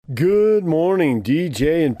Good morning,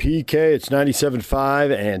 DJ and PK. It's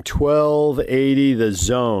 97.5 and 1280 The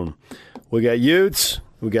Zone. We got Utes,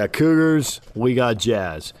 we got Cougars, we got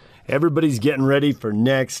Jazz. Everybody's getting ready for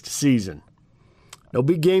next season. No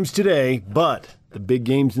big games today, but the big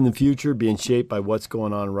games in the future being shaped by what's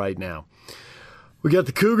going on right now. We got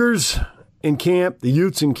the Cougars in camp, the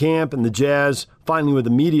Utes in camp, and the Jazz finally with the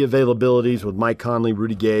media availabilities with Mike Conley,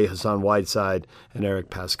 Rudy Gay, Hassan Whiteside, and Eric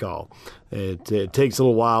Pascal. It takes a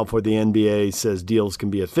little while before the NBA says deals can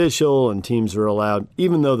be official and teams are allowed,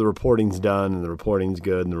 even though the reporting's done and the reporting's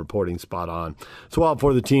good and the reporting's spot on. It's a while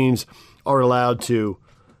before the teams are allowed to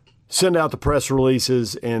send out the press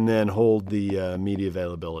releases and then hold the media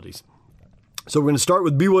availabilities. So we're going to start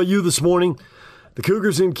with BYU this morning. The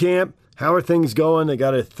Cougars in camp. How are things going? They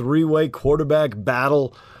got a three-way quarterback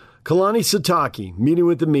battle. Kalani Sitake meeting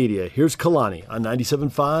with the media. Here's Kalani on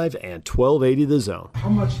 97.5 and 1280 The Zone. How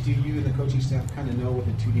much do you and the coaching staff kind of know what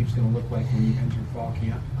the two deep is going to look like when you enter fall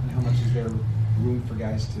camp? And how much is there room for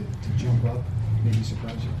guys to jump up, maybe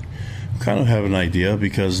surprise you? Kind of have an idea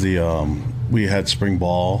because we had spring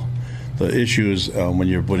ball. The issue is when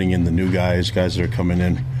you're putting in the new guys that are coming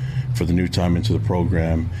in for the new time into the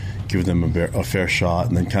program, give them a fair shot,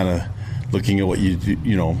 and then kind of looking at what you do,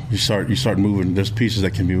 you start moving. There's pieces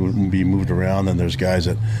that can be moved around, and there's guys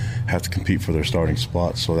that have to compete for their starting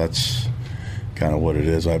spot. So that's kind of what it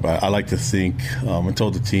is. I like to think I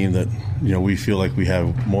told the team that we feel like we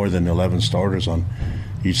have more than 11 starters on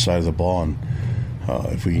each side of the ball, and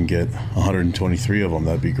if we can get 123 of them,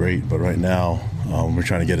 that'd be great. But right now, we're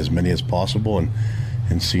trying to get as many as possible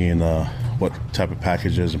and seeing what type of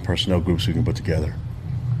packages and personnel groups we can put together.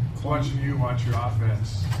 Watching you watch your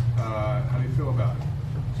offense, how do you feel about it?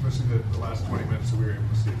 Especially the last 20 minutes that we were able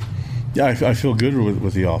to see. Yeah, I feel good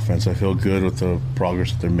with the offense. I feel good with the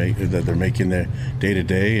progress that they're making there day to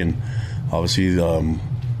day, and obviously,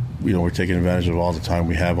 we're taking advantage of all the time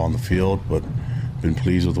we have on the field. But been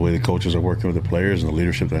pleased with the way the coaches are working with the players and the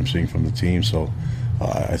leadership that I'm seeing from the team. So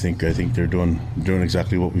I think they're doing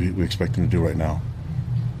exactly what we expect them to do right now.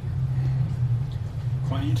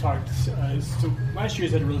 You talked, so last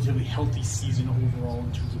year's had a relatively healthy season overall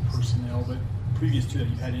in terms of personnel, but previous to that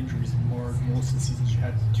you've had injuries in most of the seasons you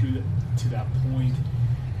had to that point.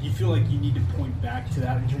 Do you feel like you need to point back to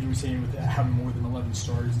that in terms of what you're saying with having more than 11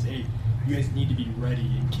 starters? Hey, you guys need to be ready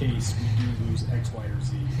in case we do lose X, Y, or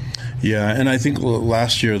Z. Yeah, and I think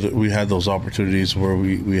last year that we had those opportunities where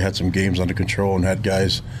we had some games under control and had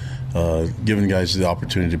guys, giving guys the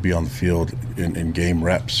opportunity to be on the field in game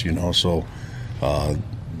reps, So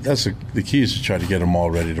that's the key is to try to get them all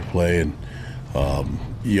ready to play, and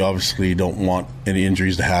you obviously don't want any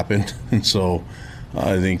injuries to happen, and so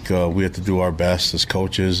I think we have to do our best as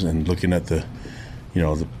coaches and looking at the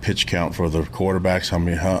pitch count for the quarterbacks,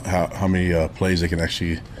 how many plays they can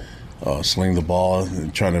actually sling the ball,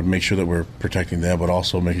 and trying to make sure that we're protecting them, but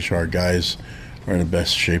also making sure our guys are in the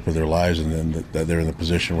best shape of their lives, and then that they're in the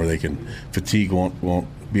position where fatigue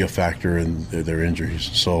won't be a factor in their injuries.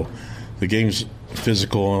 So the game's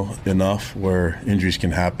physical enough where injuries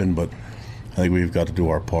can happen, but I think we've got to do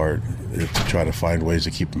our part to try to find ways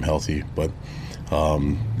to keep them healthy. But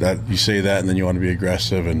that you say that, and then you want to be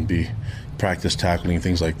aggressive and practice tackling and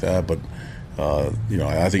things like that. But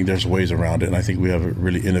I think there's ways around it, and I think we have a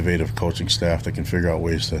really innovative coaching staff that can figure out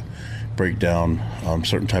ways to break down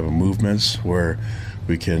certain type of movements where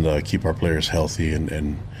we can keep our players healthy,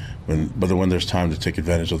 and when there's time to take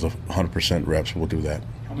advantage of the 100% reps, we'll do that.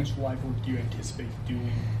 How much live work do you anticipate doing?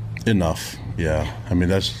 Enough, yeah. I mean,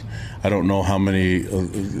 I don't know how many.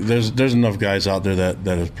 There's enough guys out there that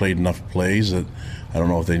have played enough plays that I don't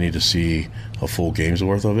know if they need to see a full game's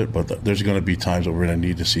worth of it. But there's going to be times that we're going to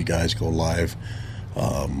need to see guys go live.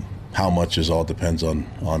 How much all depends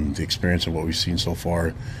on the experience of what we've seen so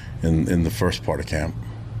far in the first part of camp.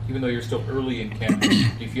 Even though you're still early in camp, do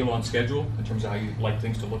you feel on schedule in terms of how you like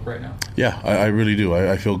things to look right now? Yeah, I really do.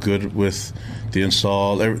 I feel good with the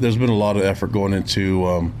install. There's been a lot of effort going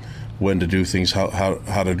into when to do things,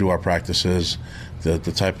 how to do our practices, the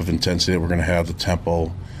type of intensity that we're going to have, the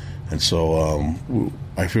tempo. And so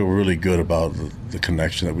I feel really good about the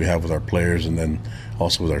connection that we have with our players, and then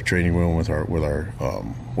also with our training room, with our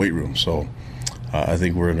weight room. So I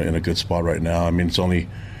think we're in a good spot right now. I mean, it's only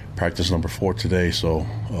practice number 4 today, so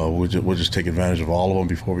we'll just take advantage of all of them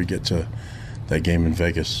before we get to that game in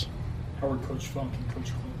Vegas. How are Coach Funk and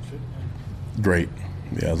Coach Clint fit? Great.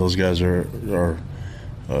 Yeah, those guys are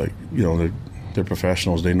they're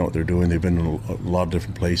professionals. They know what they're doing. They've been in a lot of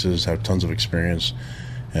different places, have tons of experience,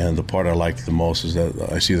 and the part I like the most is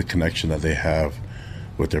that I see the connection that they have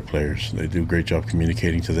with their players. They do a great job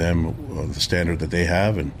communicating to them the standard that they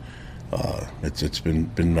have, and it's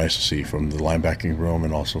been nice to see from the linebacking room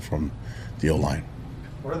and also from the O-line.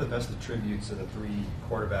 What are the best attributes of the three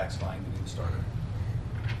quarterbacks vying to be the starter?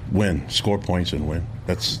 Win, score points, and win.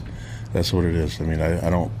 That's what it is. I mean, I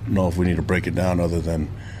don't know if we need to break it down other than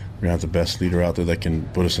we're going to have the best leader out there that can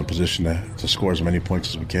put us in a position to score as many points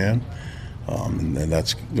as we can, and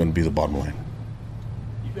that's going to be the bottom line.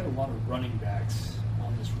 You've got a lot of running backs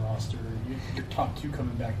on this roster. Your top two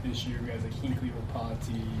coming back this year, guys like Hinckley,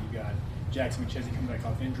 Rapati, you got Jackson McChesney coming back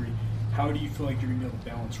off injury. How do you feel like you're going to be able to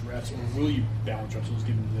balance reps, or will you balance reps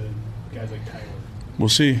given the guys like Tyler? We'll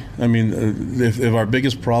see. I mean, if our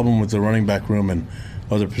biggest problem with the running back room and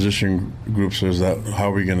other position groups is that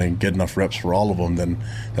how are we going to get enough reps for all of them, then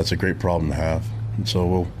that's a great problem to have. And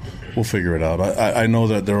so we'll figure it out. I know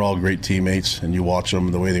that they're all great teammates, and you watch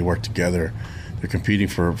them, the way they work together. They're competing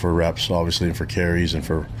for reps, obviously, and for carries and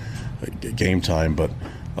for game time, but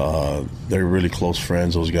they're really close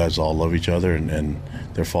friends. Those guys all love each other, and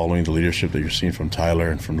they're following the leadership that you're seeing from Tyler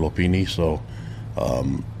and from Lopini. So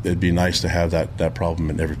it'd be nice to have that problem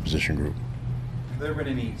in every position group. Have there been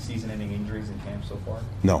any season-ending injuries in camp so far?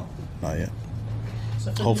 No, not yet.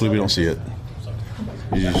 Hopefully we don't see it.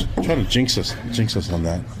 You're just trying to jinx us on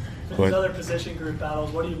that. For these other position group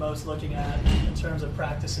battles, what are you most looking at in terms of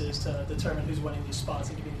practices to determine who's winning these spots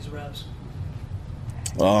and getting these reps?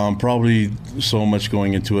 Probably so much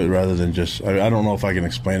going into it rather than just. I don't know if I can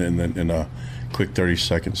explain it in a quick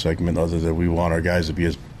 30-second segment. Other than we want our guys to be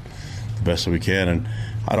the best that we can, and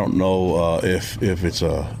I don't know if it's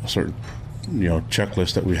a certain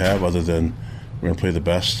checklist that we have. Other than we're going to play the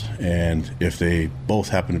best, and if they both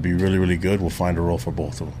happen to be really, really good, we'll find a role for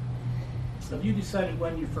both of them. So have you decided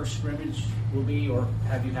when your first scrimmage will be, or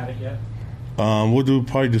have you had it yet? We'll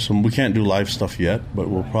probably do some. We can't do live stuff yet, but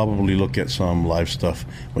we'll probably look at some live stuff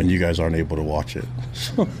when you guys aren't able to watch it.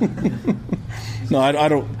 No, I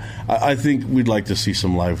don't. I think we'd like to see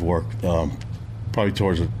some live work, probably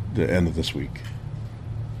towards the end of this week.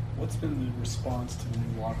 What's been the response to the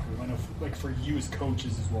new locker room? I know, for you as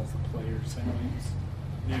coaches as well for players. I know it's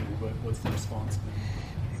new, but what's the response been?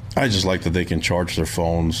 I just like that they can charge their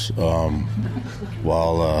phones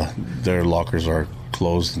while their lockers are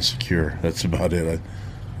closed and secure. That's about it.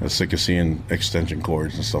 I'm sick of seeing extension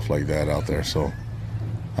cords and stuff like that out there. So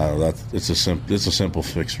it's a simple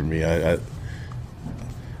fix for me. The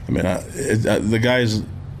guys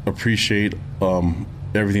appreciate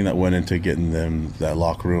everything that went into getting them that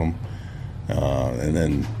locker room, and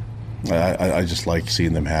then I just like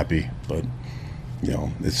seeing them happy. But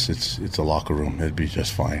it's a locker room. It'd be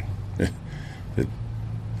just fine. The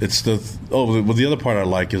other part I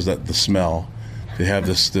like is that the smell. They have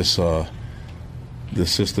this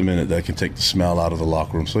system in it that can take the smell out of the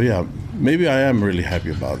locker room. So yeah, maybe I am really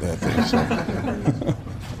happy about that thing. So.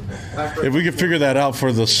 If we could figure that out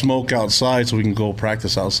for the smoke outside, so we can go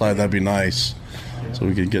practice outside, that'd be nice. So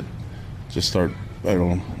we could start. I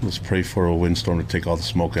don't know. Let's pray for a windstorm to take all the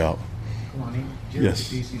smoke out. Kalani, Yes.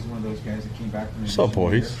 He's one of those guys that came back from an What's up,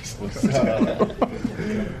 additional boys?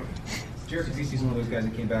 year. Jared Kabisi's one of those guys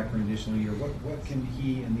that came back for an additional year. What can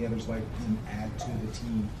he and the others like him add to the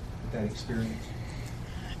team with that experience?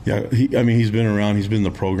 Yeah, he's been around. He's been in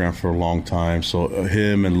the program for a long time. So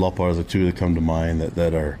him and Lupa are the two that come to mind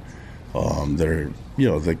that are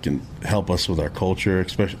that can help us with our culture,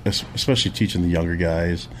 especially teaching the younger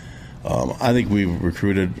guys. I think we've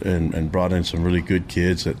recruited and brought in some really good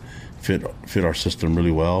kids that fit our system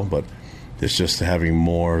really well, but it's just having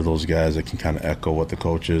more of those guys that can kind of echo what the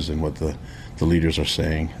coaches and what the leaders are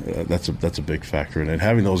saying. That's a big factor, and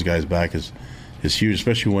having those guys back is huge,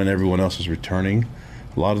 especially when everyone else is returning.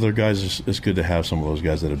 A lot of their guys, it's good to have some of those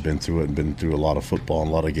guys that have been through it and been through a lot of football and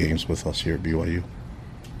a lot of games with us here at BYU.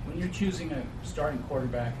 When you're choosing a starting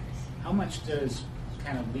quarterback, how much does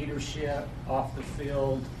kind of leadership off the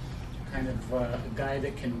field, kind of a guy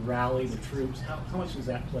that can rally the troops, how much does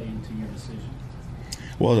that play into your decision?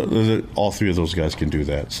 Well, all three of those guys can do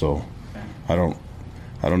that. So Okay. I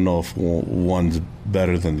don't know if one's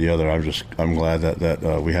better than the other. I'm glad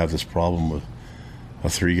that we have this problem with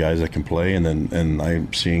three guys that can play, and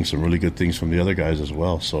I'm seeing some really good things from the other guys as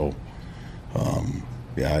well. So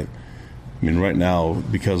right now,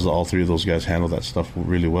 because all three of those guys handle that stuff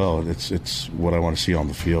really well, it's what I want to see on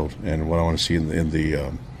the field and what I want to see in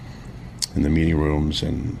the meeting rooms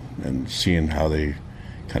and seeing how they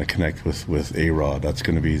kind of connect with A-Rod. That's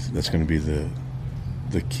going to be the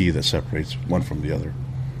key that separates one from the other.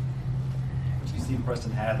 Did you see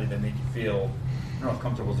Preston Hadley that made you feel, I don't know if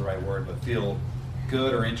comfortable is the right word, but feel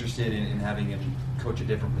good or interested in having him coach a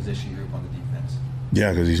different position group on the defense?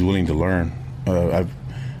 Yeah, because he's willing to learn.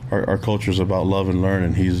 our culture is about love and learn,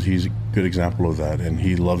 and he's a good example of that. And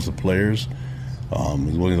he loves the players.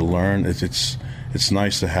 He's willing to learn. It's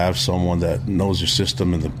nice to have someone that knows your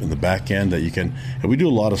system in the back end that you can. And we do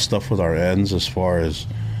a lot of stuff with our ends as far as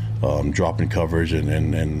dropping coverage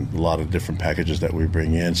and a lot of different packages that we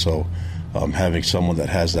bring in. So having someone that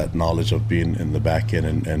has that knowledge of being in the back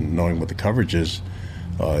end and knowing what the coverage is,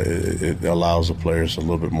 it allows the players a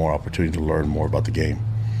little bit more opportunity to learn more about the game.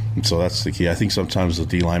 And so that's the key. I think sometimes the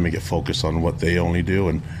D linemen get focused on what they only do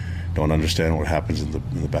and don't understand what happens in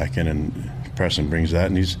the back end. And Preston brings that,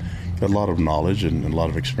 and he's got a lot of knowledge and a lot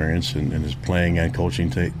of experience in his playing and coaching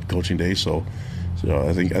days. So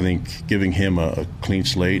I think giving him a clean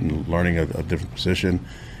slate and learning a different position,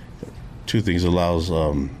 two things allows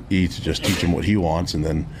E to just teach him what he wants, and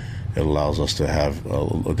then it allows us to have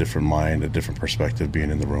a different mind, a different perspective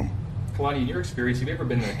being in the room. Kalani, in your experience, have you ever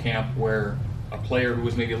been in a camp where a player who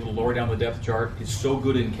was maybe a little lower down the depth chart is so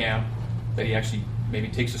good in camp that he actually maybe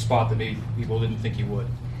takes a spot that maybe people didn't think he would?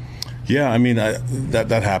 Yeah, I mean,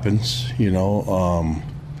 that happens, you know.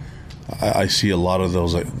 I see a lot of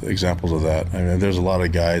those examples of that. I mean, there's a lot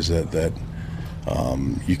of guys that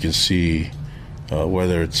you can see,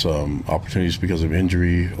 whether it's opportunities because of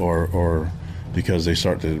injury or because they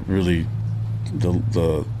start to really,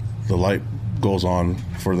 the light goes on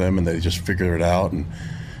for them and they just figure it out and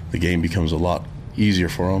the game becomes a lot easier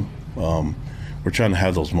for them. We're trying to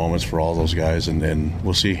have those moments for all those guys, and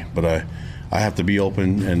we'll see. But I have to be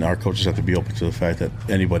open, and our coaches have to be open to the fact that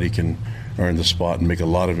anybody can earn the spot and make a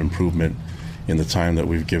lot of improvement in the time that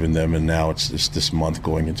we've given them, and now it's this month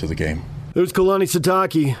going into the game. There's Kalani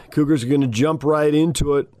Sitake. Cougars are going to jump right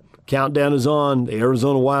into it. Countdown is on. The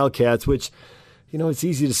Arizona Wildcats, which, you know, it's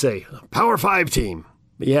easy to say, Power 5 team.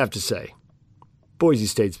 But you have to say, Boise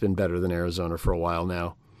State's been better than Arizona for a while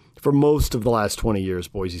now. For most of the last 20 years,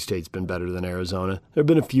 Boise State's been better than Arizona. There have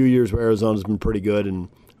been a few years where Arizona's been pretty good, and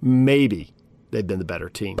maybe they've been the better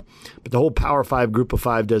team. But the whole Power 5, Group of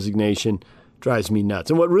 5 designation drives me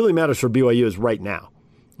nuts. And what really matters for BYU is right now,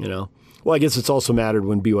 you know. Well, I guess it's also mattered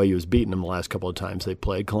when BYU has beaten them the last couple of times they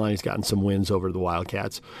played. Kalani's gotten some wins over the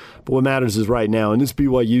Wildcats. But what matters is right now. And this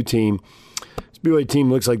BYU team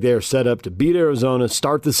looks like they are set up to beat Arizona,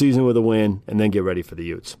 start the season with a win, and then get ready for the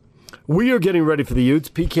Utes. We are getting ready for the Utes.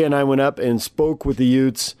 PK and I went up and spoke with the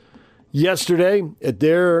Utes yesterday at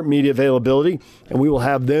their media availability, and we will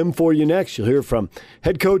have them for you next. You'll hear from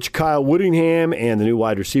head coach Kyle Whittingham and the new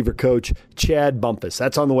wide receiver coach Chad Bumpus.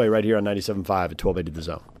 That's on the way right here on 97.5 at 1280 The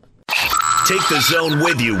Zone. Take the Zone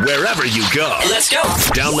with you wherever you go. Let's go.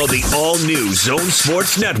 Download the all-new Zone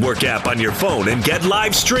Sports Network app on your phone and get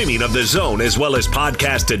live streaming of the Zone as well as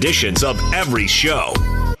podcast editions of every show.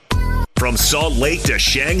 From Salt Lake to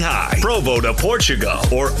Shanghai, Provo to Portugal,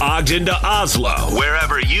 or Ogden to Oslo,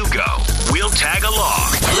 wherever you go, we'll tag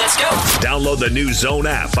along. Let's go. Download the new Zone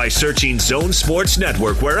app by searching Zone Sports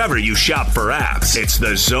Network wherever you shop for apps. It's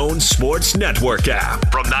the Zone Sports Network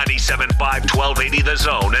app from 97.5 1280 The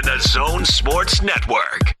Zone and the Zone Sports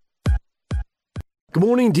Network. Good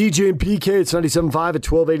morning, DJ and PK. It's 97.5 at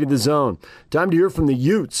 1280 The Zone. Time to hear from the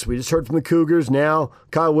Utes. We just heard from the Cougars. Now,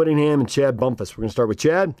 Kyle Whittingham and Chad Bumpus. We're going to start with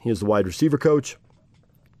Chad. He is the wide receiver coach.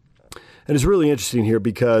 And it's really interesting here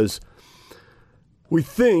because we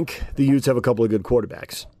think the Utes have a couple of good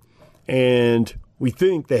quarterbacks. And we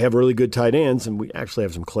think they have really good tight ends, and we actually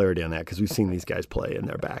have some clarity on that because we've seen these guys play in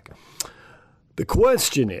their back. The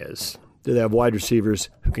question is, do they have wide receivers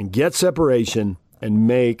who can get separation and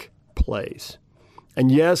make plays? And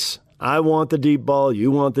yes, I want the deep ball,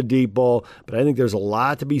 you want the deep ball, but I think there's a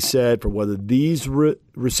lot to be said for whether these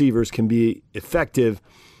receivers can be effective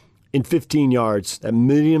in 15 yards, that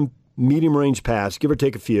medium range pass, give or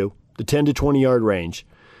take a few, the 10 to 20 yard range.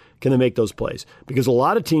 Can they make those plays? Because a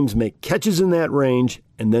lot of teams make catches in that range,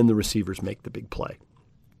 and then the receivers make the big play.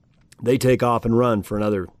 They take off and run for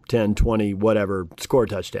another 10, 20, whatever, score a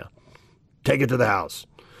touchdown. Take it to the house.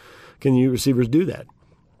 Can you receivers do that?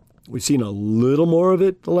 We've seen a little more of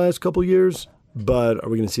it the last couple years, but are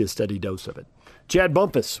we going to see a steady dose of it? Chad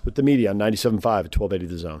Bumpus with the media on 97.5 at 1280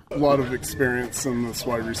 The Zone. A lot of experience in this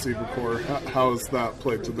wide receiver core. How has that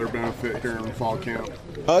played to their benefit here in fall camp?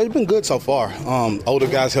 It's been good so far. Older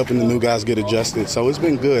guys helping the new guys get adjusted, so it's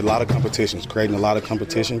been good. A lot of competitions, creating a lot of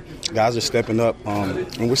competition. Guys are stepping up,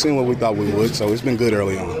 and we're seeing what we thought we would, so it's been good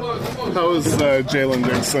early on. How is Jalen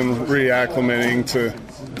Dixon reacclimating to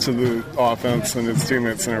the offense and his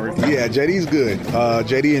teammates and everything? Yeah, JD's good.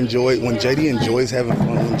 JD enjoys having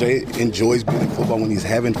fun, when JD enjoys being in football, when he's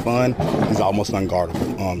having fun, he's almost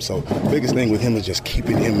unguardable. So the biggest thing with him is just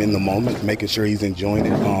keeping him in the moment, making sure he's enjoying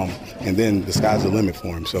it, and then the sky's the limit for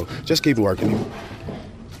him. So just keep working.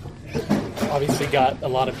 obviously got a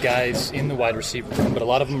lot of guys in the wide receiver room, but a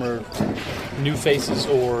lot of them are new faces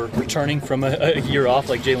or returning from a year off,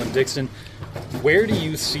 like Jalen Dixon. Where do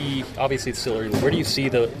you see, obviously it's still early, where do you see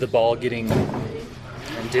the ball getting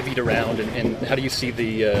divvied around, and how do you see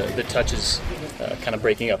the touches kind of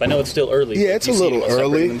breaking up? I know it's still early. Yeah, it's a little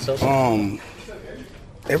early.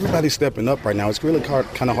 Everybody's stepping up right now. It's really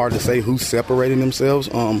kind of hard to say who's separating themselves,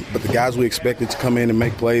 but the guys we expected to come in and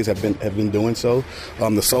make plays have been doing so.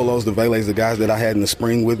 The Solos, the Veles, the guys that I had in the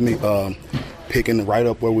spring with me, picking right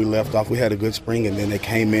up where we left off. We had a good spring, and then they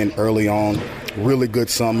came in early on, really good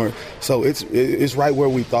summer. So it's right where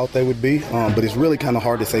we thought they would be, but it's really kind of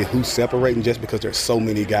hard to say who's separating just because there's so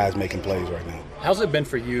many guys making plays right now. How's it been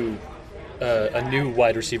for you, a new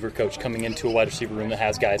wide receiver coach coming into a wide receiver room that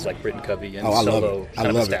has guys like Britton Covey and Solo kind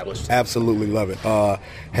of established? Absolutely love it.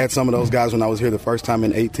 Had some of those guys when I was here the first time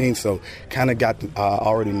in 18, so kind of got to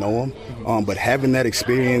already know them. But having that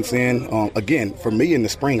experience again, for me in the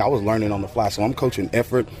spring, I was learning on the fly. So I'm coaching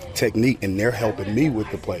effort, technique, and they're helping me with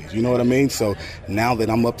the plays. You know what I mean? So now that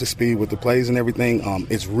I'm up to speed with the plays and everything,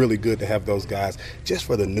 it's really good to have those guys just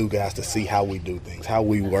for the new guys to see how we do things, how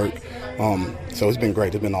we work. So it's been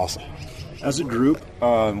great. It's been awesome. As a group,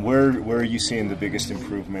 where are you seeing the biggest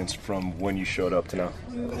improvements from when you showed up to now?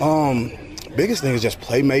 Biggest thing is just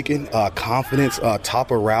playmaking, confidence, top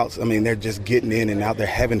of routes. I mean, they're just getting in and out. They're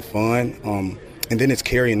having fun. And then it's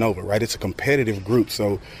carrying over, right? It's a competitive group.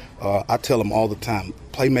 So I tell them all the time,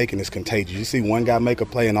 playmaking is contagious. You see one guy make a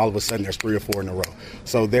play, and all of a sudden there's 3 or 4 in a row.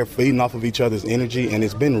 So they're feeding off of each other's energy, and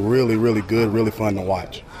it's been really, really good, really fun to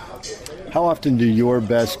watch. How often do your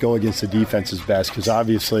best go against the defense's best? Because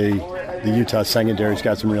obviously the Utah secondary's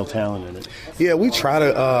got some real talent in it. Yeah, we try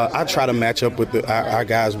to. I try to match up with our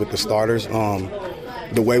guys with the starters.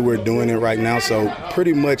 The way we're doing it right now, so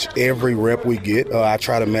pretty much every rep we get, I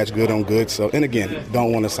try to match good on good. So, and again,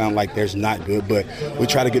 don't want to sound like there's not good, but we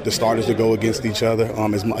try to get the starters to go against each other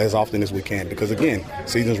as often as we can. Because again,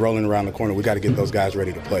 season's rolling around the corner. We got to get those guys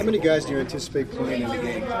ready to play. How many guys do you anticipate playing in the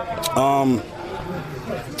game?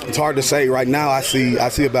 It's hard to say. Right now, I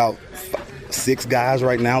see about 6 guys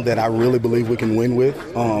right now that I really believe we can win with.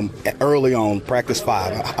 Early on, practice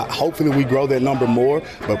 5. Hopefully we grow that number more,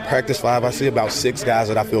 but practice 5, I see about 6 guys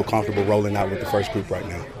that I feel comfortable rolling out with the first group right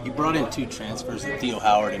now. You brought in 2 transfers, Theo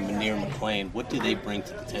Howard and Munir McClain. What do they bring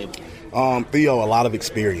to the table? Theo, a lot of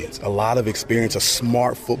experience, a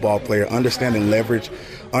smart football player, understanding leverage,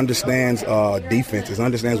 understands defenses,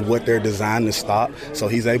 understands what they're designed to stop, so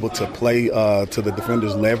he's able to play to the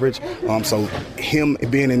defender's leverage. So him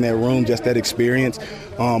being in that room, just that experience.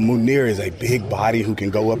 Munir is a big body who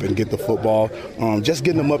can go up and get the football, just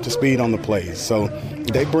getting them up to speed on the plays. So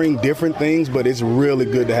they bring different things, but it's really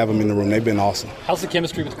good to have them in the room. They've been awesome. How's the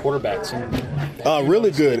chemistry with quarterbacks?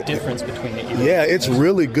 Really good. The difference between the Yeah, it's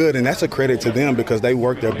really good, and that's a credit to them because they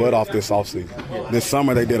worked their butt off this offseason. This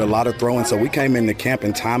summer they did a lot of throwing, so we came into camp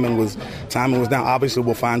and timing was down. Obviously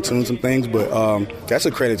we'll fine-tune some things, but that's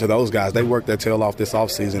a credit to those guys. They worked their tail off this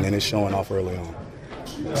offseason, and it's showing off early on.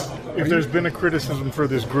 If there's been a criticism for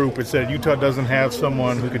this group, it's that Utah doesn't have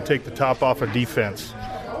someone who can take the top off of defense.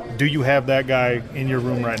 Do you have that guy in your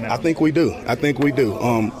room right now? I think we do.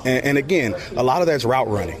 And again, a lot of that's route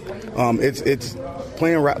running. It's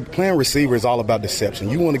playing receiver is all about deception.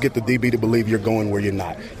 You want to get the DB to believe you're going where you're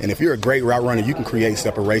not. And if you're a great route runner, you can create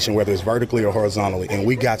separation, whether it's vertically or horizontally. And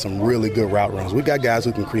we got some really good route runners. We got guys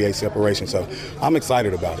who can create separation. So I'm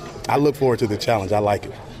excited about it. I look forward to the challenge. I like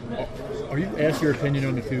it. Are you asked your opinion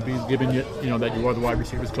on the QB, given that you are the wide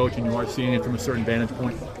receivers coach and you are seeing it from a certain vantage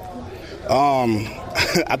point?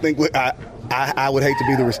 I think I would hate to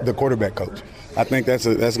be the quarterback coach. I think that's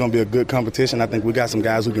going to be a good competition. I think we got some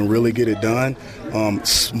guys who can really get it done.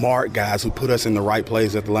 Smart guys who put us in the right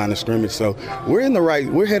place at the line of scrimmage. So we're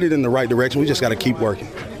headed in the right direction. We just got to keep working.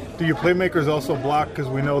 Do your playmakers also block? Because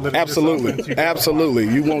we know that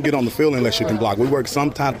absolutely. You won't get on the field unless you can block. We work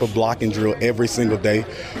some type of blocking drill every single day.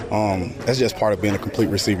 That's just part of being a complete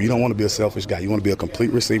receiver. You don't want to be a selfish guy. You want to be a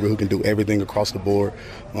complete receiver who can do everything across the board.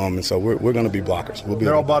 And so we're going to be blockers.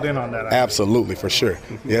 They're all bought in on that. Absolutely, for sure.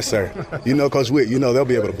 Yes, sir. Coach Witt, they'll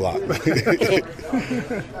be able to block.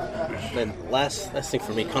 Then last thing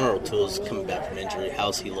for me, Connor O'Toole's coming back from injury.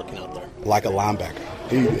 How's he looking out there? Like a linebacker.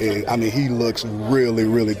 He looks really,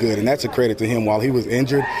 really good, and that's a credit to him. While he was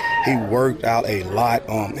injured, he worked out a lot.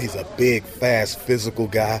 He's a big, fast, physical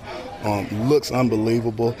guy. Looks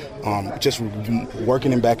unbelievable. Just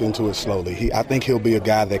working him back into it slowly. I think he'll be a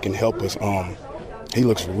guy that can help us He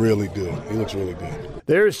looks really good. He looks really good.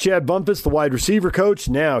 There's Chad Bumpus, the wide receiver coach.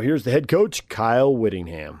 Now here's the head coach, Kyle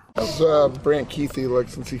Whittingham. How's Brant Keithy look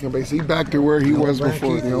since he came back? Is he back to where he was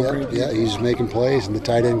before? Yeah, he's making plays, and the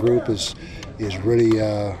tight end group is really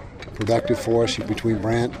productive for us between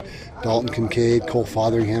Brant, Dalton Kincaid, Cole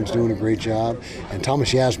Fotheringham's doing a great job, and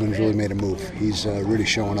Thomas Yasmin's really made a move. He's really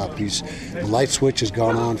showing up. The light switch has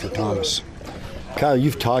gone on for Thomas. Kyle,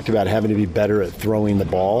 you've talked about having to be better at throwing the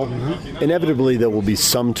ball. Inevitably, there will be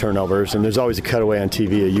some turnovers, and there's always a cutaway on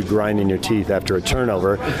TV of you grinding your teeth after a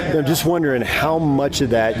turnover. I'm just wondering how much of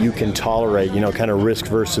that you can tolerate, kind of risk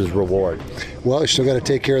versus reward. Well, you still got to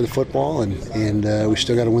take care of the football, and we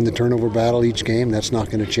still got to win the turnover battle each game. That's not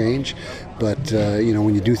going to change. But,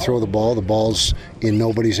 when you do throw the ball's in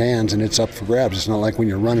nobody's hands, and it's up for grabs. It's not like when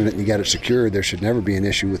you're running it and you got it secured. There should never be an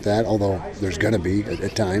issue with that, although there's going to be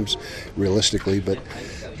at times, realistically.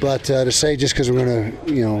 But to say just because we're going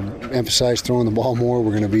to, emphasize throwing the ball more,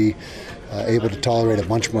 we're going to be able to tolerate a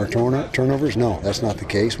bunch more turnovers, no, that's not the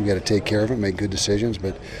case. We got to take care of it, make good decisions.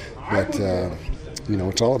 But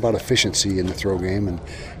it's all about efficiency in the throw game,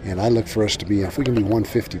 and I look for us to be, if we can be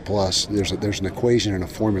 150 plus, there's an equation and a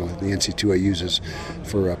formula the NC2A uses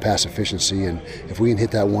for pass efficiency, and if we can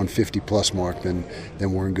hit that 150 plus mark, then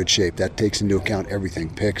we're in good shape. That takes into account everything: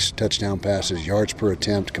 picks, touchdown passes, yards per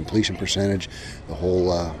attempt, completion percentage, the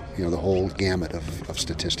whole gamut of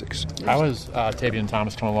statistics. How is Tavion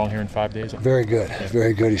Thomas coming along here in 5 days? Very good,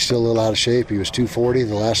 very good. He's still a little out of shape. He was 240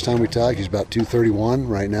 the last time we talked. He's about 231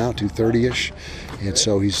 right now, 230-ish. And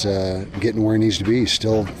so he's getting where he needs to be. He's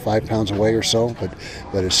still 5 pounds away or so,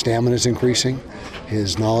 but his stamina is increasing.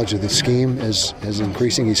 His knowledge of the scheme is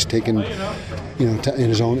increasing. He's taken, in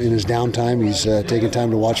his downtime, he's taking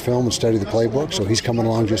time to watch film and study the playbook. So he's coming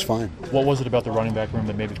along just fine. What was it about the running back room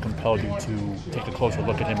that maybe compelled you to take a closer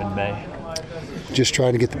look at him in May? Just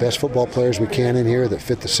trying to get the best football players we can in here that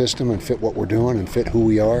fit the system and fit what we're doing and fit who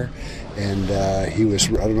we are. And he was,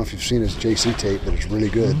 I don't know if you've seen his JC tape, but it's really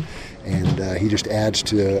good. And he just adds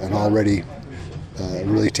to an already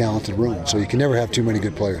really talented room. So you can never have too many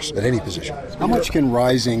good players at any position. How much can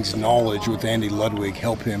Rising's knowledge with Andy Ludwig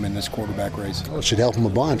help him in this quarterback race? Well, it should help him a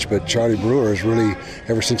bunch, but Charlie Brewer has really,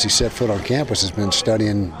 ever since he set foot on campus, has been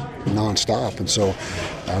studying nonstop. And so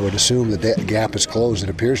I would assume that gap is closed. It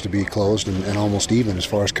appears to be closed and almost even as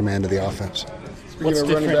far as command of the offense. Speaking of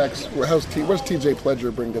running backs, what's TJ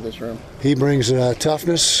Pledger bring to this room? He brings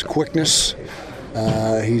toughness, quickness.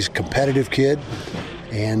 He's a competitive kid,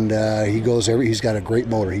 and he's got a great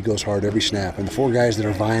motor. He goes hard every snap. And the 4 guys that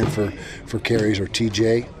are vying for carries are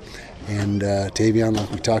TJ and Tavion,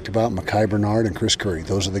 like we talked about, Mekhi Bernard and Chris Curry.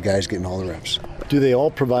 Those are the guys getting all the reps. Do they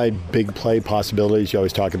all provide big play possibilities? You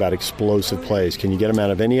always talk about explosive plays. Can you get them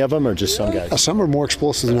out of any of them, or just some guys? Some are more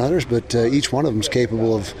explosive than others, but each one of them is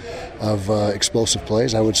capable of explosive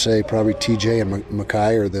plays. I would say probably TJ and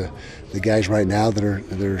Mekhi are the guys right now that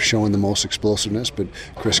are showing the most explosiveness, but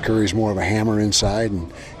Chris Curry's more of a hammer inside,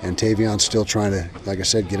 and Tavion's still trying to, like I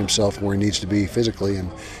said, get himself where he needs to be physically,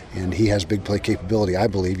 and he has big play capability, I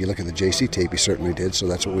believe. You look at the JC tape, he certainly did, so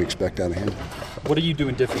that's what we expect out of him. What are you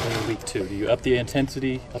doing differently in week 2? Do you up the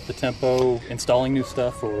intensity, up the tempo, installing new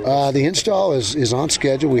stuff? Or the install is on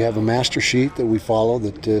schedule. We have a master sheet that we follow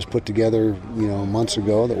that is put together months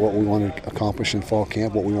ago, that what we want to accomplish in fall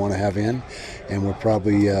camp, what we want to have in, and we're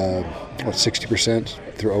probably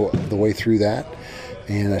 60% through the way through that,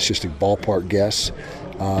 and that's just a ballpark guess.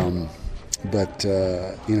 But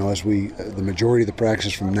as the majority of the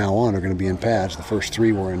practices from now on are going to be in pads. The first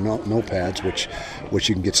 3 were in no pads, which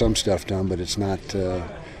you can get some stuff done, but it's not.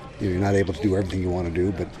 You're not able to do everything you want to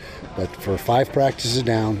do, but for 5 practices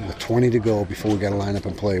down, with 20 to go before we got to line up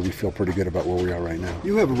and play, we feel pretty good about where we are right now.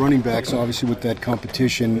 You have running backs, obviously, with that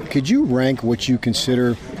competition. Could you rank what you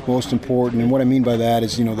consider most important? And what I mean by that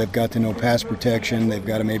is, they've got to know pass protection, they've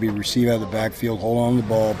got to maybe receive out of the backfield, hold on to the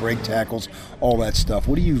ball, break tackles, all that stuff.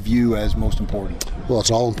 What do you view as most important? Well,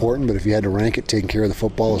 it's all important, but if you had to rank it, taking care of the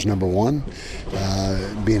football is number 1.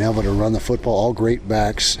 Being able to run the football, all great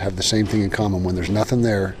backs have the same thing in common. When there's nothing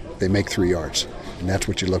there, they make 3 yards, and that's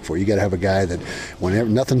what you look for. You got to have a guy that, whenever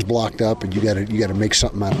nothing's blocked up, and you got to make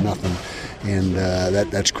something out of nothing, and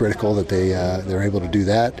that's critical that they're able to do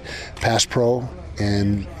that. Pass pro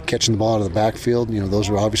and catching the ball out of the backfield, those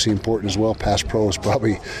are obviously important as well. Pass pro is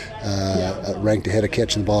probably ranked ahead of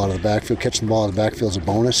catching the ball out of the backfield. Catching the ball out of the backfield is a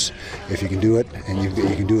bonus if you can do it, and you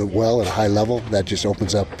can do it well at a high level. That just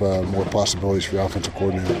opens up more possibilities for your offensive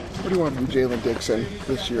coordinator. What do you want from Jalen Dixon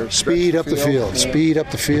this year? Speed up the field. Speed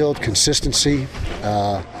up the field, consistency.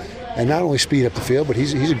 And not only speed up the field, but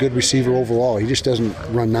he's a good receiver overall. He just doesn't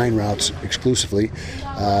run 9 routes exclusively.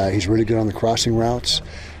 He's really good on the crossing routes.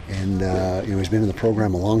 And he's been in the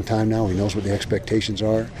program a long time now. He knows what the expectations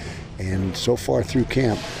are. And so far through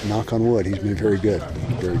camp, knock on wood, he's been very good,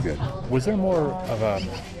 very good. Was there more of a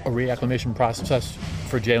reacclimation process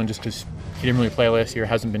for Jalen just because he didn't really play last year,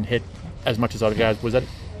 hasn't been hit as much as other guys? Was that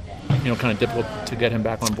kind of difficult to get him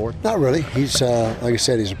back on board? Not really. He's like I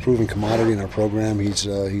said, he's a proven commodity in our program. He's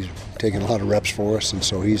taken a lot of reps for us, and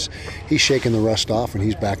so he's shaking the rust off, and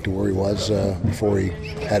he's back to where he was before he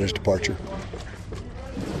had his departure.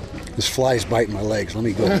 This fly's biting my legs. Let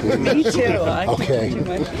me go. Me too. Okay.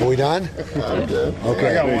 Are we done? Okay.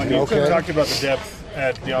 I got one. You Okay. talked about the depth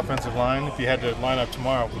at the offensive line. If you had to line up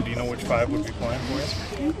tomorrow, do you know which 5 would be playing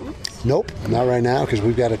for you? Nope, not right now, because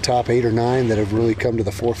we've got a top 8 or 9 that have really come to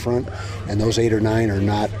the forefront, and those 8 or 9 are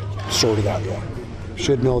not sorted out yet.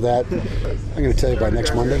 Should know that. I'm going to tell you by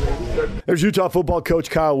next Monday. There's Utah football coach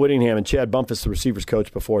Kyle Whittingham and Chad Bumpus, the receivers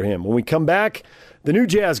coach before him. When we come back, the new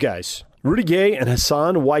Jazz guys, Rudy Gay and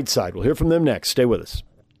Hassan Whiteside. We'll hear from them next. Stay with us.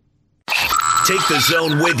 Take the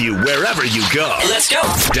Zone with you wherever you go. Let's go.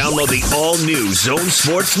 Download the all-new Zone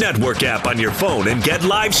Sports Network app on your phone and get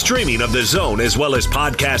live streaming of the Zone as well as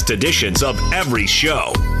podcast editions of every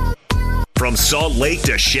show. From Salt Lake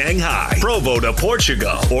to Shanghai, Provo to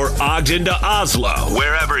Portugal, or Ogden to Oslo,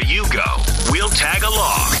 wherever you go, we'll tag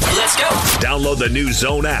along. Let's go. Download the new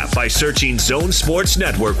Zone app by searching Zone Sports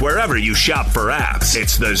Network wherever you shop for apps.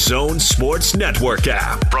 It's the Zone Sports Network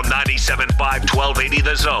app from 97.5 1280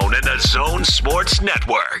 The Zone and the Zone Sports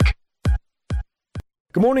Network.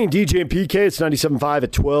 Good morning, DJ and PK. It's 97.5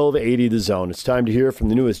 at 1280 The Zone. It's time to hear from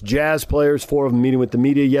the newest Jazz players, 4 of them meeting with the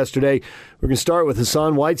media yesterday. We're going to start with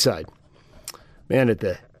Hassan Whiteside. Man, at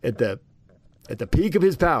the peak of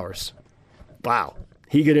his powers, wow,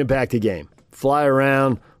 he could impact a game. Fly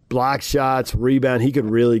around, block shots, rebound. He could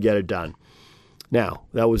really get it done. Now,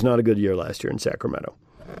 that was not a good year last year in Sacramento.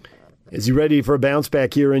 Is he ready for a bounce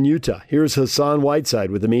back here in Utah? Here's Hassan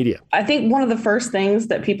Whiteside with the media. I think one of the first things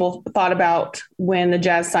that people thought about when the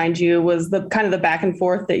Jazz signed you was the kind of the back and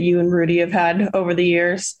forth that you and Rudy have had over the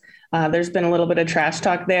years. There's been a little bit of trash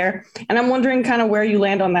talk there. And I'm wondering kind of where you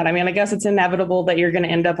land on that. I mean, I guess it's inevitable that you're going to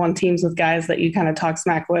end up on teams with guys that you kind of talk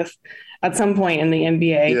smack with at some point in the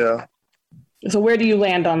NBA. Yeah. So where do you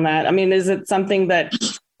land on that? I mean, is it something that,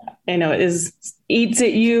 eats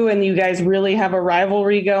at you and you guys really have a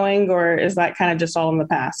rivalry going, or is that kind of just all in the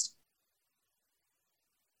past?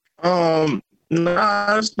 Nah,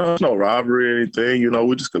 it's no rivalry or anything.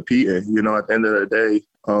 We're just competing. At the end of the day,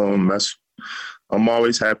 I'm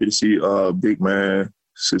always happy to see a big man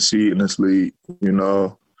succeed in this league,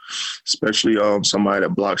 especially somebody that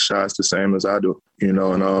blocks shots the same as I do, and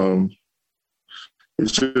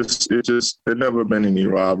there's never been any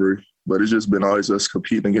rivalry, but it's just been always us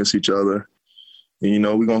competing against each other. And,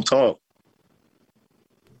 we're going to talk.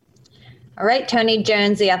 All right, Tony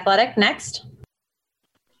Jones, The Athletic, next.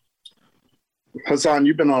 Hassan,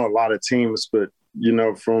 you've been on a lot of teams, but,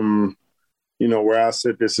 from, where I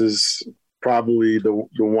sit, this is probably the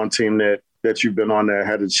one team that you've been on that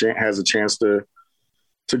has a chance to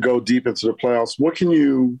go deep into the playoffs. What can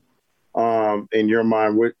you, in your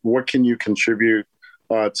mind, what can you contribute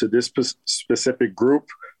to this specific group?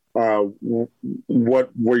 What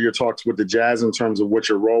were your talks with the Jazz in terms of what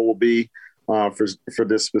your role will be for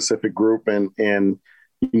this specific group, and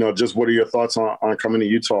just what are your thoughts on coming to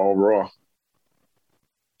Utah overall?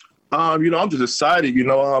 I'm just excited.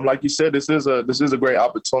 Like you said, this is a great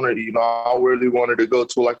opportunity. I really wanted to go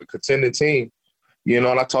to a contending team. And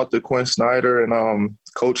I talked to Quinn Snyder and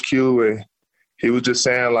Coach Q, and he was just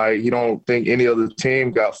saying he don't think any other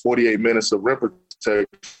team got 48 minutes of rim protection.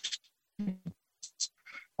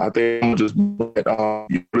 I think I'm just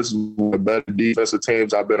this is one of the better defensive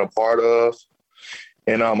teams I've been a part of,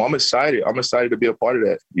 and I'm excited. I'm excited to be a part of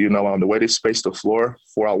that. The way they spaced the floor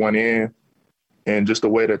 4 out 1 in. And just the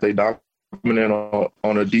way that they dominate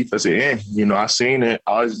on the defensive end, I seen it.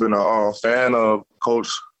 I've always been a fan of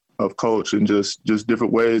Coach, and just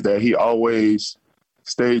different ways that he always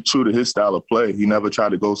stayed true to his style of play. He never tried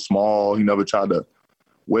to go small. He never tried to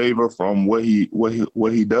waver from what he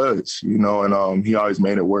does. And he always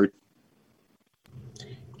made it work.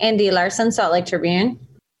 Andy Larson, Salt Lake Tribune.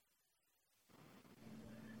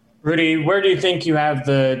 Rudy, where do you think you have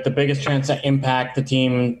the biggest chance to impact the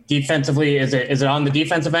team defensively? Is it on the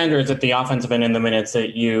defensive end, or is it the offensive end in the minutes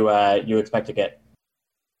that you expect to get?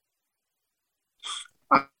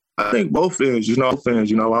 I think both ends. He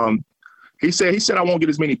said I won't get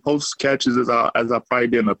as many post catches as I probably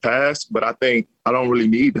did in the past, but I think I don't really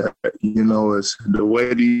need that. It's the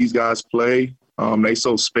way these guys play. They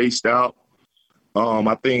so spaced out.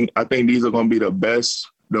 I think these are going to be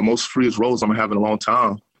the most freest roles I'm going to have in a long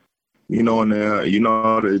time. You know, and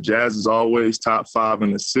the Jazz is always top 5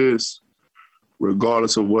 in assists,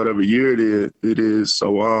 regardless of whatever year it is.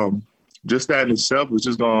 So just that in itself is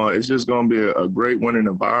just gonna be a great winning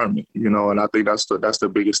environment, you know. And I think that's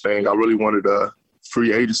the biggest thing. I really wanted a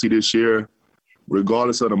free agency this year,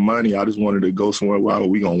 regardless of the money. I just wanted to go somewhere where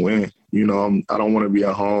we gonna win. You know, I don't want to be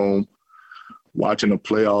at home watching the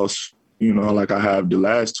playoffs, you know, like I have the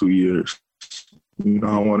last 2 years. You know,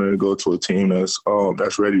 I wanted to go to a team that's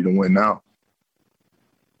ready to win now.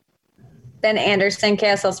 Ben Anderson,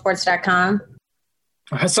 KSLSports.com.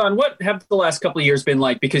 Hassan, what have the last couple of years been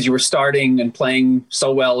like? Because you were starting and playing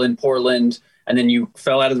so well in Portland, and then you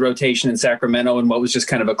fell out of the rotation in Sacramento in what was just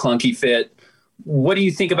kind of a clunky fit. What do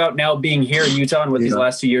you think about now being here in Utah and what these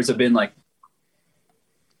last 2 years have been like?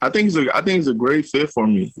 I think it's a great fit for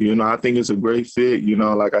me. You know, I think it's a great fit. You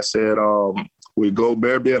know, like I said, with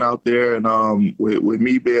Gobert being out there and with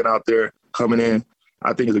me being out there coming in,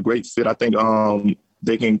 I think it's a great fit. I think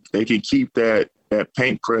they can keep that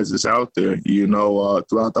paint presence out there, you know,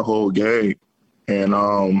 throughout the whole game. And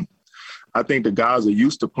I think the guys are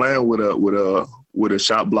used to playing with a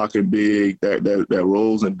shot blocking big that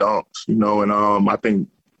rolls and dunks, you know. And I think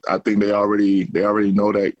they already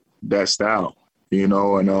know that style, you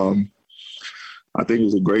know. And I think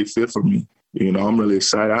it's a great fit for me. You know, I'm really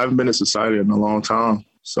excited. I haven't been this excited in a long time.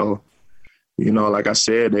 So, you know, like I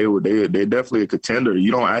said, they're definitely a contender.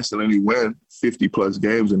 You don't accidentally win 50-plus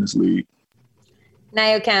games in this league.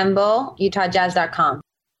 Nayo Campbell, UtahJazz.com.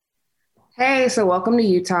 Hey, so welcome to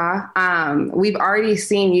Utah. We've already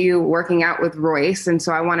seen you working out with Royce, and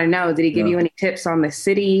so I want to know, did he give you any tips on the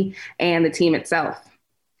city and the team itself?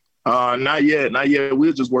 Not yet. We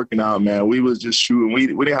were just working out, man. We was just shooting. We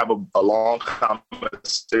didn't have a long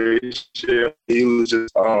conversation. He was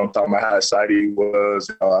just talking about how excited he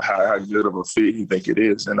was, how good of a fit he think it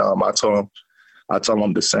is. And I told him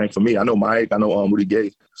the same for me. I know Mike. I know Rudy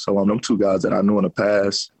Gay. So them two guys that I knew in the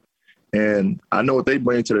past. And I know what they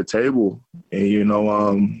bring to the table. And, you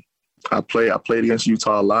know, I played against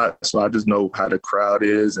Utah a lot, so I just know how the crowd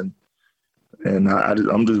is. And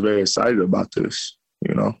I'm just very excited about this,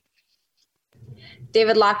 you know.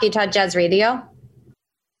 David Locke, Utah Jazz Radio.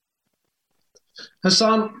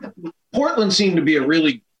 Hassan, Portland seemed to be a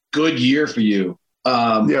really good year for you.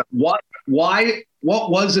 What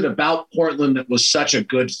was it about Portland that was such a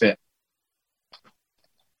good fit?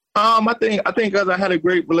 I think because I had a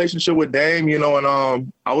great relationship with Dame, you know,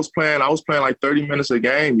 and I was playing like 30 minutes a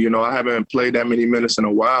game. You know, I haven't played that many minutes in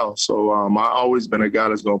a while, so I always been a guy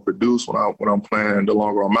that's gonna produce when I'm playing. The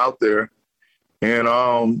longer I'm out there, and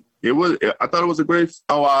I thought it was a great.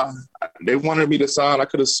 They wanted me to sign. I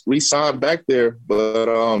could have re-signed back there, but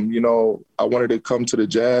you know, I wanted to come to the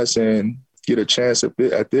Jazz and get a chance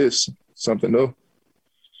at this, something new.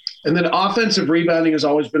 And then offensive rebounding has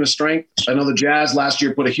always been a strength. I know the Jazz last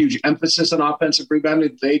year put a huge emphasis on offensive rebounding.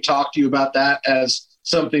 Did they talk to you about that as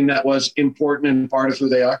something that was important and part of who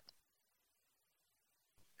they are?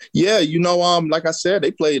 Yeah, you know, like I said,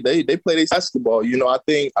 they play their basketball. You know, I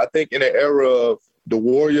think in the era of the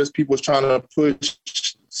Warriors, people was trying to push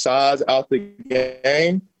size out the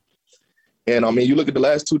game. And I mean, you look at the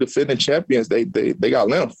last two defending champions, they got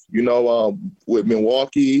length. You know, with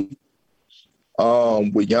Milwaukee.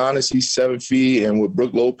 With Giannis, he's 7 feet, and with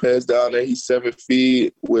Brook Lopez down there, he's 7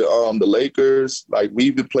 feet. With the Lakers, like we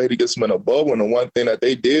even played against them in a bubble, and the one thing that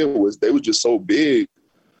they did was they were just so big,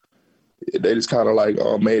 they just kind of like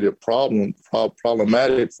made it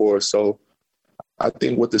problematic for us. So I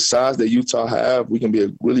think with the size that Utah have, we can be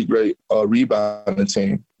a really great rebounding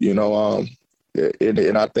team. You know,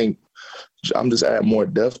 and I think I'm just adding more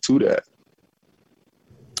depth to that.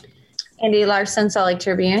 Andy Larson, Salt Lake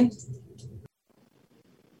Tribune.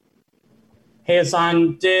 Hey,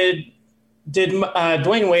 Hassan, did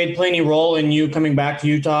Dwayne Wade play any role in you coming back to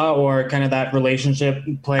Utah, or kind of that relationship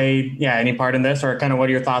play any part in this, or kind of what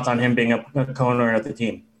are your thoughts on him being a co-owner of the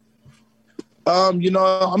team? You know,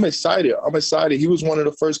 I'm excited. He was one of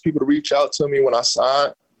the first people to reach out to me when I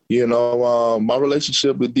signed. You know, my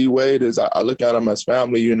relationship with D Wade is I look at him as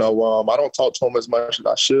family. You know, I don't talk to him as much as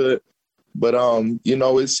I should, but you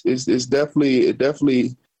know, it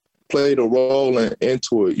definitely played a role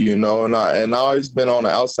into it, you know, and I always been on the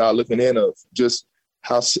outside looking in of just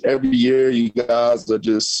how every year you guys are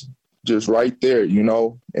just right there, you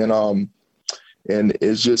know, and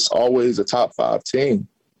it's just always a top 5 team,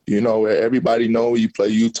 you know. Everybody know you play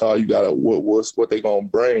Utah, you got what they gonna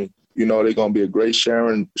bring, you know. They're gonna be a great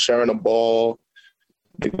sharing the ball.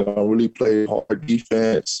 They're gonna really play hard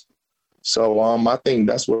defense. So I think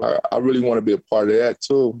that's what I really want to be a part of that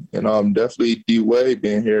too. And definitely D Wade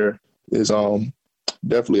being here is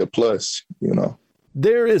definitely a plus, you know.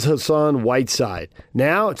 There is Hassan Whiteside.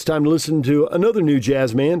 Now it's time to listen to another new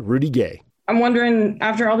Jazz man, Rudy Gay. I'm wondering,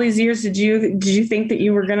 after all these years, did you think that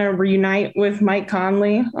you were going to reunite with Mike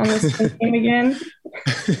Conley on this team again?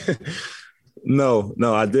 No,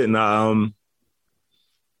 I didn't.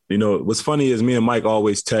 What's funny is me and Mike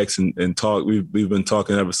always text and talk. We've been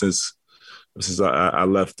talking ever since I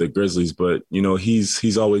left the Grizzlies. But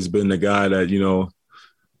he's always been the guy that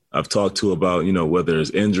I've talked to about whether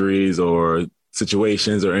it's injuries or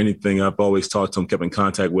situations or anything. I've always talked to him, kept in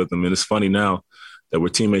contact with him, and it's funny now that we're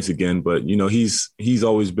teammates again. But he's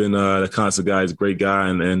always been the constant guy. He's a great guy,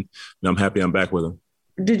 and I'm happy I'm back with him.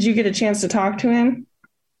 Did you get a chance to talk to him?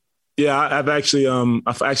 Yeah, I've actually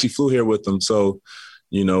flew here with him. So,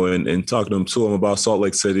 and talking to him about Salt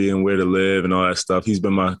Lake City and where to live and all that stuff. He's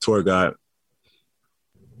been my tour guide.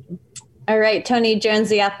 All right, Tony Jones,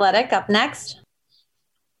 The Athletic, up next.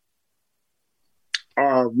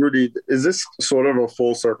 Rudy, is this sort of a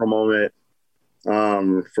full circle moment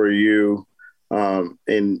for you? What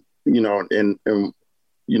is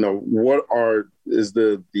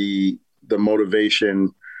the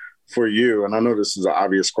motivation for you? And I know this is an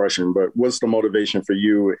obvious question, but what's the motivation for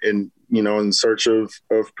you in search of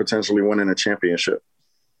potentially winning a championship?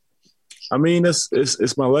 I mean,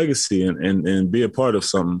 it's my legacy and be a part of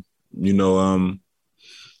something.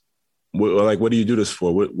 What do you do this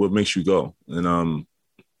for? What makes you go? And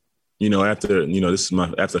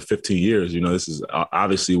after 15 years, this is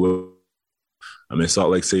obviously what I'm in Salt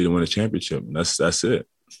Lake City to win a championship. That's it.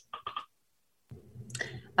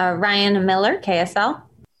 Ryan Miller, KSL.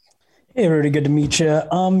 Hey, Rudy, good to meet you.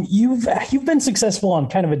 You've been successful on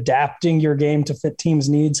kind of adapting your game to fit teams'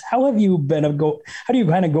 needs. How do you kind of go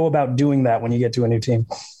about doing that when you get to a new team?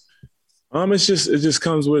 It just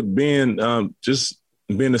comes with being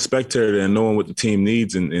being a spectator and knowing what the team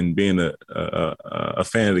needs and being a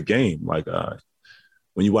fan of the game. Like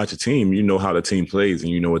when you watch a team, you know how the team plays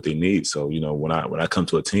and you know what they need. So when I come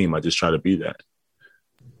to a team, I just try to be that.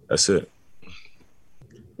 That's it.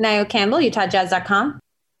 Nayo Campbell, UtahJazz.com.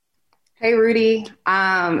 Hey, Rudy.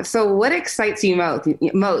 So what excites you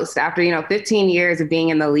most after, 15 years of being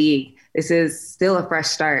in the league? This is still a fresh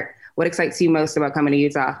start. What excites you most about coming to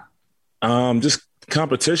Utah? Just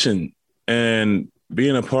competition and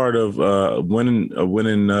being a part of a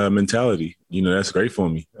winning mentality. That's great for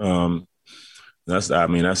me.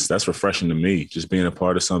 That's refreshing to me, just being a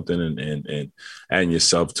part of something and adding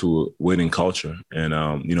yourself to a winning culture and,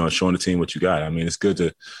 showing the team what you got. I mean,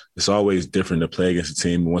 it's always different to play against a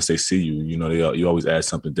team. Once they see you, you always add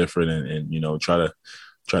something different and try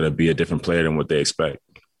to be a different player than what they expect.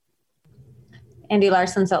 Andy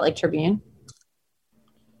Larson, Salt Lake Tribune.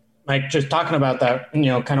 Like just talking about that,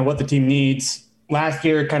 kind of what the team needs. Last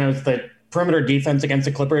year, kind of the perimeter defense against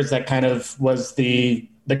the Clippers, that kind of was the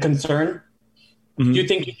concern. Mm-hmm. Do you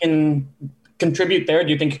think you can contribute there?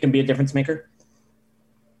 Do you think you can be a difference maker?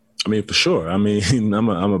 I mean, for sure. I mean, I'm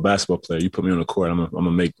a basketball player. You put me on the court, I'm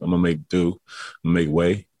gonna make do, make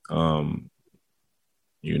way. Like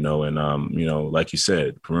you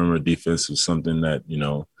said, perimeter defense was something that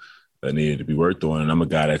that needed to be worked on, and I'm a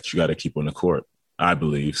guy that you got to keep on the court, I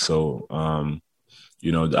believe. So, I'll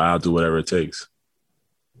do whatever it takes.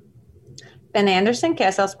 Ben Anderson,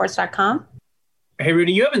 KSLSports.com. Hey,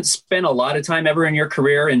 Rudy, you haven't spent a lot of time ever in your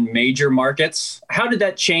career in major markets. How did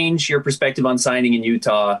that change your perspective on signing in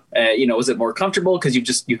Utah? Was it more comfortable because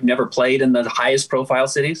you've never played in the highest profile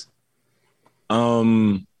cities?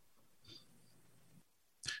 To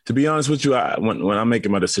be honest with you, when I'm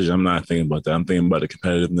making my decision, I'm not thinking about that. I'm thinking about the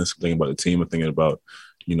competitiveness. I'm thinking about the team. I'm thinking about,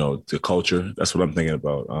 the culture. That's what I'm thinking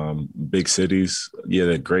about. Big cities, yeah,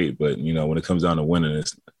 they're great. But, when it comes down to winning,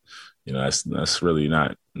 it's, that's really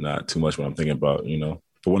not too much what I'm thinking about. If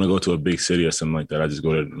I want to go to a big city or something like that, I just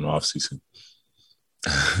go there in the off season.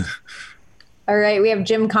 All right. We have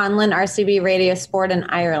Jim Conlon, RCB Radio Sport in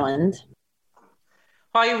Ireland.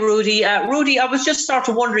 Hi, Rudy. Rudy, I was just sort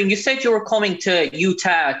of wondering, you said you were coming to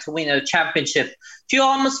Utah to win a championship. Do you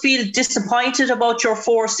almost feel disappointed about your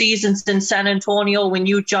 4 seasons in San Antonio when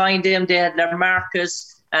you joined them? They had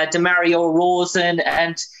LaMarcus, DeMario Rosen,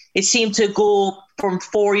 and it seemed to go from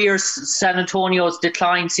 4 years. San Antonio's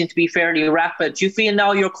decline seemed to be fairly rapid. Do you feel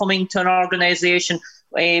now you're coming to an organization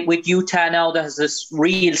with Utah now that has this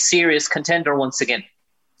real serious contender once again?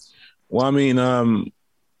 Well, I mean,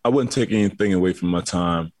 I wouldn't take anything away from my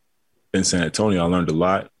time in San Antonio. I learned a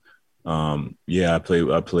lot. I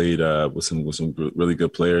played with some really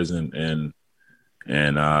good players and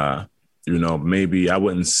maybe I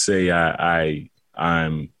wouldn't say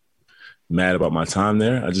I'm mad about my time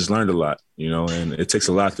there. I just learned a lot, and it takes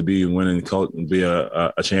a lot to be winning, be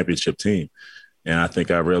a championship team. And I think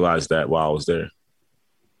I realized that while I was there.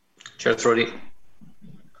 Cheers, Rudy. We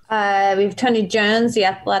have Tony Jones, The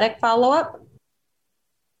Athletic follow-up.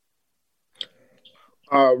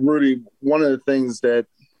 Rudy, one of the things that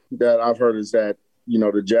I've heard is that,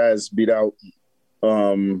 the Jazz beat out,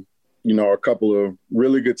 a couple of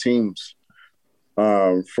really good teams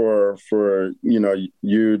for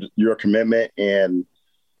your commitment. And,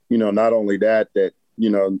 not only that, it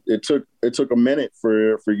took a minute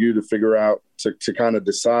for you to figure out to kind of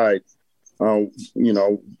decide,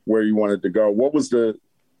 where you wanted to go. What was the,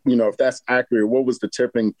 if that's accurate, what was the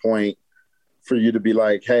tipping point for you to be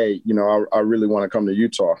like, hey, I really want to come to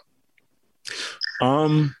Utah?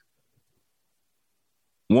 One,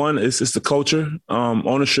 it's the culture.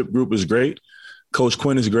 Ownership group is great. Coach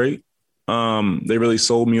Quinn is great. They really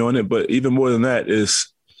sold me on it. But even more than that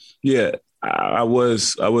is, I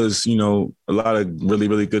was, a lot of really,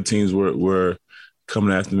 really good teams were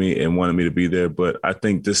coming after me and wanted me to be there. But I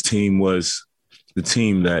think this team was the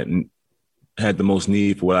team that had the most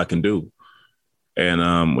need for what I can do. And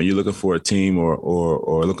when you're looking for a team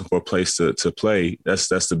or looking for a place to play, that's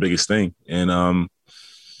the biggest thing. And, at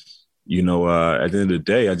the end of the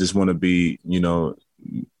day, I just want to be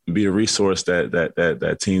a resource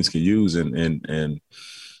that teams can use. And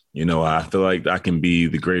I feel like I can be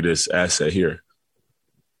the greatest asset here.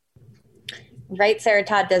 Right, Sarah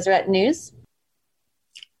Todd, Deseret News.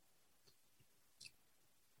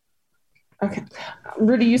 Okay.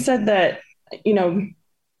 Rudy, you said that,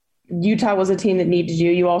 Utah was a team that needed you.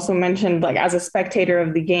 You also mentioned, like, as a spectator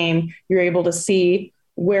of the game, you're able to see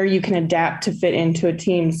where you can adapt to fit into a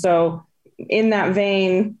team. So in that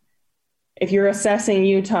vein, if you're assessing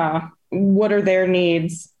Utah, what are their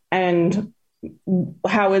needs and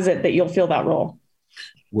how is it that you'll fill that role?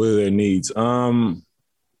 What are their needs? I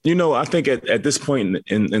think at this point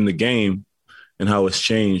in the game and how it's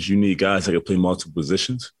changed, you need guys that can play multiple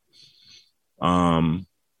positions. And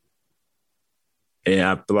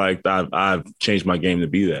I feel like I've changed my game to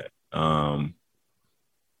be that. I'm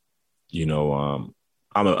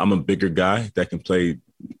a bigger guy that can play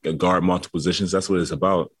guard multiple positions. That's what it's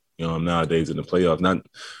about, nowadays in the playoffs.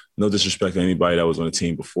 No disrespect to anybody that was on the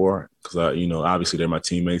team before, because obviously they're my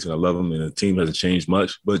teammates and I love them, and the team hasn't changed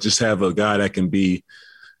much. But just have a guy that can be,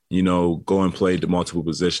 go and play the multiple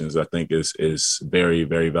positions, I think is very,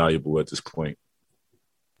 very valuable at this point.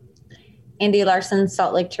 Andy Larson,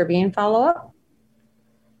 Salt Lake Tribune follow-up.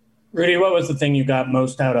 Rudy, what was the thing you got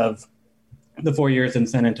most out of the 4 years in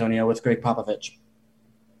San Antonio with Greg Popovich?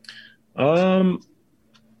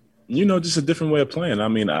 Just a different way of playing. I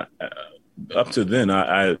mean, up to then,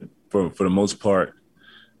 I for the most part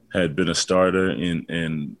had been a starter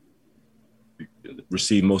and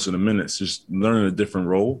received most of the minutes, just learning a different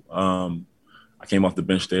role. I came off the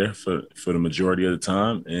bench there for the majority of the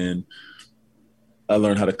time, and I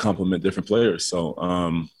learned how to complement different players. So,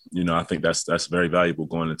 I think that's very valuable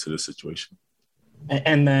going into this situation.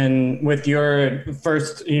 And then with your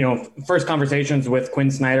first conversations with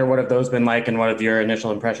Quinn Snyder, what have those been like, and what have your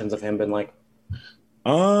initial impressions of him been like?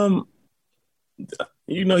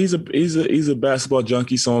 He's a basketball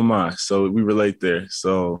junkie, so am I. So we relate there.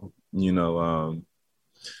 So,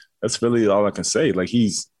 that's really all I can say. Like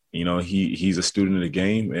he's a student of the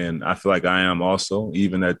game, and I feel like I am also.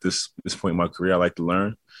 Even at this point in my career, I like to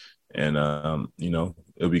learn, and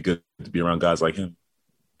it'll be good to be around guys like him.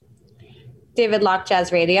 David Locke,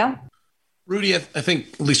 Jazz Radio. Rudy, I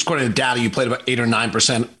think, at least according to data, you played about 8 or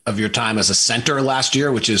 9% of your time as a center last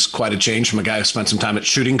year, which is quite a change from a guy who spent some time at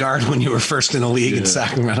shooting guard when you were first in the league in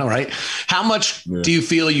Sacramento, right? How much do you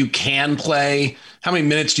feel you can play? How many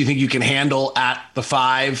minutes do you think you can handle at the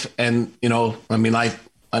 5? And,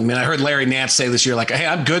 I heard Larry Nance say this year, like, hey,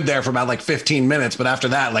 I'm good there for about 15 minutes, but after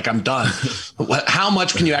that, I'm done. How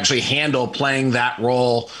much can you actually handle playing that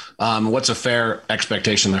role? What's a fair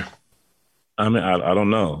expectation there? I mean, I don't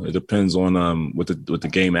know. It depends on what the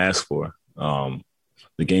game asks for.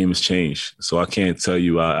 The game has changed, so I can't tell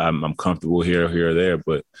you I'm comfortable here or there.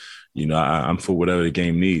 But I'm for whatever the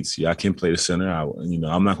game needs. Yeah, I can play the center.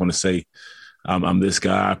 I'm not going to say I'm this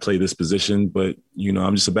guy. I play this position, but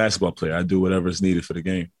I'm just a basketball player. I do whatever is needed for the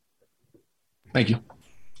game. Thank you.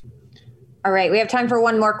 All right, we have time for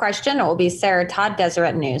one more question. It will be Sarah Todd,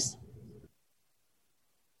 Deseret News.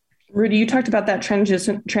 Rudy, you talked about that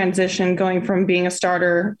transition going from being a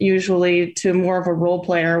starter usually to more of a role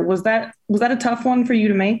player. Was that a tough one for you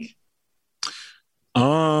to make?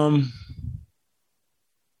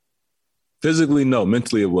 Physically, no.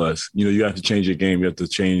 Mentally, it was. You have to change your game. You have to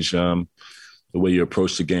change the way you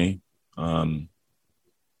approach the game.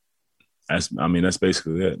 That's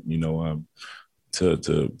basically it.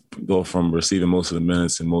 To go from receiving most of the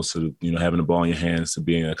minutes and most of the, having the ball in your hands to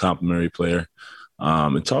being a complimentary player.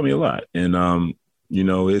 It taught me a lot. And, you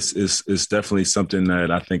know, it's definitely something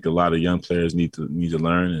that I think a lot of young players need to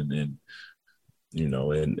learn. And you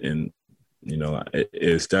know,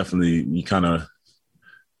 it's definitely, you kind of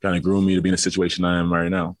grew me to be in a situation I am right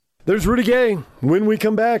now. There's Rudy Gay. When we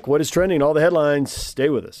come back, what is trending? All the headlines. Stay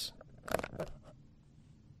with us.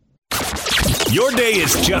 Your day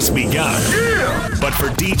has just begun. Yeah! But for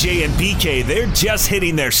DJ and PK, they're just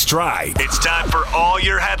hitting their stride. It's time for all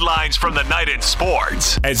your headlines from the night in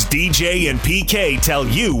sports as DJ and PK tell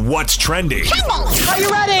you what's trending. Are you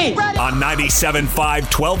ready? On 97.5,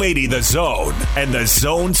 1280 The Zone and The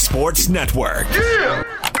Zone Sports Network. Yeah!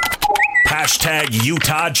 Hashtag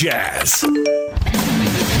Utah Jazz.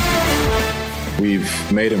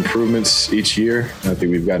 We've made improvements each year. I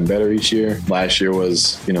think we've gotten better each year. Last year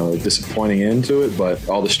was, you know, a disappointing end to it, but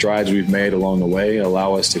all the strides we've made along the way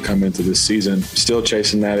allow us to come into this season still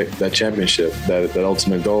chasing that championship, that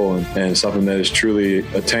ultimate goal, and something that is truly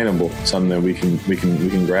attainable, something that we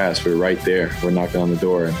can grasp. We're right there. We're knocking on the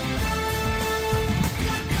door.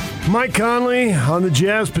 Mike Conley on the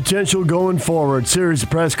Jazz potential going forward. Series of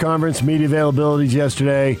press conference, media availabilities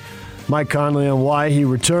yesterday. Mike Conley on why he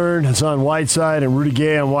returned, Hassan Whiteside and Rudy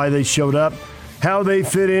Gay on why they showed up, how they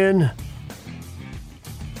fit in.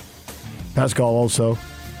 Pascal also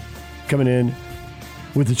coming in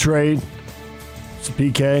with the trade. It's a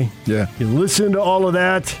PK. Yeah. You listen to all of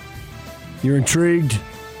that. You're intrigued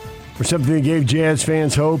for something that gave Jazz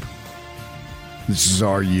fans hope. This is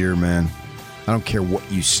our year, man. I don't care what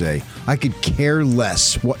you say. I could care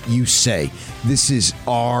less what you say. This is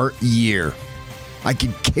our year. I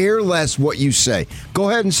could care less what you say.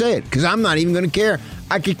 Go ahead and say it, because I'm not even going to care.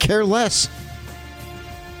 I could care less.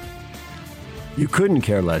 You couldn't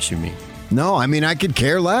care less, you mean? No, I mean, I could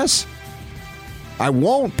care less. I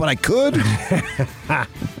won't, but I could.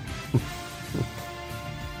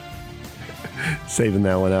 Saving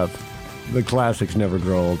that one up. The classics never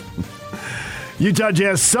grow old. Utah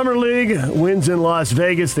Jazz Summer League wins in Las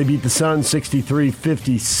Vegas. They beat the Suns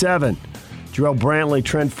 63-57. Jarrell Brantley,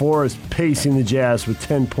 Trent Forrest pacing the Jazz with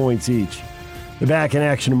 10 points each. They're back in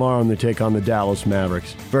action tomorrow and they take on the Dallas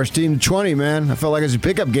Mavericks. First team to 20, man. I felt like it was a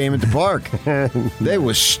pickup game at the park. They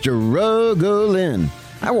was struggling.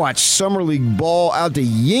 I watched Summer League ball out to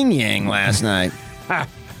Yin Yang last night.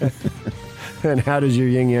 And how does your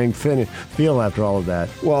Yin Yang feel after all of that?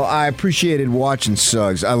 Well, I appreciated watching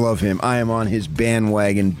Suggs. I love him. I am on his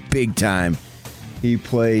bandwagon big time. He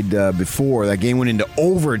played before. That game went into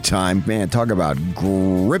overtime. Man, talk about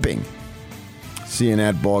gripping. Seeing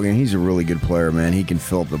that ball game, he's a really good player, man. He can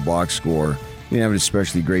fill up the box score. He didn't have an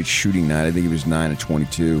especially great shooting night. I think he was 9 of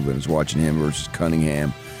 22, but I was watching him versus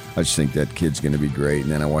Cunningham. I just think that kid's going to be great.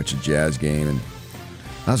 And then I watched a Jazz game, and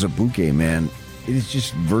Azubuike, man, it is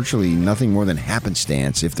just virtually nothing more than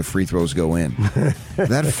happenstance if the free throws go in.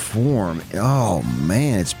 That form, oh,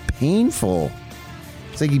 man, it's painful.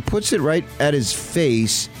 It's like he puts it right at his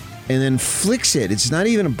face and then flicks it. It's not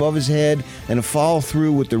even above his head and a follow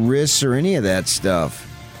through with the wrists or any of that stuff.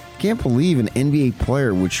 Can't believe an NBA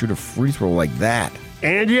player would shoot a free throw like that.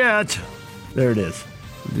 And yet, there it is.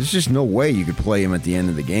 There's just no way you could play him at the end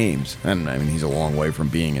of the games. And I mean, he's a long way from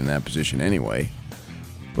being in that position anyway.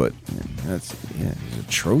 But it's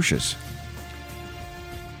atrocious.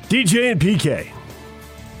 DJ and PK.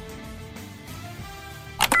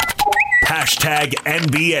 Hashtag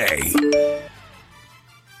NBA.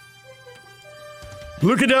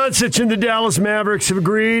 Luka Doncic and the Dallas Mavericks have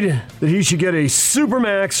agreed that he should get a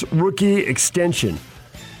Supermax rookie extension.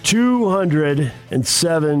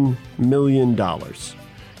 $207 million.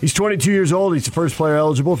 He's 22 years old. He's the first player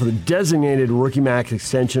eligible for the designated rookie max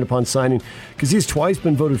extension upon signing because he's twice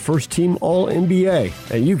been voted first team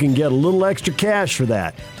All-NBA. And you can get a little extra cash for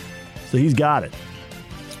that. So he's got it.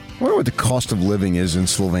 I wonder what the cost of living is in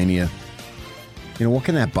Slovenia. You know, what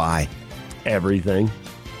can that buy? Everything.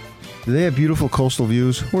 Do they have beautiful coastal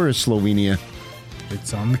views? Where is Slovenia?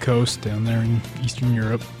 It's on the coast down there in Eastern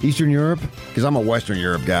Europe. Eastern Europe? Because I'm a Western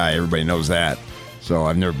Europe guy. Everybody knows that. So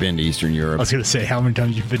I've never been to Eastern Europe. I was going to say, how many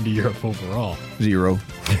times have you been to Europe overall? 0.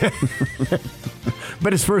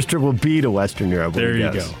 But his first trip will be to Western Europe. There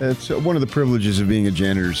you go. It's one of the privileges of being a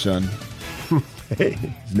janitor's son.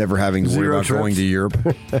 Never having to worry about going to Europe,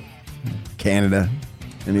 Canada,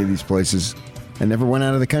 any of these places. I never went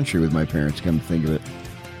out of the country with my parents, come to think of it.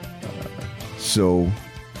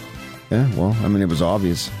 Yeah, well, I mean, it was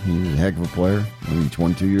obvious. He was a heck of a player. I mean,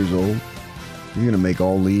 22 years old. You're going to make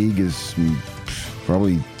all league is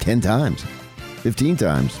probably 10 times, 15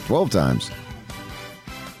 times, 12 times.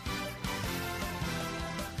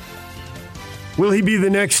 Will he be the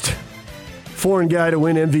next foreign guy to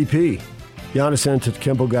win MVP? Giannis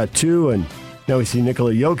Antetokounmpo got 2, and Now we see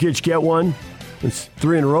Nikola Jokic get one. It's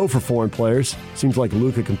 3 in a row for foreign players. Seems like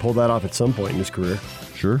Luka can pull that off at some point in his career.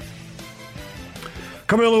 Sure.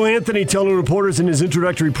 Carmelo Anthony telling reporters in his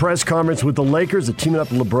introductory press conference with the Lakers that teaming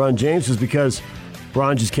up with LeBron James was because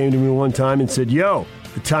LeBron just came to me one time and said, yo,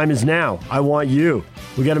 the time is now. I want you.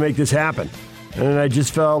 We got to make this happen. And I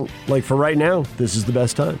just felt like for right now, this is the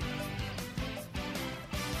best time.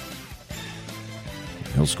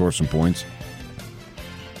 He'll score some points.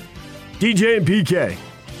 DJ and PK.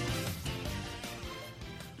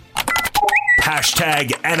 Hashtag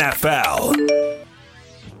NFL.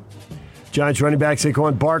 Giants running back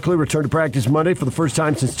Saquon Barkley returned to practice Monday for the first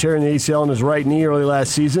time since tearing the ACL in his right knee early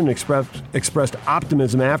last season and expressed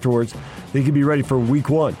optimism afterwards that he could be ready for week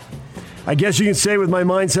 1. I guess you can say with my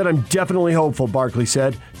mindset, I'm definitely hopeful, Barkley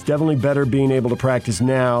said. It's definitely better being able to practice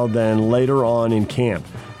now than later on in camp.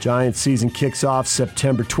 Giants season kicks off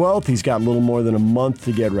September 12th. He's got a little more than a month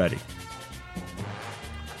to get ready.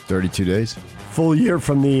 32 days. Full year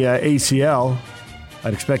from the ACL.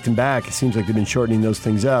 I'd expect him back. It seems like they've been shortening those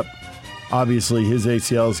things up. Obviously, his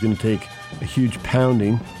ACL is going to take a huge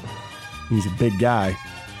pounding. He's a big guy.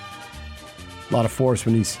 A lot of force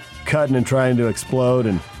when he's cutting and trying to explode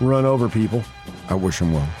and run over people. I wish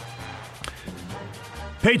him well.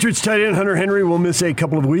 Patriots tight end Hunter Henry will miss a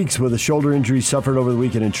couple of weeks with a shoulder injury suffered over the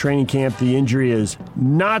weekend in training camp. The injury is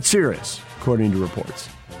not serious, according to reports.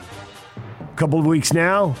 A couple of weeks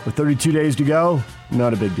now, with 32 days to go,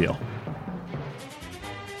 not a big deal.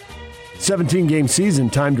 17-game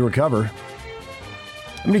season, time to recover.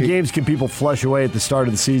 How many games can people flush away at the start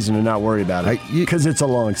of the season and not worry about it? Because it's a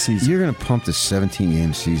long season. You're going to pump the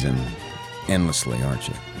 17-game season endlessly, aren't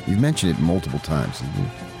you? You've mentioned it multiple times.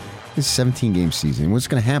 This 17-game season, what's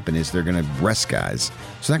going to happen is they're going to rest guys.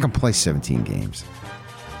 So they're not going to play 17 games.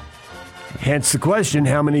 Hence the question,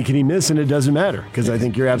 how many can he miss? And it doesn't matter, because I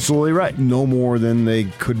think you're absolutely right. No more than they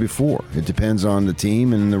could before. It depends on the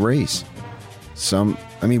team and the race.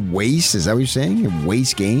 Waste? Is that what you're saying?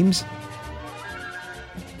 Waste games?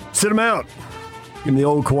 Sit them out. Give them the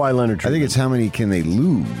old Kawhi Leonard treatment. I think it's how many can they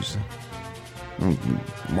lose. I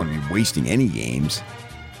don't want to be wasting any games.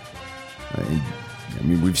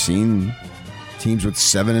 We've seen teams with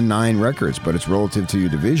 7-9 records, but it's relative to your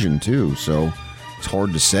division, too, so it's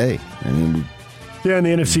hard to say. In the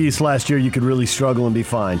NFC East last year, you could really struggle and be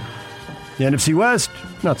fine. The NFC West,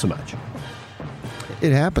 not so much.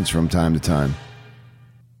 It happens from time to time.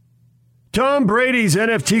 Tom Brady's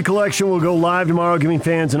NFT collection will go live tomorrow, giving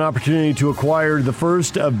fans an opportunity to acquire the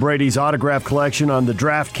first of Brady's autograph collection on the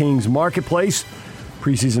DraftKings marketplace.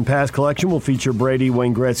 Preseason pass collection will feature Brady,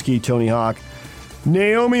 Wayne Gretzky, Tony Hawk,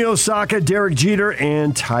 Naomi Osaka, Derek Jeter,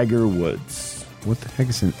 and Tiger Woods. What the heck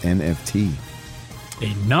is an NFT?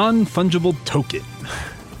 A non-fungible token.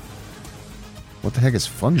 What the heck is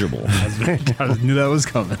fungible? I knew that was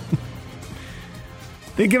coming.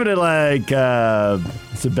 They give it like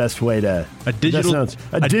it's the best way to a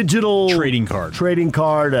digital trading card,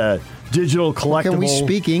 a digital collectible. Can we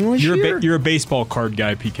speak English? You're a baseball card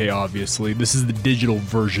guy, PK. Obviously, this is the digital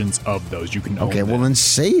versions of those. You can own well then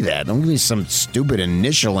say that. Don't give me some stupid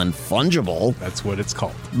initial and fungible. That's what it's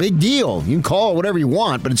called. Big deal. You can call it whatever you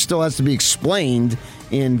want, but it still has to be explained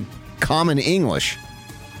in common English.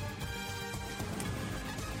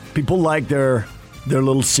 People like their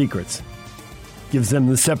little secrets. Gives them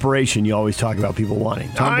the separation you always talk about people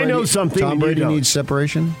wanting. I know something. Tom Brady needs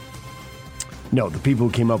separation? No, the people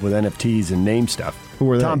who came up with NFTs and name stuff. Who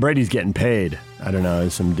were they? Tom Brady's getting paid. I don't know.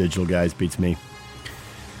 Some digital guys beats me.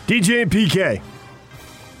 DJ and PK.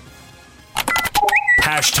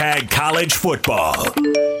 Hashtag college football.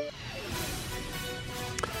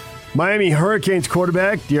 Miami Hurricanes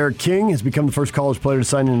quarterback Derek King has become the first college player to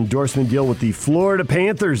sign an endorsement deal with the Florida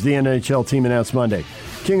Panthers, the NHL team announced Monday.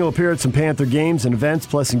 King will appear at some Panther games and events,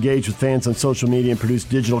 plus engage with fans on social media and produce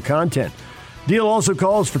digital content. Deal also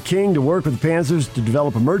calls for King to work with the Panthers to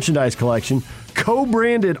develop a merchandise collection,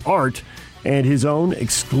 co-branded art, and his own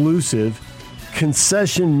exclusive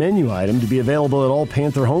concession menu item to be available at all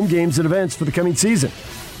Panther home games and events for the coming season.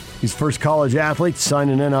 He's the first college athlete to sign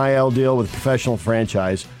an NIL deal with a professional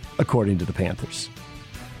franchise, according to the Panthers.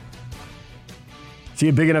 Is he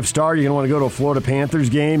a big enough star? You're going to want to go to a Florida Panthers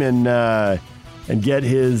game and get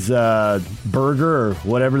his burger or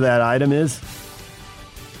whatever that item is?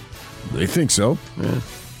 They think so. Yeah.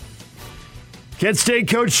 Kent State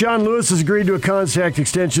coach Sean Lewis has agreed to a contract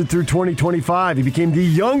extension through 2025. He became the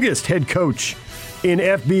youngest head coach in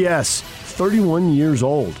FBS, 31 years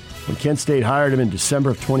old, when Kent State hired him in December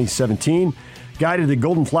of 2017. Guided the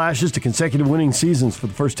Golden Flashes to consecutive winning seasons for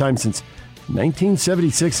the first time since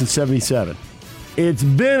 1976 and 77. It's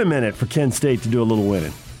been a minute for Kent State to do a little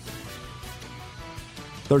winning.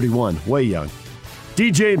 31, way young.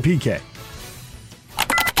 DJ and PK.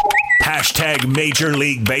 Hashtag Major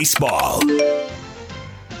League Baseball.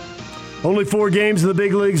 Only 4 games in the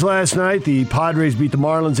big leagues last night. The Padres beat the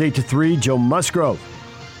Marlins 8-3. Joe Musgrove,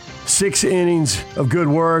 6 innings of good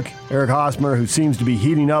work. Eric Hosmer, who seems to be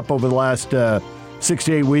heating up over the last 6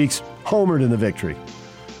 to 8 weeks, homered in the victory.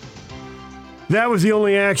 That was the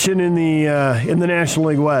only action in the National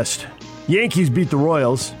League West. Yankees beat the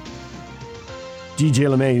Royals. DJ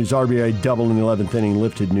LeMahieu's RBI double in the 11th inning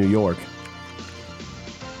lifted New York.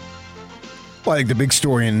 Well, I think the big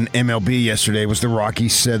story in MLB yesterday was the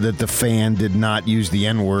Rockies said that the fan did not use the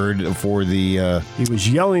N-word for the... he was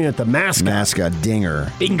yelling at the mascot. Mascot,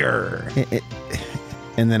 Dinger. Dinger.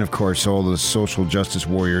 And then, of course, all the social justice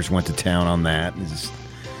warriors went to town on that.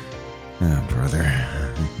 Oh,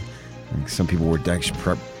 brother. Some people were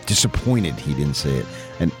actually disappointed he didn't say it.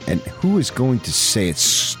 And who is going to say it?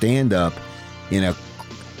 Stand up in a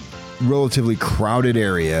relatively crowded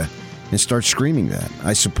area and start screaming that.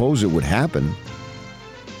 I suppose it would happen.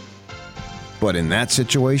 But in that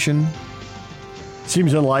situation?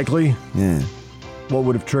 Seems unlikely. Yeah. What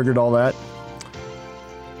would have triggered all that?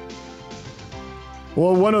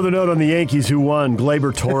 Well, one other note on the Yankees who won.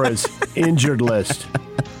 Gleyber Torres, injured list.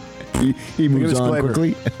 He moves on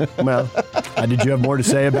quickly. Well, did you have more to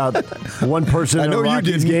say about one person in the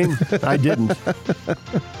Rockies game? I didn't.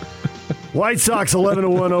 White Sox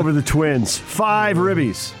 11-1 over the Twins. 5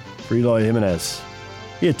 ribbies for Eloy Jimenez.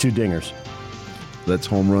 He had 2 dingers. That's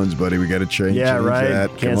home runs, buddy. We got to change. Yeah, right.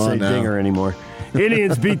 That. Can't say dinger anymore.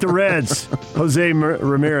 Indians beat the Reds. Jose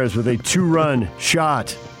Ramirez with a 2-run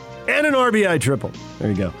shot and an RBI triple. There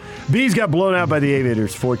you go. Bees got blown out by the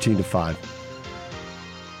Aviators 14-5.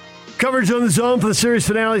 Coverage on the Zone for the series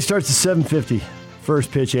finale starts at 7:50. First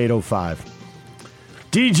pitch 8:05.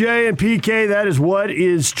 DJ and PK, that is what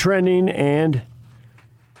is trending, and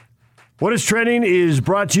what is trending is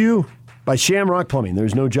brought to you by Shamrock Plumbing.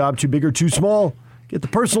 There's no job too big or too small. Get the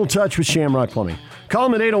personal touch with Shamrock Plumbing. Call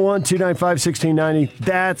them at 801-295-1690.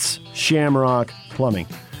 That's Shamrock Plumbing.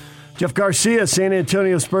 Jeff Garcia, San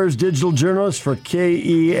Antonio Spurs digital journalist for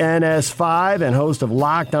KENS5 and host of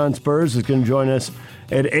Locked on Spurs, is going to join us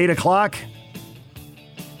at 8 o'clock.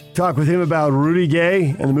 Talk with him about Rudy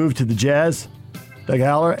Gay and the move to the Jazz. Doug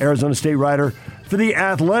Haller, Arizona State writer for The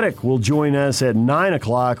Athletic, will join us at 9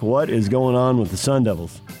 o'clock. What is going on with the Sun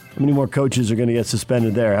Devils? How many more coaches are going to get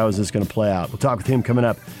suspended there? How is this going to play out? We'll talk with him coming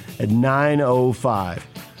up at 9:05.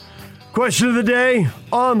 Question of the day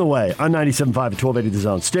on the way on 97.5 at 1280 The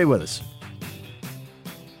Zone. Stay with us.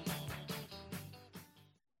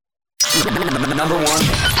 Number 1.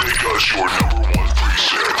 Make us your number 1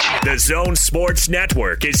 preset. The Zone Sports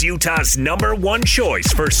Network is Utah's number 1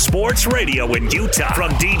 choice for sports radio in Utah.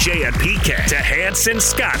 From DJ and PK to Hanson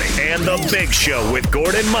Scotty and The Big Show with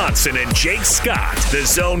Gordon Monson and Jake Scott. The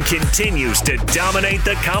Zone continues to dominate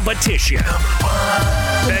the competition.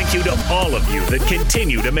 Thank you to all of you that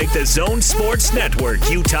continue to make the Zone Sports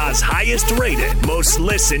Network Utah's highest rated, most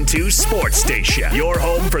listened to sports station. Your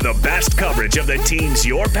home for the best coverage of the teams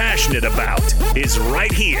you're passionate about is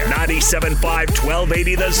right here. 97.5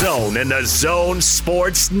 1280 The Zone and the Zone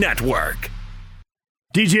Sports Network.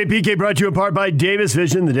 DJ PK brought to you in part by Davis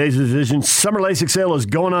Vision. The Davis Vision Summer LASIK sale is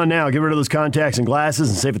going on now. Get rid of those contacts and glasses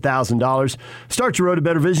and save $1,000. Start your road to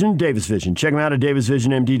better vision, Davis Vision. Check them out at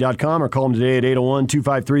davisvisionmd.com or call them today at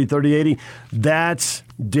 801-253-3080. That's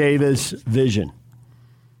Davis Vision.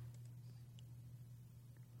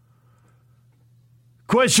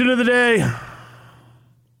 Question of the day.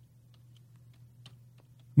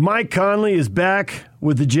 Mike Conley is back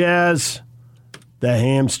with the Jazz. The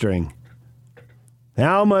hamstring.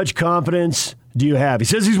 How much confidence do you have? He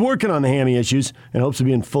says he's working on the hammy issues and hopes of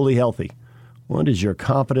being fully healthy. What is your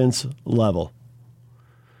confidence level?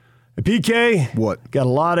 PK, what? Got a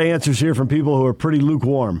lot of answers here from people who are pretty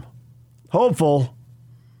lukewarm. Hopeful,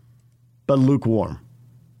 but lukewarm.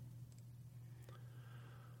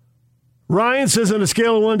 Ryan says on a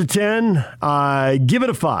scale of 1 to 10, I give it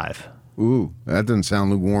a 5. Ooh, that doesn't sound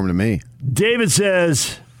lukewarm to me. David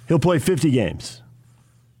says he'll play 50 games.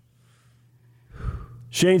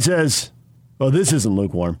 Shane says, well, this isn't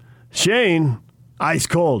lukewarm. Shane, ice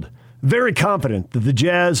cold, very confident that the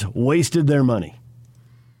Jazz wasted their money.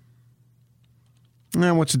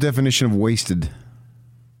 Now, what's the definition of wasted?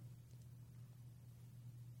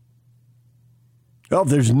 Well, if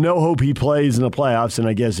there's no hope he plays in the playoffs, and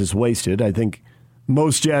I guess it's wasted. I think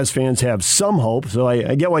most Jazz fans have some hope, so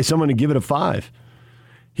I get why someone would give it a 5.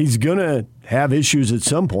 He's going to have issues at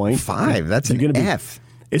some point. 5? That's an F.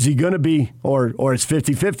 Is he going to be, or it's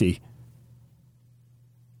 50-50?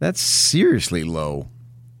 That's seriously low.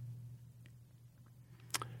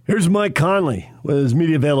 Here's Mike Conley with his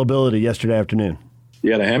media availability yesterday afternoon.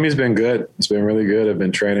 Yeah, the Hemi's been good. It's been really good. I've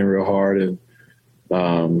been training real hard and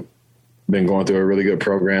been going through a really good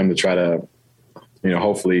program to try to,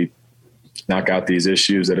 hopefully knock out these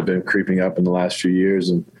issues that have been creeping up in the last few years.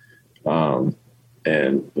 And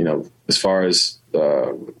as far as,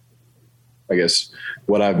 I guess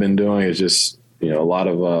what I've been doing is just, a lot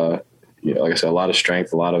of, like I said, a lot of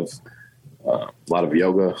strength, a lot of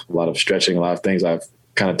yoga, a lot of stretching, a lot of things I've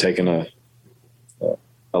kind of taken a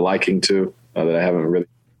liking to that I haven't really.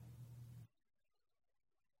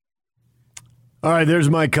 All right, there's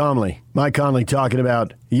Mike Conley. Mike Conley talking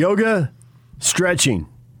about yoga, stretching,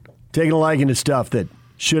 taking a liking to stuff that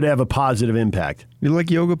should have a positive impact. You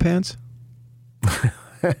like yoga pants?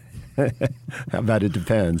 How about it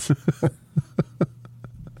depends?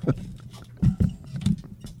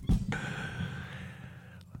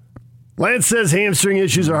 Lance says hamstring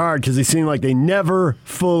issues are hard because they seem like they never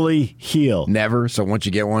fully heal. Never? So once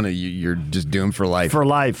you get one, you're just doomed for life. For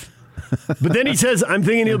life. But then he says, I'm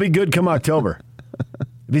thinking he'll be good come October.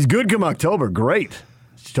 If he's good come October, great.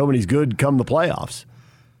 He's told me he's good come the playoffs.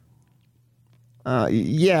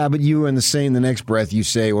 Yeah, but you in the next breath, you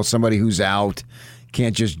say, well, somebody who's out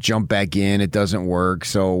can't just jump back in. It doesn't work.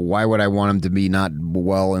 So why would I want him to be not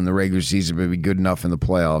well in the regular season but be good enough in the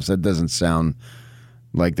playoffs? That doesn't sound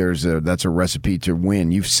like that's a recipe to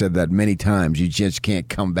win. You've said that many times. You just can't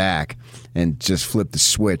come back and just flip the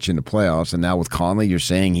switch in the playoffs. And now with Conley, you're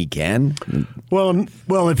saying he can? Well,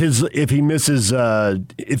 if he misses,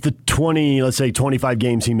 if the 25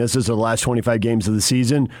 games he misses are the last 25 games of the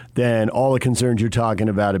season, then all the concerns you're talking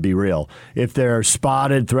about would be real. If they're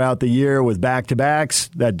spotted throughout the year with back-to-backs,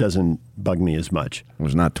 that doesn't bug me as much. It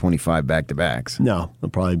was not 25 back-to-backs. No, it'll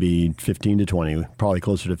probably be 15 to 20, probably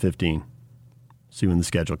closer to 15. See when the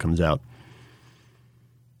schedule comes out.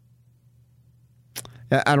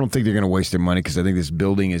 I don't think they're going to waste their money because I think this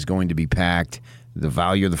building is going to be packed. The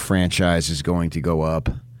value of the franchise is going to go up.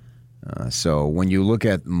 So when you look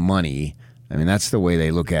at money, I mean, that's the way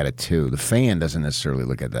they look at it too. The fan doesn't necessarily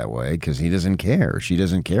look at it that way because he doesn't care. She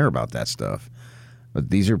doesn't care about that stuff. But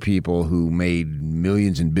these are people who made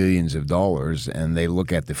millions and billions of dollars, and they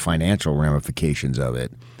look at the financial ramifications of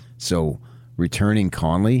it. So returning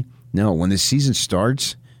Conley, no, when this season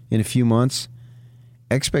starts in a few months,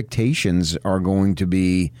 expectations are going to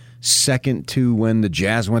be second to when the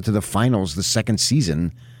Jazz went to the finals the second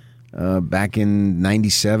season back in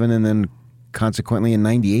 97 and then consequently in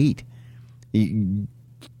 98. The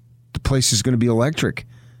place is going to be electric.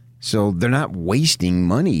 So they're not wasting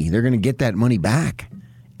money. They're going to get that money back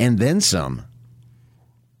and then some.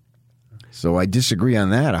 So I disagree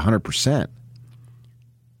on that 100%.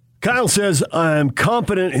 Kyle says, I'm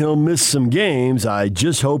confident he'll miss some games. I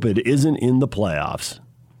just hope it isn't in the playoffs.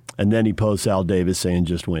 And then he posts Al Davis saying,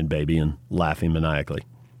 just win, baby, and laughing maniacally.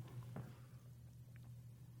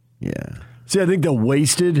 Yeah. See, I think the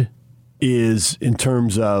wasted is in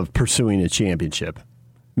terms of pursuing a championship.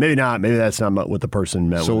 Maybe not. Maybe that's not what the person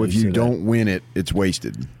meant. So if you don't win it, it's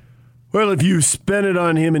wasted. Well, if you spend it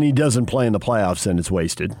on him and he doesn't play in the playoffs, then it's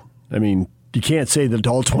wasted. I mean, you can't say that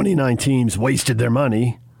all 29 teams wasted their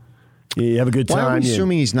money. You have a good time. Why are we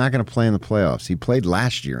assuming he's not going to play in the playoffs? He played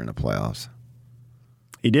last year in the playoffs.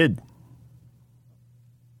 He did.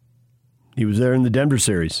 He was there in the Denver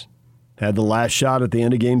series. Had the last shot at the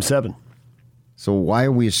end of Game 7. So why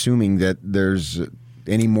are we assuming that there's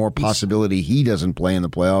any more possibility he doesn't play in the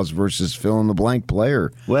playoffs versus fill-in-the-blank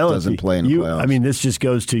player doesn't play in the playoffs? I mean, this just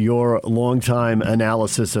goes to your longtime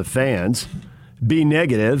analysis of fans. Be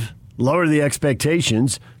negative, lower the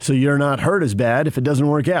expectations so you're not hurt as bad if it doesn't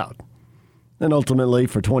work out. And ultimately,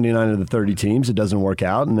 for 29 of the 30 teams, it doesn't work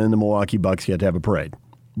out, and then the Milwaukee Bucks get to have a parade.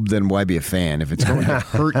 Then why be a fan? If it's going to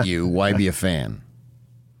hurt you, why be a fan?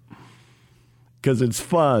 Because it's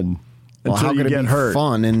fun. Well, how can it be hurt?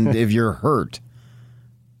 Fun and if you're hurt?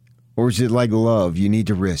 Or is it like love? You need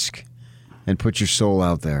to risk and put your soul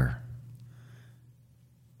out there.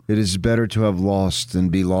 It is better to have lost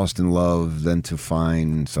and be lost in love than to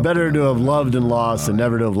find something. Better to have loved and lost than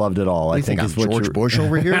never to have loved at all. I think is I'm George Bush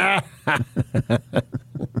over here.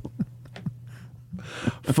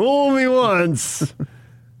 Fool me once.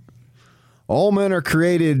 All men are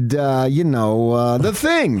created, the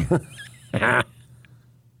thing.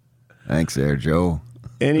 Thanks there, Joe.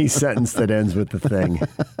 Any sentence that ends with the thing.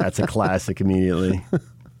 That's a classic immediately.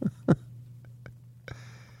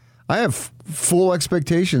 I have full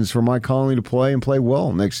expectations for Mike Conley to play and play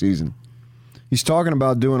well next season. He's talking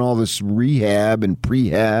about doing all this rehab and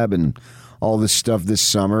prehab and all this stuff this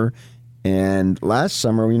summer. And last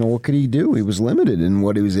summer, what could he do? He was limited in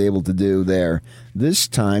what he was able to do there. This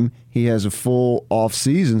time, he has a full off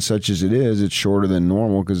season, such as it is. It's shorter than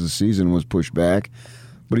normal because the season was pushed back.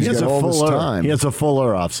 But he's got all this time. He has a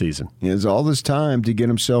fuller off season. He has all this time to get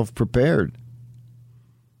himself prepared.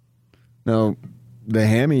 Now, the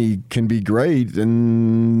hammy can be great,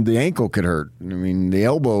 and the ankle could hurt. I mean, the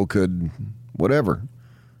elbow could, whatever.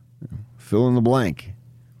 Fill in the blank.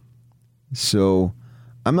 So,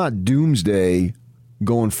 I'm not doomsday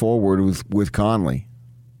going forward with Conley.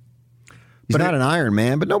 He's not an Iron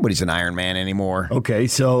Man, but nobody's an Iron Man anymore. Okay,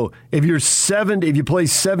 so if you play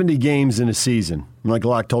 70 games in a season, like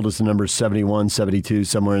Locke told us the number is 71, 72,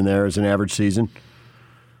 somewhere in there as an average season.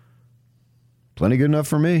 Plenty good enough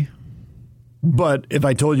for me. But if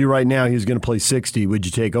I told you right now he was going to play 60, would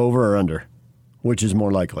you take over or under? Which is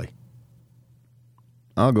more likely?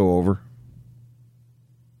 I'll go over.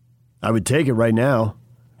 I would take it right now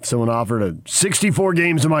if someone offered 64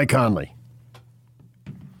 games of Mike Conley.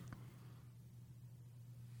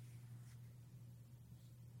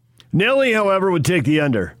 Nelly, however, would take the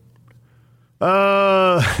under.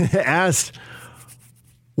 Asked,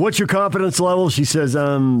 what's your confidence level? She says,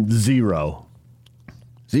 0.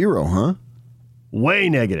 0, huh? Way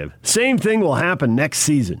negative. Same thing will happen next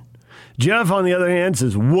season. Jeff, on the other hand,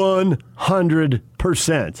 says 100%.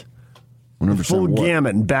 100% full what?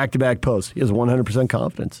 gamut and back-to-back posts. He has 100%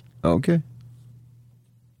 confidence. Okay.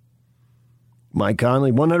 Mike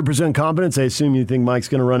Conley, 100% confidence. I assume you think Mike's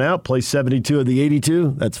going to run out, play 72 of the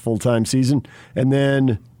 82. That's full-time season. And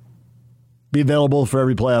then be available for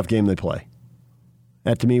every playoff game they play.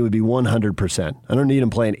 That, to me, would be 100%. I don't need him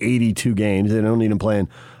playing 82 games. I don't need him playing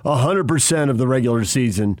 100% of the regular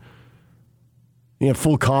season. You have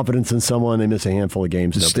full confidence in someone, they miss a handful of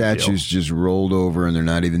games. The statue's just rolled over, and they're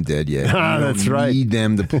not even dead yet. That's right. You need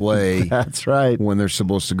them to play That's right. when they're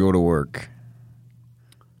supposed to go to work.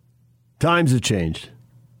 Times have changed.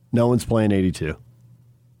 No one's playing 82.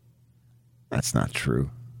 That's not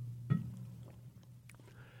true.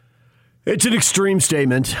 It's an extreme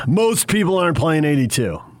statement. Most people aren't playing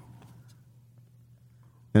 82.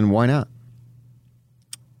 And why not?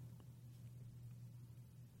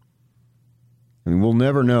 I mean, we'll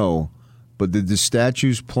never know, but did the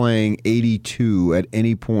statues playing 82 at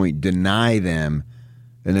any point deny them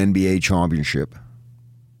an NBA championship?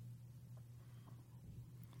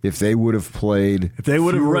 If they would have played, if they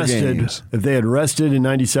would have rested, games, if they had rested in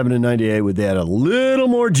 97 and 98, would they had a little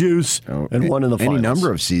more juice and won in the finals? Any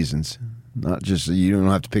number of seasons, not just you don't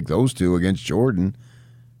have to pick those two against Jordan.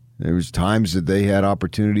 There was times that they had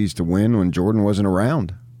opportunities to win when Jordan wasn't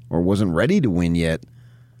around or wasn't ready to win yet.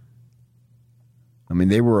 I mean,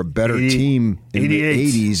 they were a better team in the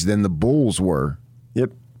 80s than the Bulls were.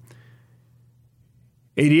 Yep.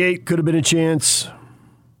 88 could have been a chance.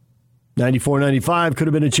 94, 95 could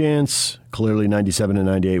have been a chance. Clearly, 97 and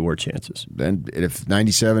 98 were chances. Then if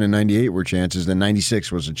 97 and 98 were chances, then 96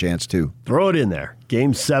 was a chance too. Throw it in there.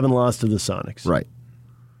 Game 7 loss to the Sonics. Right.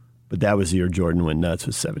 But that was the year Jordan went nuts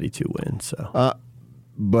with 72 wins. So,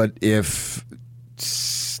 but if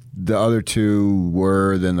the other two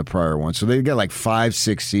were than the prior one, so they've got like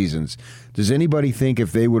 5-6 seasons. Does anybody think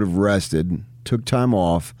if they would have rested, took time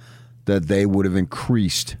off, that they would have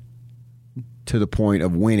increased to the point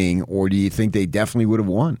of winning, or do you think they definitely would have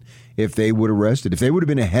won if they would have rested? If they would have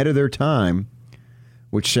been ahead of their time,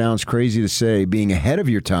 which sounds crazy to say, being ahead of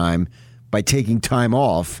your time by taking time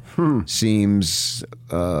off seems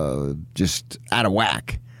just out of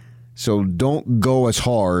whack. So don't go as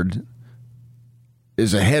hard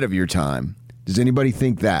as ahead of your time. Does anybody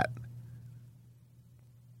think that?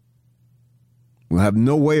 We'll have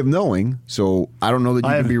no way of knowing, so I don't know that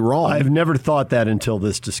you can be wrong. I've never thought that until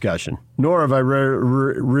this discussion, nor have I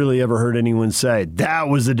really ever heard anyone say, that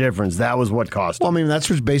was the difference, that was what cost them. Well, I mean, that's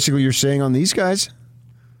what basically you're saying on these guys.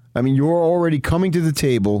 I mean, you're already coming to the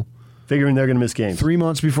table, figuring they're going to miss games 3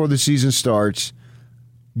 months before the season starts,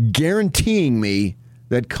 guaranteeing me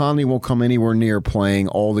that Conley won't come anywhere near playing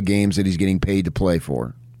all the games that he's getting paid to play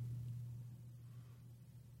for.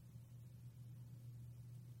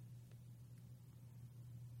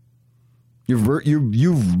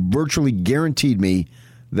 You've virtually guaranteed me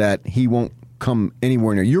that he won't come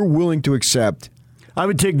anywhere near. You're willing to accept. I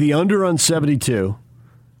would take the under on 72.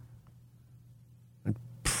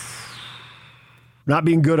 Not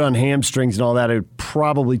being good on hamstrings and all that, I would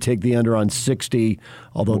probably take the under on 60,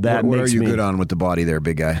 although that what makes are you me good on with the body there,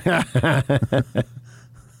 big guy?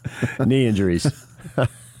 Knee injuries.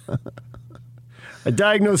 I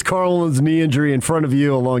diagnosed Carlin's knee injury in front of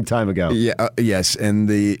you a long time ago. Yeah, yes,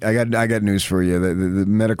 and I got news for you. The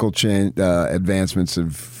medical advancements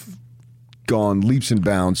have gone leaps and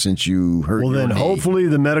bounds since you hurt Well, your then knee. hopefully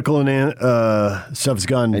the medical and stuff's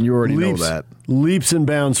gone. And you already know that. Leaps and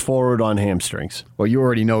bounds forward on hamstrings. Well, you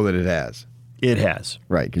already know that it has. It has.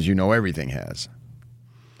 Right, because you know everything has.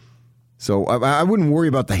 So I wouldn't worry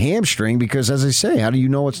about the hamstring because, as I say, how do you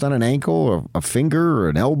know it's not an ankle or a finger or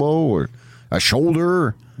an elbow or a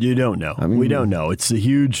shoulder? You don't know. We don't know. It's a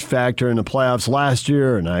huge factor in the playoffs last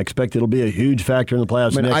year, and I expect it'll be a huge factor in the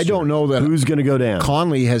playoffs next year. I don't know that who's going to go down.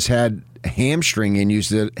 Conley has had hamstring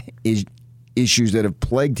issues that have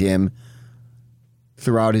plagued him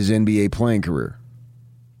throughout his NBA playing career.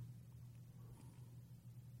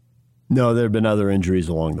 No, there have been other injuries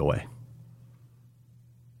along the way.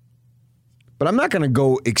 But I'm not going to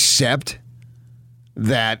go accept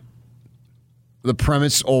that the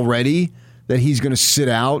premise already that he's going to sit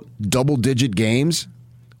out double-digit games.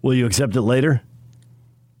 Will you accept it later?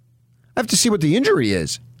 I have to see what the injury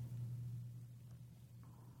is.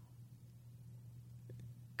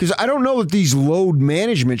 Because I don't know that these load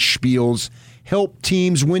management spiels help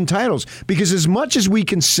teams win titles. Because as much as we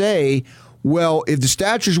can say, well, if the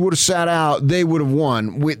Statures would have sat out, they would have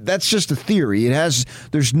won. That's just a theory.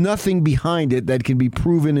 There's nothing behind it that can be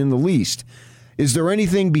proven in the least. Is there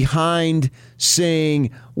anything behind saying,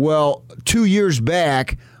 well, 2 years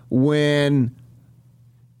back when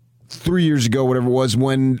 3 years ago, whatever it was,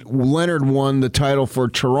 when Leonard won the title for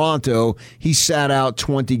Toronto, he sat out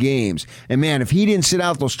 20 games. And man, if he didn't sit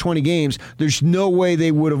out those 20 games, there's no way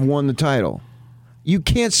they would have won the title. You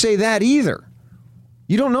can't say that either.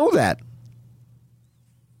 You don't know that.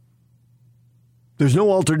 There's no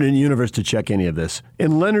alternate universe to check any of this.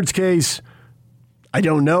 In Leonard's case, I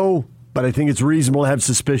don't know, but I think it's reasonable to have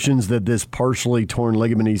suspicions that this partially torn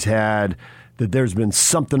ligament he's had, that there's been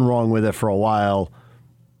something wrong with it for a while,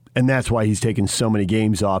 and that's why he's taken so many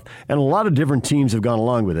games off. And a lot of different teams have gone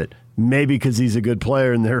along with it. Maybe because he's a good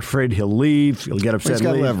player and they're afraid he'll leave. He'll get upset. He's got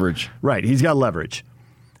and leave. leverage. Right, he's got leverage.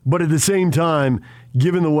 But at the same time,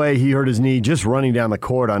 given the way he hurt his knee just running down the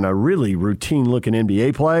court on a really routine-looking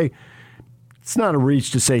NBA play, it's not a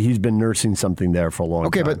reach to say he's been nursing something there for a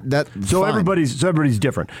long time. Okay, but so everybody's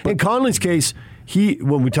different. In Conley's case,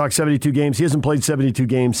 when we talk 72 games, he hasn't played 72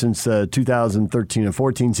 games since 2013 and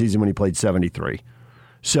 14 season when he played 73.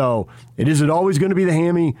 So it isn't always going to be the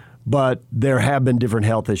hammy, but there have been different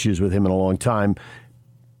health issues with him in a long time.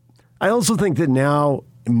 I also think that now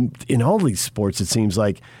in all these sports, it seems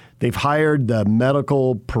like they've hired the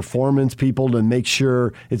medical performance people to make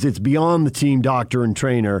sure it's beyond the team doctor and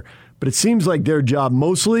trainer. But it seems like their job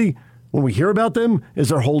mostly, when we hear about them, is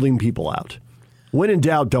they're holding people out. When in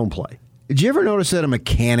doubt, don't play. Did you ever notice that a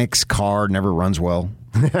mechanic's car never runs well?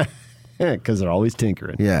 Because they're always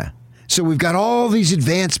tinkering. Yeah. So we've got all these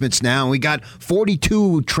advancements now. We got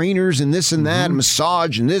 42 trainers and this and that, and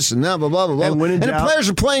massage and this and that, blah, blah, blah, blah. And the players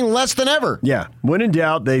are playing less than ever. Yeah. When in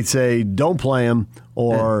doubt, they say don't play them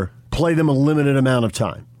or play them a limited amount of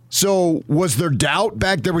time. So was there doubt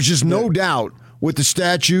back? There was just no doubt with the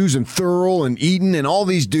Statues and Thurl and Eaton and all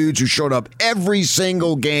these dudes who showed up every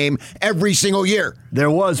single game, every single year. There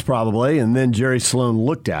was probably, and then Jerry Sloan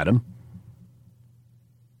looked at him,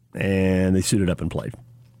 and they suited up and played.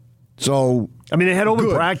 So, I mean, they had open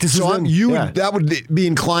practices. So that would be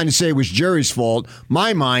inclined to say it was Jerry's fault.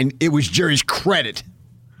 My mind, it was Jerry's credit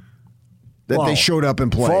that they showed up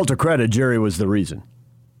and played. Fault or credit, Jerry was the reason.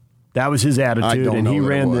 That was his attitude, and he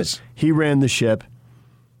ran the ship.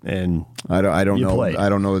 And I don't know. Played. I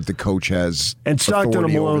don't know that the coach has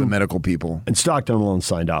authority over the medical people. And Stockton Malone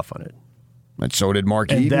signed off on it. And so did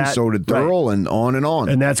Mark Eaton, so did Thurl, and on and on.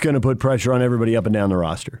 And that's going to put pressure on everybody up and down the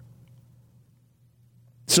roster.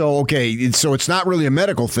 So, okay, so it's not really a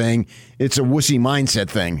medical thing. It's a wussy mindset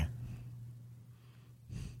thing.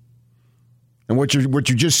 And what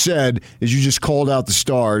you just said is you just called out the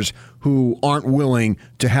stars who aren't willing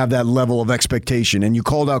to have that level of expectation. And you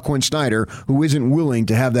called out Quinn Snyder, who isn't willing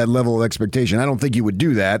to have that level of expectation. I don't think you would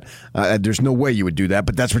do that. There's no way you would do that,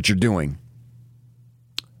 but that's what you're doing.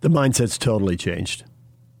 The mindset's totally changed.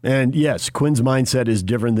 And yes, Quinn's mindset is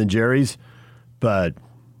different than Jerry's, but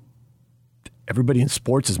everybody in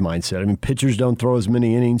sports' mindset. I mean, pitchers don't throw as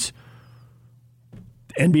many innings.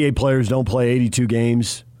 NBA players don't play 82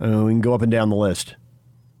 games. We can go up and down the list.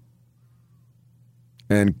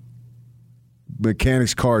 And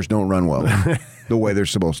mechanics' cars don't run well the way they're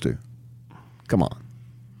supposed to. Come on.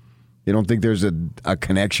 You don't think there's a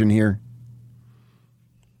connection here?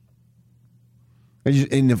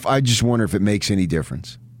 I just wonder if it makes any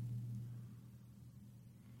difference.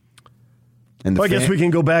 And I guess we can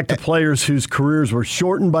go back to players whose careers were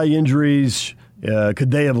shortened by injuries. Could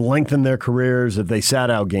they have lengthened their careers if they sat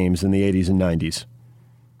out games in the 80s and 90s?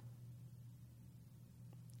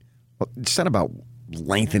 It's not about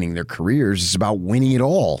lengthening their careers. It's about winning it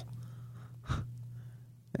all.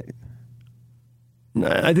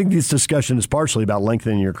 I think this discussion is partially about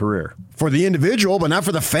lengthening your career. For the individual, but not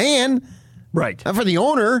for the fan. Right. Not for the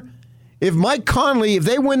owner. If Mike Conley, if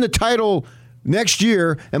they win the title next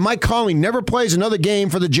year and Mike Conley never plays another game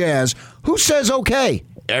for the Jazz, who says okay?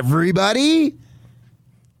 Everybody?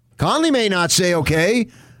 Conley may not say okay,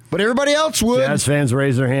 but everybody else would. Jazz fans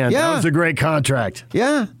raise their hand. Yeah. That was a great contract.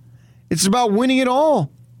 Yeah. It's about winning it all.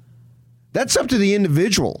 That's up to the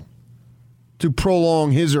individual to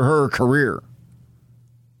prolong his or her career.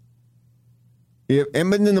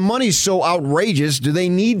 And then the money's so outrageous, do they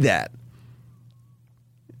need that?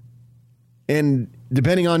 And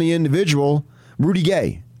depending on the individual, Rudy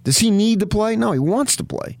Gay, does he need to play? No, he wants to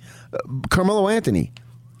play. Carmelo Anthony,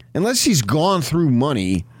 unless he's gone through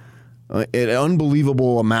money at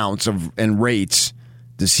unbelievable amounts and rates,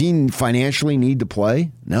 does he financially need to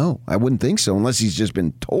play? No, I wouldn't think so, unless he's just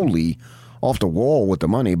been totally off the wall with the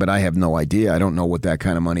money, but I have no idea. I don't know what that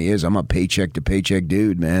kind of money is. I'm a paycheck-to-paycheck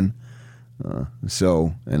dude, man.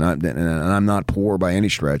 And I'm not poor by any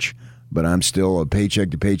stretch, but I'm still a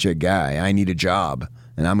paycheck-to-paycheck guy. I need a job,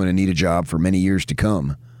 and I'm going to need a job for many years to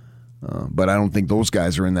come. But I don't think those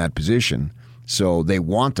guys are in that position. So they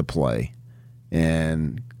want to play,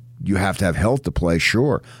 and you have to have health to play,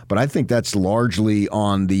 sure. But I think that's largely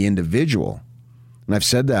on the individual. And I've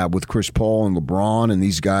said that with Chris Paul and LeBron and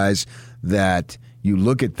these guys that you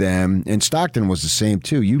look at them, and Stockton was the same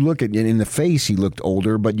too. You look at, in the face, he looked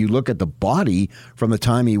older, but you look at the body from the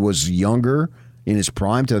time he was younger in his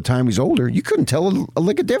prime to the time he's older, you couldn't tell a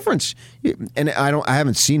lick of difference. And I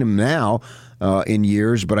haven't seen him now in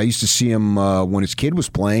years, but I used to see him when his kid was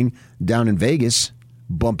playing down in Vegas,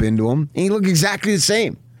 bump into him, and he looked exactly the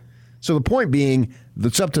same. So the point being,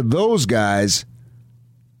 it's up to those guys,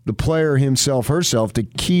 the player himself, herself, to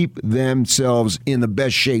keep themselves in the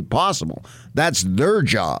best shape possible. That's their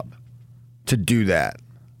job to do that.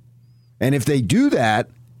 And if they do that,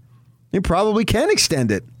 they probably can extend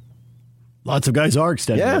it. Lots of guys are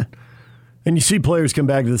extending it. And you see players come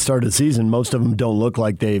back to the start of the season. Most of them don't look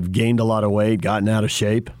like they've gained a lot of weight, gotten out of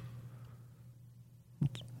shape.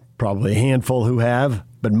 Probably a handful who have,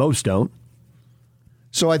 but most don't.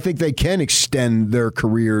 So I think they can extend their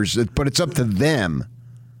careers, but it's up to them.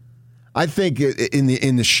 I think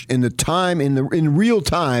in real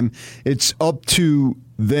time, it's up to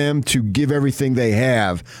them to give everything they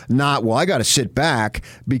have. Not, well, I got to sit back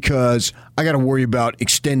because I got to worry about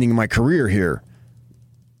extending my career here.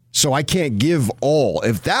 So I can't give all.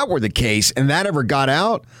 If that were the case and that ever got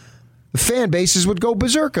out, the fan bases would go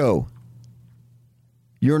berserko.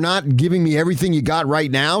 You're not giving me everything you got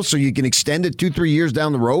right now so you can extend it 2-3 years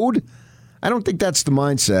down the road? I don't think that's the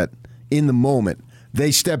mindset in the moment.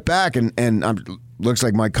 They step back, and looks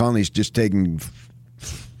like Mike Conley's just taking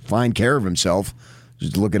fine care of himself.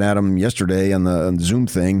 Just looking at him yesterday on the Zoom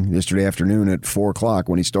thing, yesterday afternoon at 4 o'clock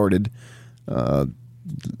when he started.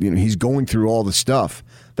 He's going through all the stuff.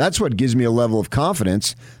 That's what gives me a level of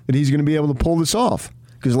confidence that he's going to be able to pull this off.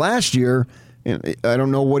 Because last year, I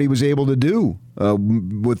don't know what he was able to do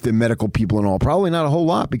with the medical people and all. Probably not a whole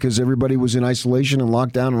lot because everybody was in isolation and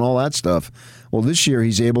lockdown and all that stuff. Well, this year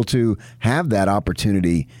he's able to have that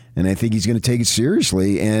opportunity, and I think he's going to take it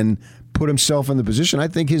seriously and put himself in the position. I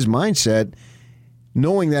think his mindset,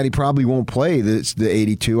 knowing that he probably won't play the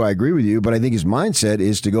 82, I agree with you, but I think his mindset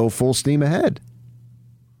is to go full steam ahead.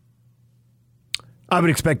 I would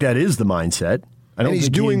expect that is the mindset. And he's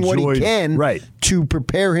doing what he can to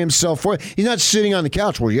prepare himself for it. He's not sitting on the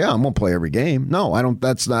couch, well, yeah, I'm going to play every game. No, I don't.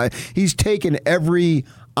 That's not. He's taken every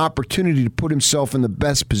opportunity to put himself in the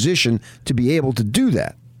best position to be able to do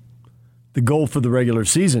that. The goal for the regular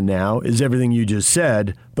season now is everything you just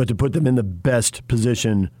said, but to put them in the best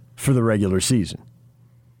position for the regular season.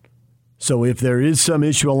 So if there is some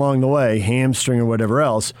issue along the way, hamstring or whatever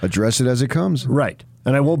else, address it as it comes. Right.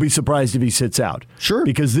 And I won't be surprised if he sits out. Sure.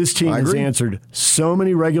 Because this team has answered so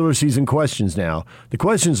many regular season questions now. The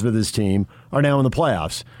questions for this team are now in the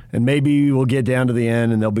playoffs. And maybe we'll get down to the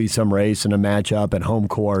end and there'll be some race and a matchup at home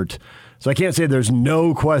court. So I can't say there's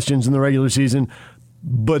no questions in the regular season,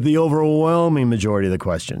 but the overwhelming majority of the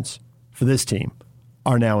questions for this team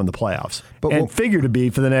are now in the playoffs. And figure to be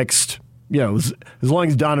for the next, as long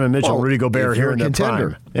as Donovan Mitchell and Rudy Gobert are here in their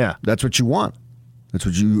prime. Yeah. That's what you want. That's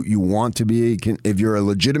what you want to be. If you're a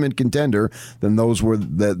legitimate contender, then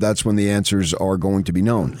that's when the answers are going to be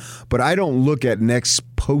known. But I don't look at next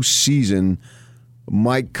postseason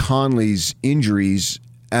Mike Conley's injuries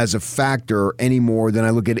as a factor any more than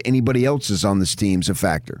I look at anybody else's on this team as a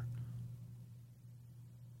factor.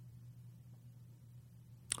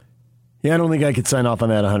 Yeah, I don't think I could sign off on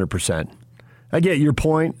that 100%. I get your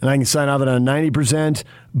point, and I can sign off on 90%,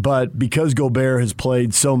 but because Gobert has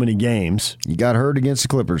played so many games. He got hurt against the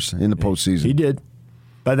Clippers in the postseason. He did,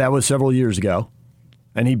 but that was several years ago,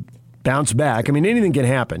 and he bounced back. I mean, anything can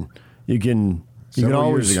happen. You can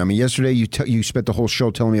always. Years ago. I mean, yesterday you spent the whole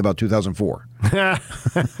show telling me about 2004.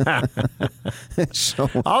 So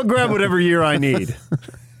I'll grab whatever year I need.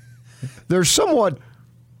 There's somewhat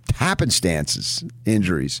happenstances,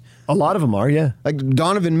 injuries. A lot of them are, yeah. Like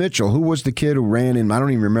Donovan Mitchell, who was the kid who ran in, I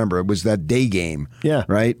don't even remember. It was that day game. Yeah.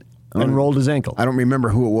 Right? And rolled his ankle. I don't remember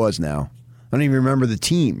who it was now. I don't even remember the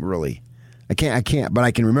team, really. I can't, but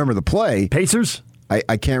I can remember the play. Pacers?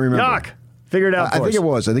 I can't remember. Yuck. Figure it out. I think it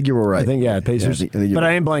was. I think you were right. I think, Pacers. Yeah, but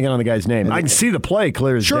I am blanking on the guy's name. I can see the play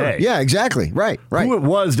clear as day. Yeah, exactly. Right. Who it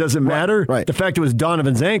was doesn't matter. Right. The fact it was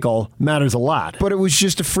Donovan's ankle matters a lot. But it was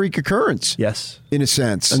just a freak occurrence. Yes. In a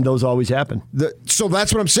sense. And those always happen. So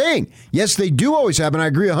that's what I'm saying. Yes, they do always happen. I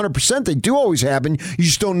agree 100%. They do always happen. You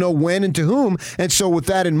just don't know when and to whom. And so with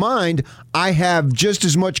that in mind, I have just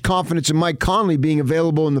as much confidence in Mike Conley being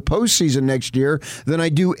available in the postseason next year than I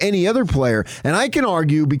do any other player. And I can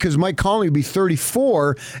argue because Mike Conley will be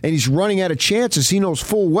 34 and he's running out of chances. He knows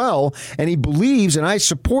full well, and he believes, and I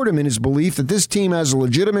support him in his belief, that this team has a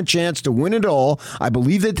legitimate chance to win it all. I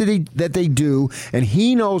believe that they do, and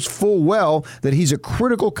he knows full well that he's a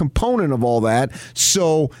critical component of all that.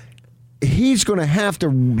 So he's going to have to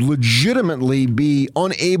legitimately be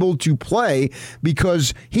unable to play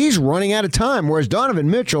because he's running out of time, whereas Donovan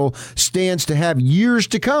Mitchell stands to have years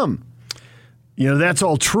to come. That's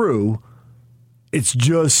all true. It's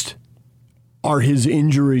just, are his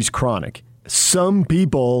injuries chronic? Some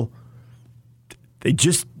people,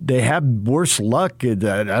 they have worse luck.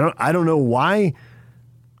 I don't know why.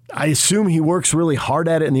 I assume he works really hard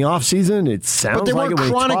at it in the offseason. It sounds like it. But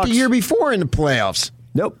they weren't chronic the year before in the playoffs.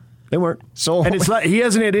 Nope, they weren't. And it's not, he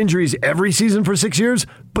hasn't had injuries every season for 6 years,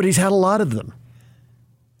 but he's had a lot of them.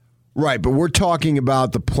 Right, but we're talking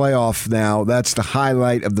about the playoff now. That's the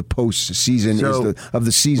highlight of the postseason. Of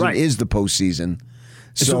the season right. Is the postseason.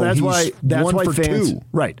 So that's why fans, two.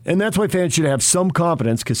 Right, and that's why fans should have some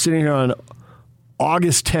confidence, because sitting here on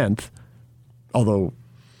August 10th, although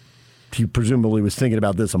he presumably was thinking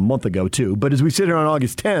about this a month ago too, but as we sit here on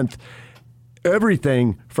August 10th,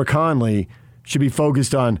 everything for Conley should be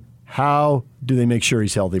focused on how do they make sure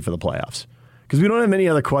he's healthy for the playoffs. Because we don't have many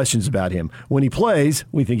other questions about him. When he plays,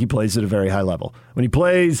 we think he plays at a very high level. When he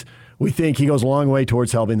plays, we think he goes a long way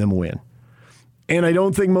towards helping them win. And I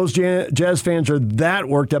don't think most Jazz fans are that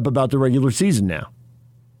worked up about the regular season now.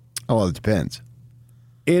 Oh, well, it depends.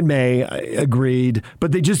 It may, agreed.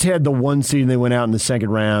 But they just had the 1 seed and they went out in the second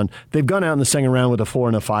round. They've gone out in the second round with a 4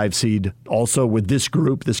 and a 5 seed also with this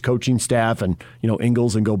group, this coaching staff, and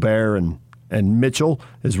Ingles and Gobert and Mitchell,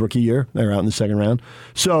 his rookie year. They're out in the second round.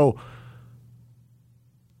 So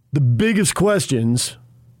the biggest questions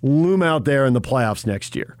loom out there in the playoffs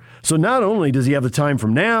next year. So not only does he have the time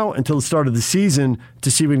from now until the start of the season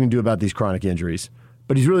to see what he can do about these chronic injuries,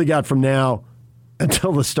 but he's really got from now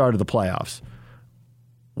until the start of the playoffs.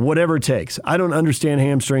 Whatever it takes. I don't understand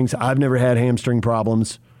hamstrings. I've never had hamstring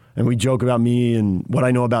problems. And we joke about me and what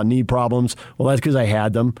I know about knee problems. Well, that's because I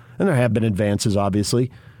had them. And there have been advances,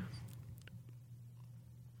 obviously.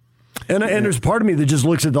 And there's part of me that just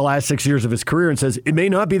looks at the last 6 years of his career and says, it may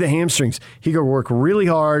not be the hamstrings. He could work really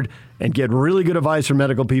hard and get really good advice from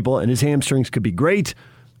medical people, and his hamstrings could be great,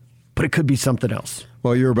 but it could be something else.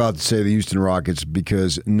 Well, you're about to say the Houston Rockets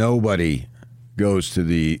because nobody goes to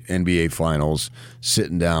the NBA Finals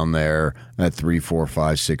sitting down there at 3, 4,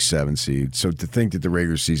 5, 6, 7 seed. So to think that the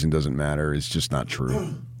regular season doesn't matter is just not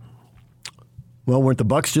true. Well, weren't the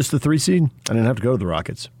Bucks just the 3 seed? I didn't have to go to the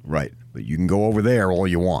Rockets. Right, but you can go over there all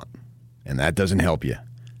you want. And that doesn't help you.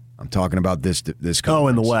 I'm talking about this conference. Oh,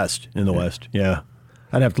 in the West. In the West, yeah.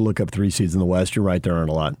 I'd have to look up 3 seeds in the West. You're right, there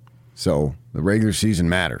aren't a lot. So the regular season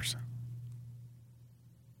matters.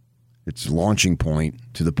 It's a launching point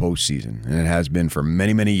to the postseason, and it has been for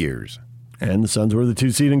many, many years. And the Suns were the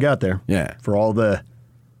 2 seed and got there. Yeah. For all the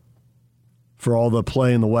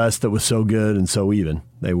play in the West that was so good and so even,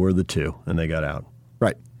 they were the 2, and they got out.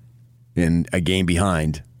 Right. And a game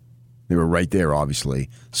behind. They were right there, obviously.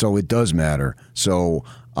 So it does matter. So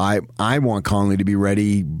I want Conley to be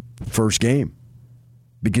ready first game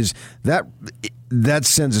because that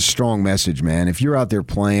sends a strong message, man. If you're out there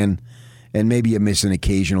playing and maybe you miss an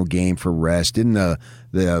occasional game for rest, in the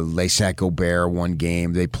Leysac Gobert one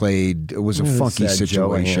game they played, it was a funky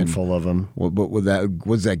situation. Full of them. What was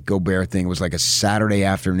that Gobert thing? It was like a Saturday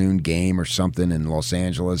afternoon game or something in Los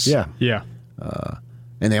Angeles. Yeah.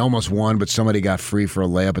 And they almost won, but somebody got free for a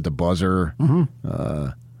layup at the buzzer.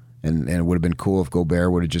 Mm-hmm. And it would have been cool if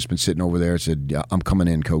Gobert would have just been sitting over there and said, yeah, I'm coming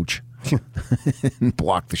in, coach. And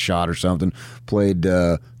blocked the shot or something. Played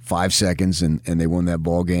 5 seconds, and they won that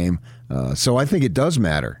ball game. So I think it does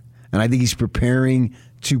matter. And I think he's preparing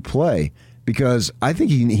to play because I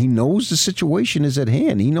think he knows the situation is at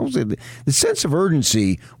hand. He knows that the sense of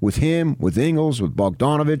urgency with him, with Ingles, with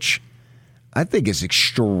Bogdanovich, I think is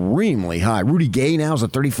extremely high. Rudy Gay now is a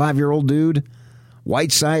 35-year-old dude.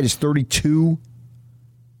 Whiteside is 32.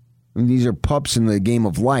 I mean, these are pups in the game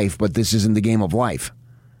of life, but this isn't the game of life.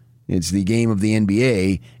 It's the game of the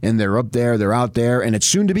NBA, and they're up there, they're out there, and it's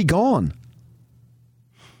soon to be gone.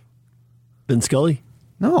 Vin Scully?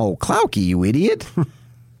 No, Klauke, you idiot.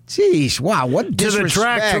 Jeez, wow, what disrespect. To the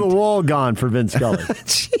track, to the wall gone for Vin Scully.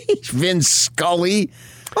 Jeez, Vin Scully.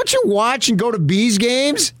 Don't you watch and go to Bees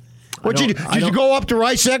games? Did you go up to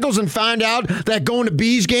Rice Eccles and find out that going to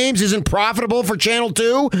Bees games isn't profitable for Channel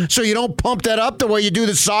 2, so you don't pump that up the way you do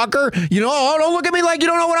the soccer? You know, oh, don't look at me like you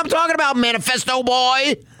don't know what I'm talking about, manifesto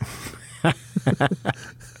boy.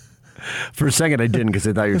 For a second, I didn't because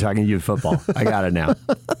I thought you were talking youth football. I got it now.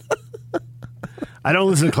 I don't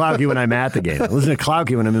listen to Klauke when I'm at the game. I listen to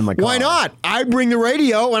Klauke when I'm in my car. Why not? I bring the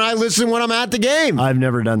radio and I listen when I'm at the game. I've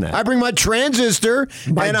never done that. I bring my transistor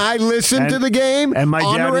and I listen to the game on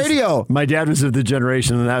the radio. My dad was of the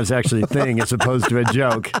generation and that was actually a thing as opposed to a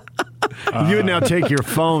joke. You would now take your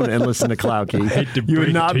phone and listen to Klauke. You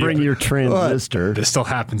would not bring your transistor. This still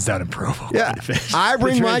happens down in Provo. Yeah, I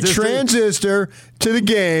bring my transistor to the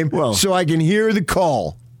game so I can hear the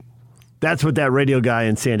call. That's what that radio guy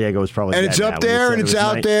in San Diego was probably. And it's up there, and it's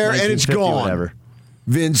out there, and it's gone. Whatever.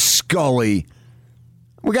 Vin Scully.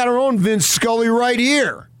 We got our own Vin Scully right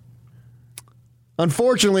here.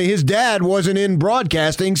 Unfortunately, his dad wasn't in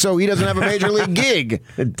broadcasting, so he doesn't have a major league gig.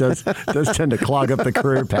 It does tend to clog up the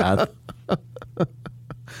career path.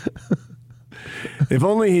 If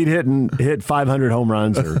only he'd hit 500 home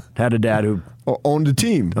runs or had a dad who owned a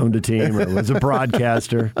team. Or was a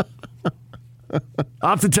broadcaster.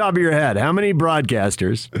 Off the top of your head, how many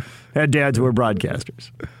broadcasters had dads who were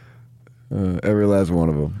broadcasters? Every last one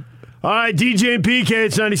of them. All right, DJ and PK,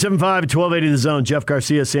 it's 97.5 at 1280 The Zone. Jeff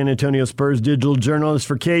Garcia, San Antonio Spurs digital journalist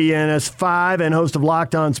for KENS 5 and host of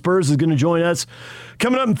Locked On Spurs, is going to join us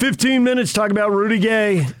coming up in 15 minutes, talk about Rudy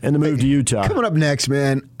Gay and the move to Utah. Coming up next,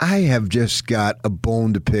 man, I have just got a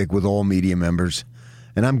bone to pick with all media members,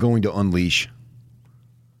 and I'm going to unleash.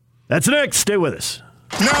 That's next. Stay with us.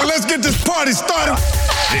 Now let's get this party started.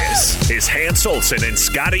 This is Hans Olsen and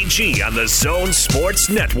Scotty G on the Zone Sports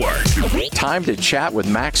Network. Time to chat with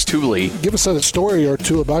Max Tooley. Give us a story or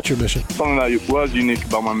two about your mission. Something that was unique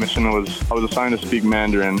about my mission was I was assigned to speak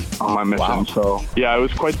Mandarin on my mission. Wow. So yeah, it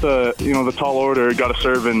was quite the tall order. Got to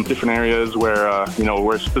serve in different areas where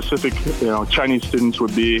where specific Chinese students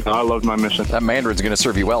would be. I loved my mission. That Mandarin's going to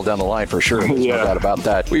serve you well down the line for sure. There's no doubt about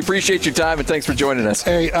that. We appreciate your time and thanks for joining us.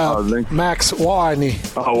 Hey, Max, why ni?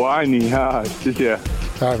 Why ni? Yeah.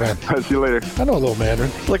 All right, man. I'll see you later. I know a little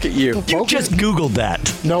Mandarin. Look at you. You just Googled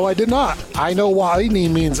that. No, I did not. I know why ni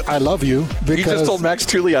means I love you. Because you just told Max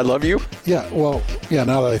Tooley I love you? Yeah, well,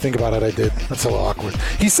 now that I think about it, I did. That's a little awkward.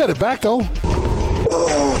 He said it back, though.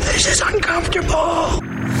 Oh, this is uncomfortable.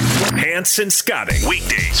 Hans and Scotty,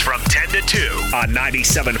 weekdays from 10 to 2 on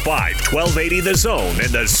 97.5, 1280 The Zone and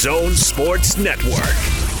the Zone Sports Network.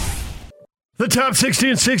 The Top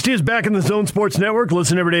 60 and 60 is back in the Zone Sports Network.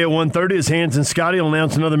 Listen every day at 1:30 as Hans and Scotty will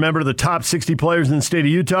announce another member of the top 60 players in the state of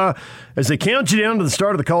Utah as they count you down to the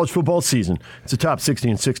start of the college football season. It's the Top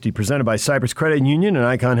 60 and 60 presented by Cypress Credit Union and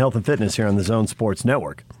Icon Health and Fitness here on the Zone Sports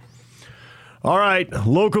Network. All right,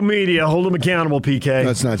 local media, hold them accountable, PK.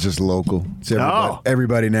 That's not just local. It's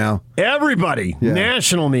everybody now. Everybody. Yeah.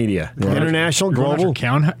 National media. Yeah. International, global.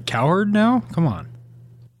 Cowherd now? Come on.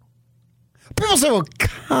 People say, well,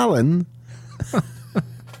 Colin...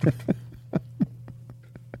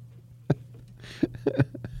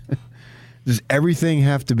 Does everything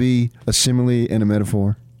have to be a simile and a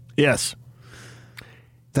metaphor? Yes.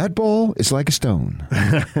 That ball is like a stone.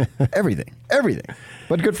 Everything.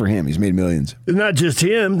 But good for him. He's made millions. Not just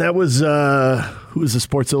him. That was, who was the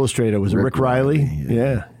Sports Illustrator? Was it Rick Riley?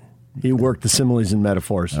 Yeah. He worked the similes and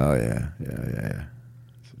metaphors. Oh, yeah.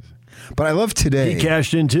 But I love today. He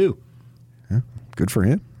cashed in, too. Yeah, good for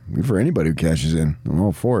him. Good for anybody who cashes in. I'm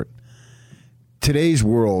all for it. Today's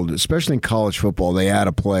world, especially in college football, they add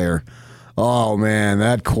a player. Oh, man,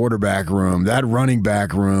 that quarterback room, that running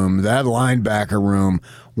back room, that linebacker room.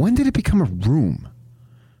 When did it become a room?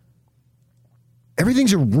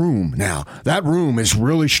 Everything's a room now. That room is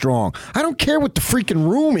really strong. I don't care what the freaking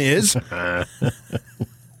room is.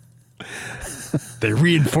 They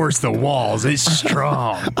reinforce the walls. It's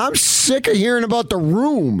strong. I'm sick of hearing about the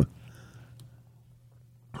room.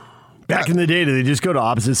 Back in the day, did they just go to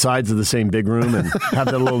opposite sides of the same big room and have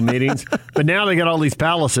their little meetings? But now they got all these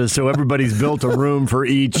palaces, so everybody's built a room for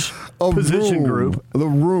each position group. The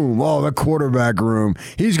room. Oh, the quarterback room.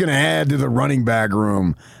 He's going to add to the running back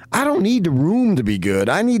room. I don't need the room to be good.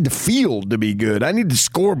 I need the field to be good. I need the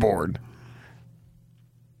scoreboard.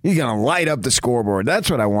 He's going to light up the scoreboard.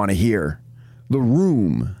 That's what I want to hear. The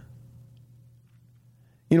room.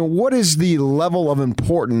 You know, what is the level of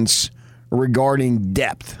importance regarding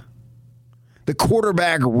depth? The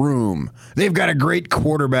quarterback room. They've got a great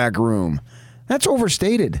quarterback room. That's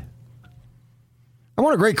overstated. I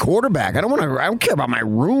want a great quarterback. I don't care about my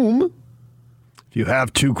room. If you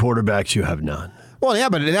have two quarterbacks, you have none. Well, yeah,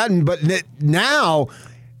 but now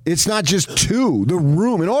it's not just two. The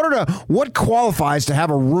room. In order to, what qualifies to have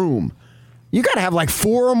a room? You got to have like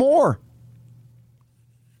 4 or more.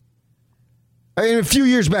 I mean, a few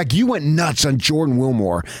years back, you went nuts on Jordan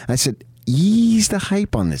Wilmore. I said, ease the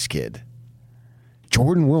hype on this kid.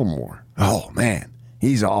 Jordan Wilmore. Oh, man,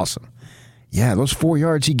 he's awesome. Yeah, those 4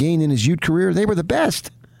 yards he gained in his youth career, they were the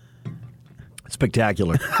best.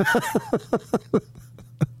 Spectacular.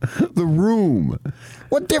 The room.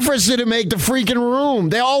 What difference did it make, the freaking room?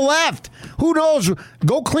 They all left. Who knows?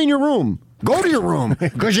 Go clean your room. Go to your room,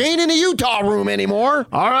 because you ain't in the Utah room anymore.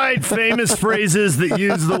 All right, famous phrases that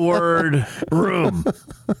use the word room.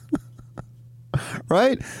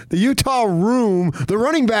 Right? The Utah room, the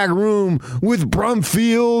running back room with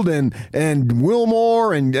Brumfield and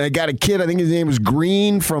Wilmore, and I got a kid, I think his name was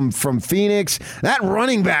Green from Phoenix. That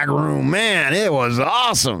running back room, man, it was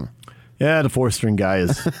awesome. Yeah, the 4th-string guy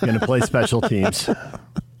is going to play special teams.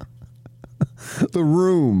 The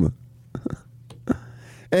room.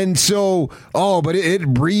 And so, but it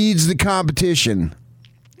breeds the competition.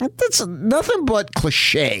 That's nothing but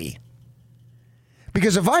cliche.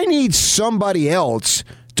 Because if I need somebody else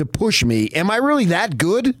to push me, am I really that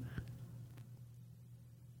good?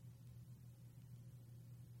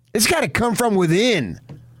 It's got to come from within.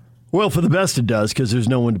 Well, for the best it does, because there's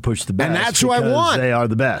no one to push the best. And that's who I want. They are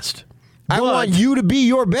the best. I want you to be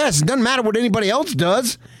your best. It doesn't matter what anybody else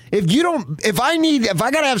does. If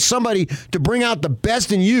I got to have somebody to bring out the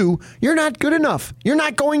best in you, you're not good enough. You're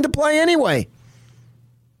not going to play anyway.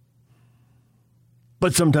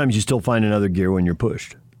 But sometimes you still find another gear when you're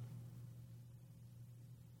pushed.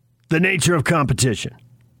 The nature of competition.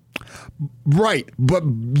 Right, but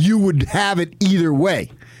you would have it either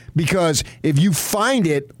way. Because if you find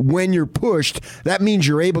it when you're pushed, that means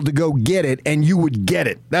you're able to go get it, and you would get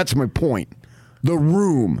it. That's my point. The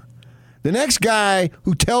room. The next guy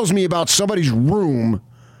who tells me about somebody's room,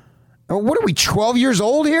 what are we, 12 years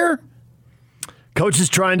old here? Coach is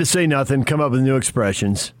trying to say nothing, come up with new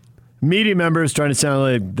expressions. Media members trying to sound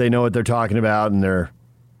like they know what they're talking about and they're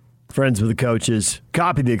friends with the coaches.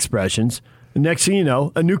 Copy the expressions. And next thing you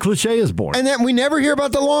know, a new cliche is born. And then we never hear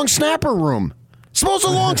about the long snapper room. Suppose the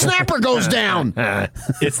long snapper goes down.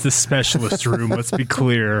 It's the specialist room, let's be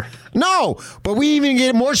clear. No, but we even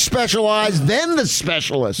get more specialized than the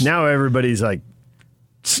specialist. Now everybody's like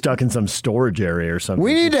stuck in some storage area or something.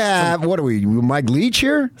 We need to have, what are we, Mike Leach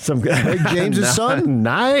here? Some guy, James' son?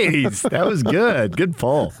 Nice. That was good. Good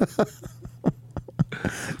pull.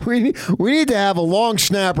 We need to have a long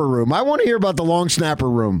snapper room. I want to hear about the long snapper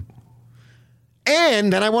room.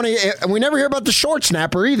 And then we never hear about the short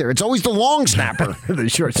snapper either. It's always the long snapper. The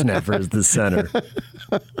short snapper is the center.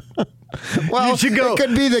 Well, it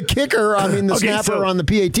could be the kicker, snapper on the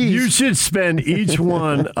PATs. You should spend each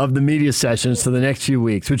one of the media sessions for the next few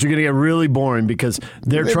weeks, which are going to get really boring because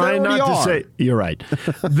they're trying not to say. You're right.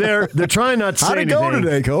 They're trying not to say anything. How'd it go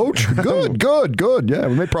today, Coach? Good. Yeah,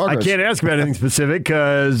 we made progress. I can't ask about anything specific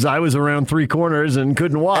because I was around 3 corners and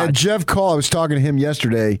couldn't watch. And Jeff Call, I was talking to him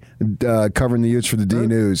yesterday, covering the Utes for the D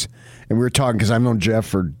News, and we were talking because I've known Jeff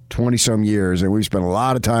for 20-some years, and we've spent a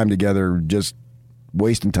lot of time together just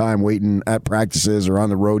wasting time waiting at practices or on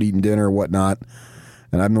the road eating dinner or whatnot.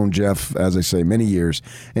 And I've known Jeff, as I say, many years.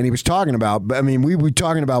 And he was talking about, we were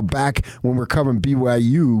talking about back when we were covering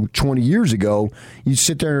BYU 20 years ago, you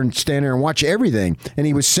sit there and stand there and watch everything. And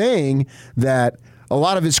he was saying that a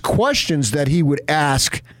lot of his questions that he would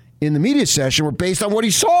ask in the media session were based on what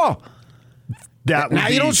he saw. Now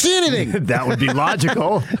you don't see anything. That would be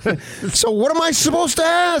logical. So what am I supposed to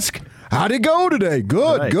ask? How'd it go today?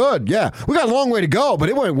 Good. Yeah, we got a long way to go, but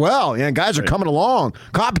it went well. Yeah, guys are coming along.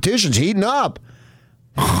 Competition's heating up.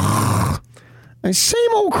 And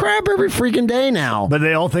same old crap every freaking day now. But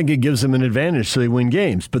they all think it gives them an advantage, so they win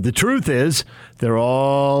games. But the truth is,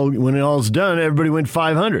 when it all's done, everybody went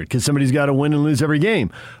 500 because somebody's got to win and lose every game.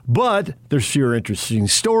 But there's fewer interesting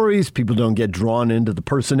stories. People don't get drawn into the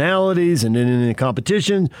personalities and in the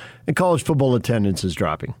competition. And college football attendance is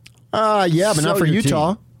dropping. Yeah, but not for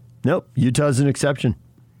Utah. Team. Nope, Utah's an exception.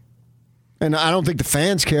 And I don't think the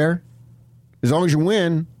fans care. As long as you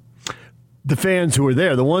win. The fans who are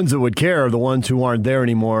there, the ones that would care are the ones who aren't there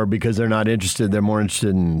anymore because they're not interested. They're more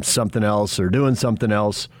interested in something else or doing something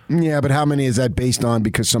else. Yeah, but how many is that based on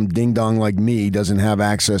because some ding-dong like me doesn't have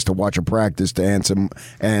access to watch a practice to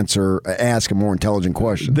ask a more intelligent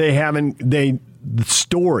question? The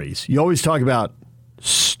stories. You always talk about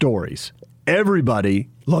stories. Everybody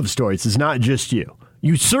loves stories. It's not just you.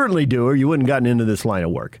 You certainly do, or you wouldn't have gotten into this line of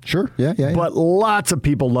work. Sure, yeah. But lots of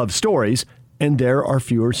people love stories, and there are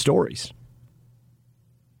fewer stories.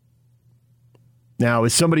 Now,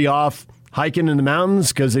 is somebody off hiking in the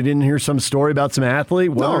mountains because they didn't hear some story about some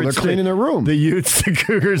athlete? No, they're cleaning their room. The Utes, the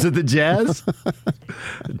Cougars, at the Jazz?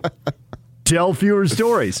 Tell fewer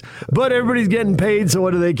stories. But everybody's getting paid, so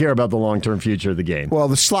what do they care about the long-term future of the game? Well,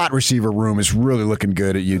 the slot receiver room is really looking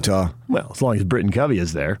good at Utah. Well, as long as Britton Covey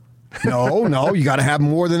is there. No, you got to have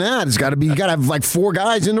more than that. You got to have like 4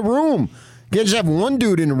 guys in the room. You can't just have one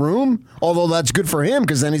dude in the room, although that's good for him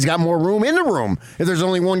because then he's got more room in the room if there's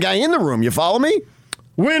only one guy in the room. You follow me?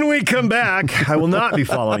 When we come back, I will not be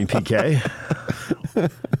following PK.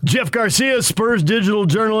 Jeff Garcia, Spurs digital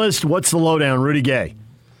journalist. What's the lowdown? Rudy Gay.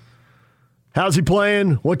 How's he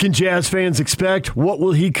playing? What can Jazz fans expect? What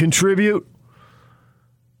will he contribute?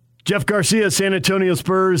 Jeff Garcia, San Antonio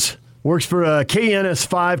Spurs, works for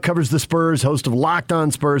KNS5, covers the Spurs, host of Locked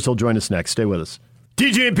On Spurs. He'll join us next. Stay with us.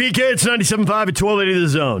 DJ and PK, it's 97.5 at 1280 The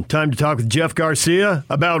Zone. Time to talk with Jeff Garcia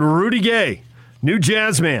about Rudy Gay, new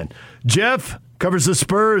Jazz man. Jeff covers the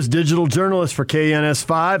Spurs, digital journalist for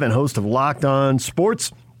KNS5 and host of Locked On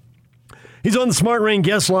Sports. He's on the Smart Rain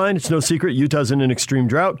guest line. It's no secret Utah's in an extreme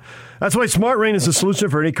drought. That's why Smart Rain is the solution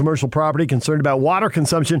for any commercial property concerned about water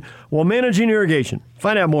consumption while managing irrigation.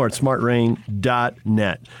 Find out more at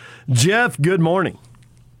smartrain.net. Jeff, good morning.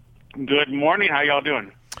 Good morning. How y'all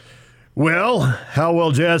doing? Well, how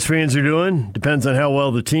well Jazz fans are doing depends on how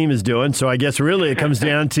well the team is doing. So I guess really it comes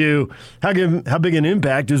down to how big an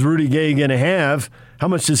impact is Rudy Gay going to have? How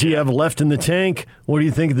much does he have left in the tank? What do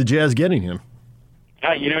you think of the Jazz getting him?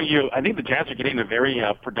 I think the Jazz are getting a very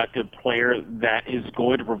productive player that is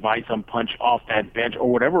going to provide some punch off that bench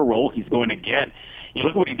or whatever role he's going to get. You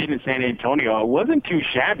look at what he did in San Antonio. It wasn't too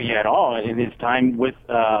shabby at all in his time with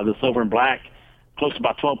the Silver and Black. Close to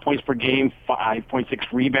about 12 points per game,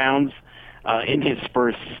 5.6 rebounds in his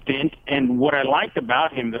Spurs stint. And what I liked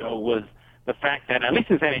about him, though, was the fact that, at least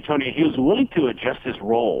in San Antonio, he was willing to adjust his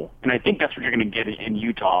role. And I think that's what you're going to get in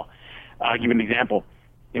Utah. I'll give you an example.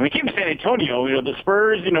 When he came to San Antonio, the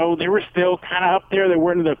Spurs, they were still kind of up there. They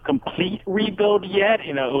weren't in the complete rebuild yet.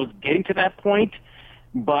 It was getting to that point.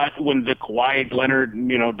 But when the Kawhi Leonard,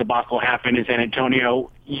 debacle happened in San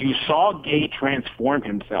Antonio, you saw Gay transform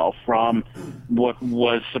himself from what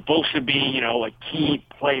was supposed to be, a key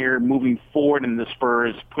player moving forward in the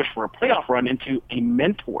Spurs push for a playoff run into a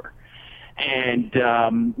mentor. And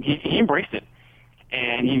he embraced it.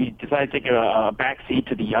 And he decided to take a back seat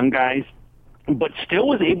to the young guys, but still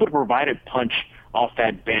was able to provide a punch off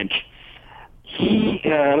that bench. He,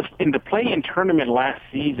 in the play-in tournament last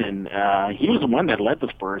season, he was the one that led the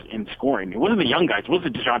Spurs in scoring. It wasn't the young guys. It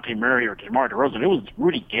wasn't DeJounte Murray or DeMar DeRozan. It was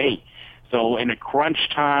Rudy Gay. So in a crunch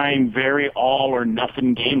time, very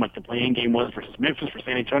all-or-nothing game like the play-in game was versus Memphis for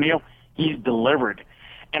San Antonio, he's delivered.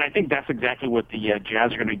 And I think that's exactly what the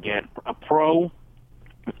Jazz are going to get. A pro,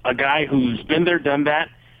 a guy who's been there, done that,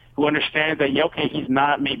 who understands that, he's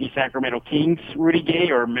not maybe Sacramento Kings Rudy Gay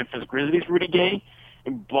or Memphis Grizzlies Rudy Gay,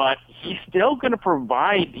 but he's still going to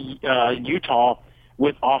provide Utah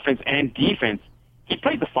with offense and defense. He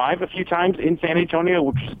played the 5 a few times in San Antonio,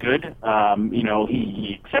 which is good.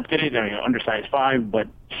 He accepted it, undersized 5, but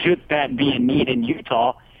should that be a need in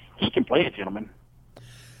Utah, he can play it, gentlemen.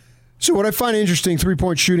 So what I find interesting,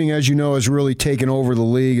 three-point shooting, as you know, has really taken over the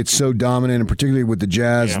league. It's so dominant, and particularly with the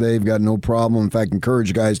Jazz, they've got no problem. In fact,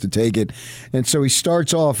 encourage guys to take it. And so he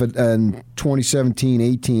starts off in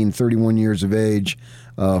 2017-18, 31 years of age.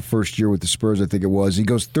 First year with the Spurs, I think it was. He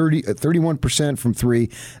goes 31% from 3.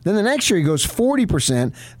 Then the next year he goes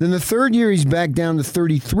 40%. Then the third year he's back down to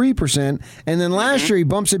 33%. And then last year he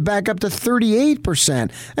bumps it back up to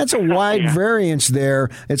 38%. That's a wide variance there.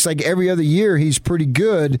 It's like every other year he's pretty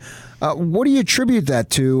good. What do you attribute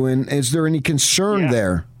that to? And is there any concern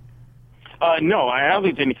there? No, I don't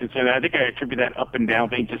think there's any concern. I think I attribute that up and down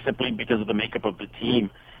thing just simply because of the makeup of the team.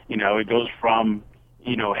 It goes from,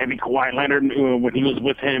 heavy Kawhi Leonard when he was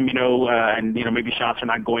with him, and, maybe shots are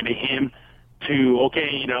not going to him, to,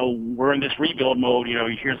 okay, we're in this rebuild mode,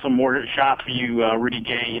 here's some more shots for you, Rudy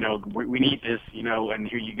Gay, we need this, and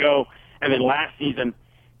here you go. And then last season,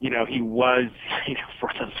 he was, for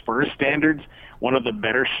the Spurs standards, one of the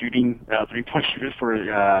better shooting three-point shooters for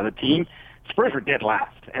the team. Spurs were dead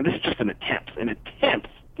last, and this is just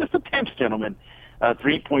just attempts, gentlemen.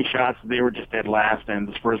 3-point shots, they were just dead last, and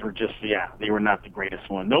the Spurs were just, they were not the greatest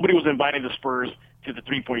one. Nobody was inviting the Spurs to the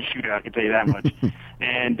 3-point shootout, I can tell you that much.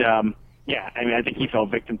 And, I think he fell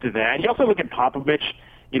victim to that. You also look at Popovich.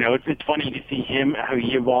 It's funny to see him, how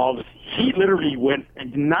he evolves. He literally went,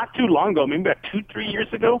 not too long ago, maybe about 2-3 years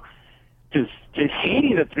ago, just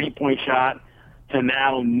hating the 3-point shot to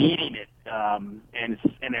now needing it. And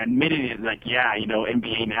admitting it, like,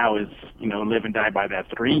 NBA now is, live and die by that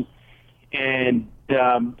three. And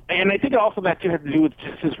I think also that too had to do with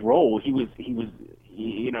just his role. He was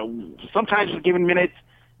sometimes was given minutes,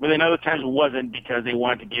 but then other times it wasn't because they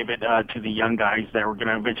wanted to give it to the young guys that were going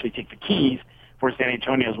to eventually take the keys for San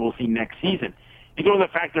Antonio, as we'll see next season. You know, the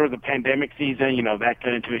fact there was a pandemic season, that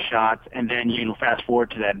cut into his shots, and then fast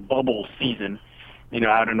forward to that bubble season,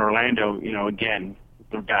 out in Orlando, again,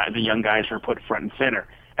 the young guys were put front and center.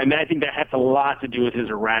 And I think that has a lot to do with his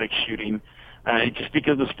erratic shooting, just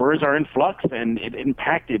because the Spurs are in flux and it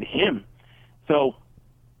impacted him. So,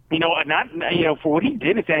 for what he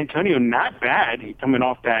did in San Antonio, not bad. Coming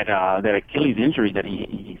off that Achilles injury that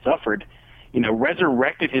he suffered,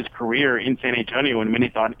 resurrected his career in San Antonio, and many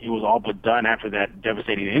thought it was all but done after that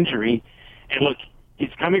devastating injury. And look,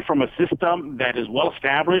 he's coming from a system that is well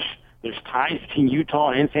established. There's ties between Utah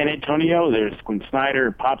and San Antonio. There's Quinn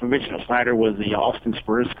Snyder, Popovich. Snyder was the Austin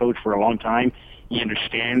Spurs coach for a long time. He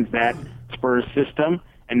understands that Spurs system.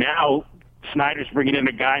 And now Snyder's bringing in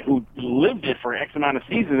a guy who lived it for X amount of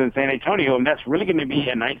seasons in San Antonio, and that's really going to be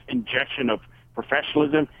a nice injection of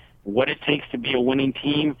professionalism, what it takes to be a winning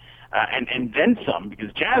team, and then some,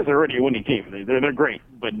 because Jazz are already a winning team. They're great.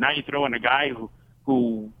 But now you throw in a guy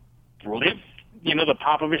who lived, the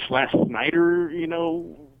Popovich / Snyder,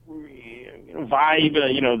 vibe,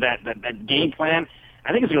 that game plan.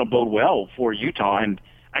 I think it's going to bode well for Utah. And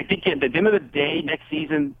I think at the end of the day, next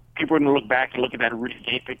season, people are going to look back and look at that Rudy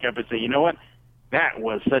Gay pickup and say, you know what? That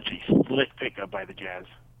was such a slick pickup by the Jazz.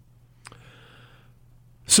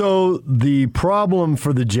 So the problem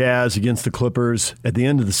for the Jazz against the Clippers at the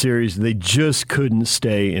end of the series, they just couldn't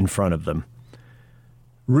stay in front of them.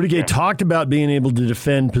 Rudy Gay talked about being able to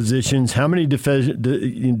defend positions. How many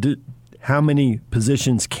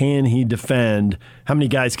positions can he defend? How many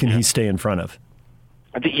guys can he stay in front of?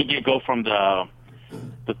 I think he could go from the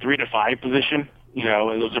 3 to 5 position.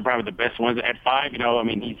 Those are probably the best ones. At 5, he's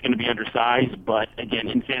going to be undersized. But, again,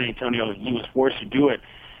 in San Antonio, he was forced to do it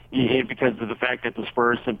because of the fact that the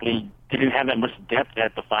Spurs simply didn't have that much depth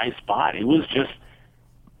at the 5 spot. It was just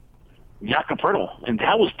Jakob Poeltl, and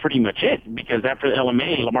that was pretty much it, because after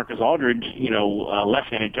LMA, LaMarcus Aldridge, left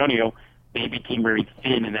San Antonio, they became very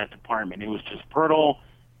thin in that department. It was just Poeltl,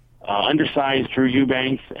 undersized Drew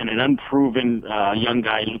Eubanks, and an unproven young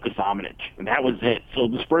guy, Luka Samanic. And that was it. So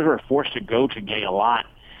the Spurs were forced to go to Gay a lot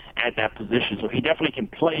at that position. So he definitely can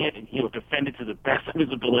play it, and he'll defend it to the best of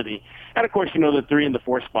his ability. And, of course, the 3 and the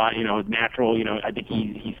 4 spot, is natural. I think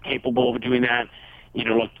he's capable of doing that.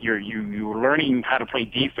 Look, you're learning how to play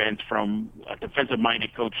defense from a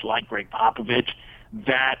defensive-minded coach like Greg Popovich.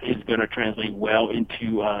 That is going to translate well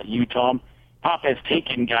into Utah. Pop has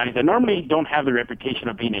taken guys that normally don't have the reputation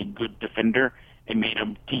of being a good defender and made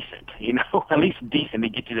them decent, at least decent to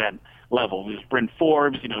get to that level. There's Brent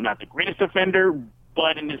Forbes, not the greatest defender,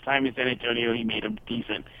 but in his time in San Antonio, he made him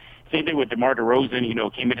decent. Same thing with DeMar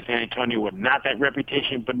DeRozan, came into San Antonio with not that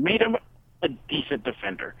reputation, but made him a decent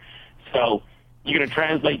defender. So you're going to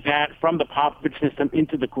translate that from the Popovich system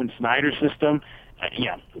into the Quinn Snyder system.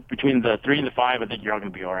 Between the 3 and the 5, I think you're all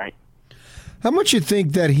going to be all right. How much you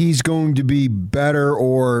think that he's going to be better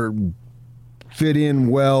or fit in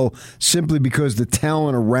well simply because the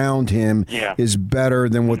talent around him is better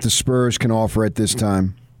than what the Spurs can offer at this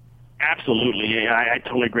time? Absolutely. I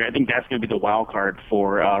totally agree. I think that's going to be the wild card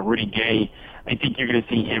for Rudy Gay. I think you're going to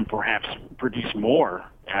see him perhaps produce more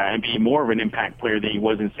and be more of an impact player than he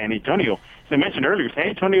was in San Antonio. As I mentioned earlier, San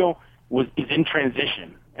Antonio is in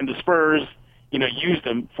transition, and the Spurs, used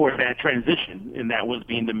him for that transition, and that was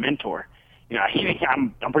being the mentor.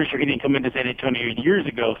 I'm pretty sure he didn't come into San Antonio years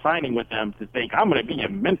ago signing with them to think, I'm going to be a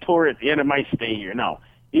mentor at the end of my stay here. No,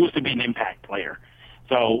 he was to be an impact player.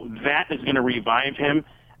 So that is going to revive him.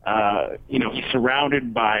 He's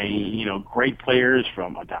surrounded by, great players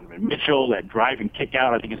from Donovan Mitchell. That drive and kick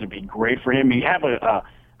out, I think, is going to be great for him. You have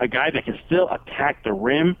a guy that can still attack the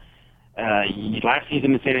rim. Last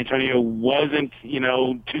season in San Antonio wasn't,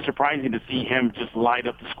 too surprising to see him just light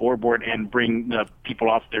up the scoreboard and bring the people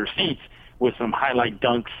off their seats with some highlight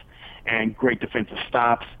dunks and great defensive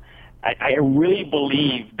stops. I really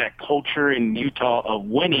believe that culture in Utah of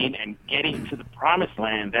winning and getting to the promised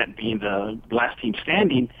land, that being the last team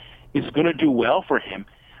standing, is going to do well for him.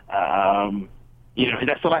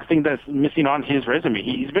 That's the last thing that's missing on his resume.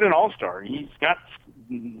 He's been an all-star. He's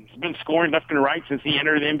been scoring left and right since he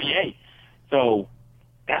entered the NBA. So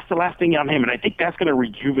that's the last thing on him, and I think that's going to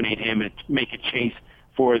rejuvenate him and make a chase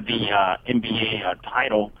for the NBA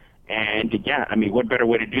title. And again, what better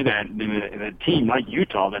way to do that than a team like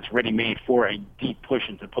Utah that's ready-made for a deep push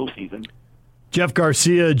into postseason? Jeff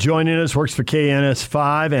Garcia joining us, works for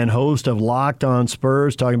KNS5 and host of Locked On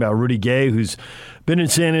Spurs, talking about Rudy Gay, who's been in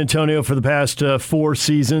San Antonio for the past 4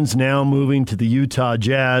 seasons, now moving to the Utah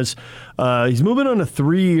Jazz. He's moving on a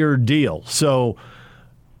 3-year deal. So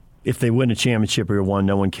if they win a championship year 1,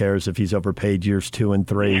 no one cares if he's overpaid years 2 and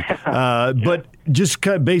 3. But just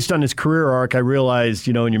kind of based on his career arc, I realized,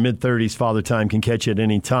 in your mid-30s, Father Time can catch you at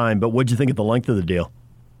any time. But what did you think of the length of the deal?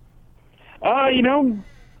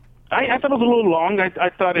 I thought it was a little long. I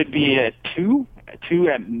thought it'd be at 2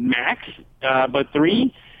 at max, but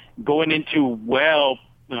 3 going into,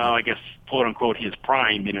 I guess, quote unquote, his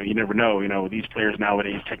prime. You never know. These players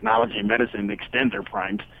nowadays, technology and medicine extend their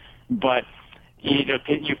primes. But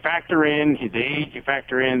you factor in his age, you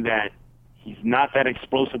factor in that he's not that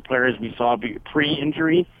explosive player as we saw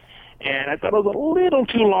pre-injury. And I thought it was a little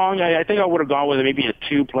too long. I think I would have gone with maybe a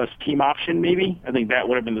 2 plus team option, maybe. I think that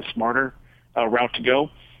would have been the smarter route to go.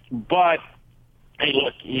 But hey,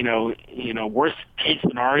 look, worst case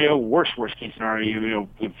scenario,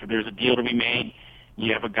 if there's a deal to be made,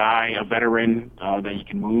 you have a guy, a veteran that you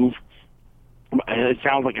can move. It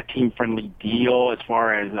sounds like a team-friendly deal as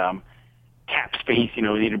far as cap space. They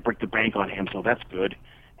didn't break the bank on him, so that's good.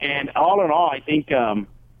 And all in all, I think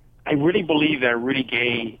I really believe that Rudy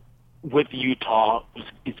Gay with Utah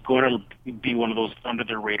is going to be one of those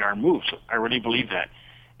under-the-radar moves. I really believe that.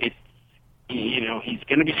 He's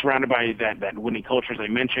going to be surrounded by that winning culture, as I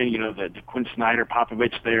mentioned, the Quinn Snyder,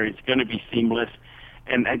 Popovich there. It's going to be seamless.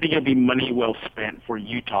 And I think it'll be money well spent for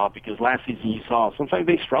Utah because last season you saw sometimes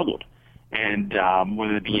they struggled. And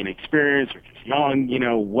whether it be inexperienced or just young,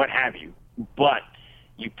 what have you. But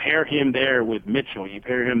you pair him there with Mitchell, you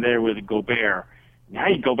pair him there with Gobert. Now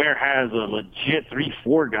Gobert has a legit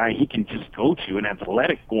 3-4 guy he can just go to, an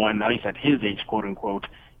athletic one, at least at his age, quote unquote,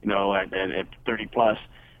 at 30 plus,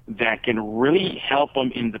 that can really help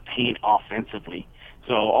him in the paint offensively.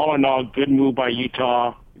 So all in all, good move by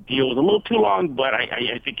Utah. Deal was a little too long, but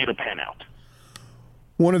I think it'll pan out.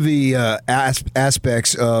 One of the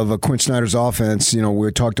aspects of Quinn Snyder's offense,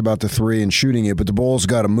 we talked about the 3 and shooting it, but the ball's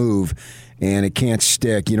got to move, and it can't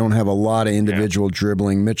stick. You don't have a lot of individual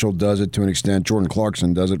dribbling. Mitchell does it to an extent. Jordan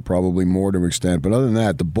Clarkson does it probably more to an extent. But other than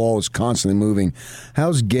that, the ball is constantly moving.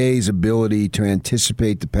 How's Gay's ability to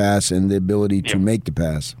anticipate the pass and the ability to make the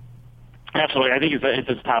pass? Absolutely. I think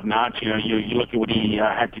it's top notch. You look at what he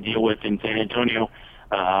had to deal with in San Antonio.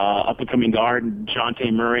 Up-and-coming guard,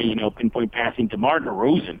 Dejounte Murray, pinpoint passing. DeMar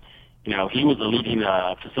DeRozan, he was the leading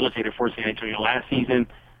facilitator for San Antonio last season.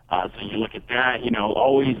 So you look at that,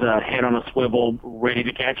 always head on a swivel, ready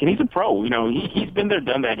to catch. And he's a pro. He's been there,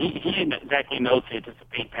 done that. He exactly knows to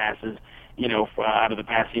anticipate passes, out of the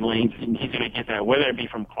passing lanes. And he's going to get that, whether it be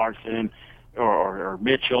from Clarkson or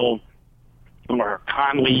Mitchell or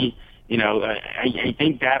Conley. I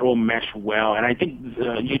think that will mesh well, and I think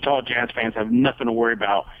Utah Jazz fans have nothing to worry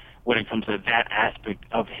about when it comes to that aspect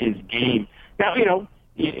of his game. Now, again,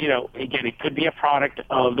 it could be a product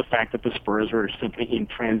of the fact that the Spurs were simply in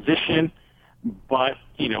transition, but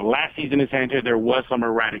last season in San Antonio there was some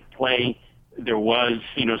erratic play. There was,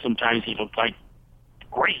 sometimes he looked like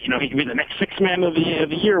great. He could be the next Sixth Man of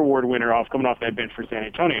the Year award winner coming off that bench for San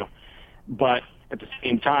Antonio, but at the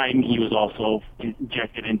same time, he was also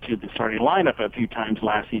injected into the starting lineup a few times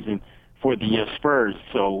last season for the Spurs.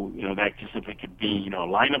 So, that just simply could be,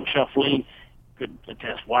 lineup shuffling, could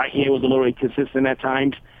attest why he was a little inconsistent at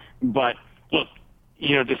times. But, look,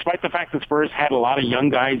 despite the fact that Spurs had a lot of young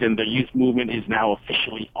guys and the youth movement is now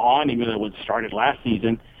officially on, even though it started last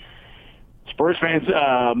season, Spurs fans,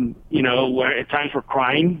 at times were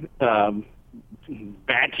crying,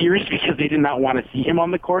 bad tears because they did not want to see him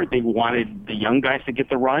on the court. They wanted the young guys to get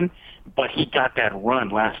the run, but he got that run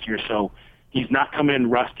last year. So He's not coming in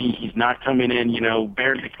rusty. He's not coming in,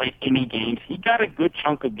 barely played any games. He got a good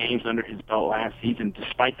chunk of games under his belt last season,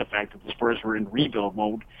 despite the fact that the Spurs were in rebuild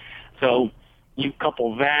mode. So you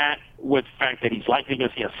couple that with the fact that he's likely going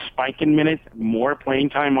to see a spike in minutes, more playing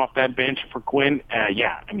time off that bench for Quinn.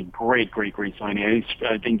 Great signing.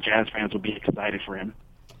 I think Jazz fans will be excited for him.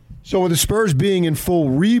 So with the Spurs being in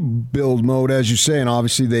full rebuild mode, as you say, and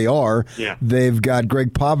obviously they are, they've got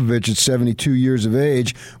Greg Popovich at 72 years of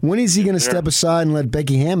age. When is he going to step aside and let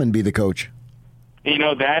Becky Hammon be the coach?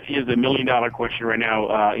 That is the $1 million question right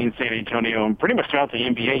now in San Antonio and pretty much throughout the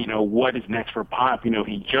NBA. What is next for Pop?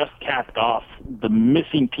 He just capped off the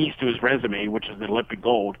missing piece to his resume, which is the Olympic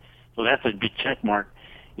gold. So that's a big check mark.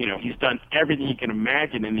 He's done everything you can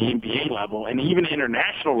imagine in the NBA level and even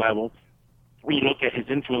international level. When you look at his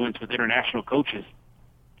influence with international coaches.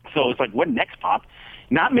 So it's like, what next, Pop?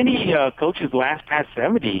 Not many coaches last past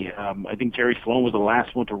 70. I think Jerry Sloan was the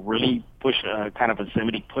last one to really push kind of a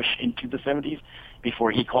 70 push into the 70s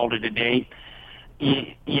before he called it a day.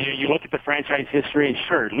 You look at the franchise history, and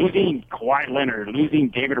sure, losing Kawhi Leonard, losing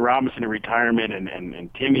David Robinson in retirement,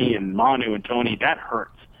 and Timmy and Manu and Tony, that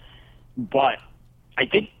hurts. But I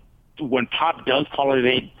think when Pop does call it a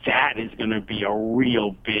day, that is going to be a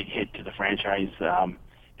real big hit to the franchise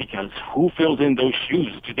because who fills in those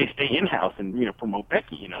shoes? Do they stay in-house and promote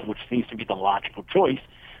Becky, which seems to be the logical choice,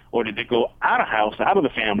 or did they go out of the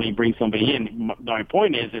family, and bring somebody in? My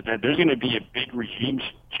point is that there's going to be a big regime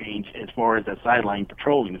change as far as the sideline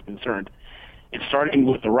patrolling is concerned. It's starting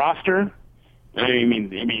with the roster. I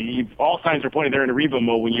mean, all signs are pointing they're in a rebuild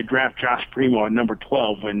mode when you draft Josh Primo at number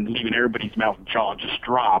 12 and leaving everybody's mouth and jaw just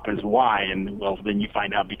drop as why, and well, then you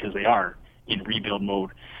find out because they are in rebuild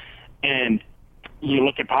mode. And you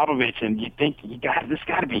look at Popovich and you think, this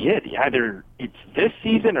got to be it. Either it's this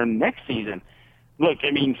season or next season. Look,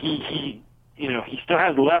 I mean, he still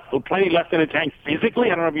has plenty left in the tank physically.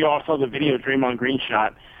 I don't know if you all saw the video Draymond Green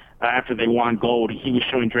shot after they won gold. He was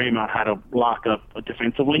showing Draymond how to lock up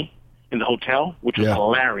defensively in the hotel, which was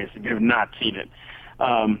hilarious if you have not seen it.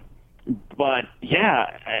 But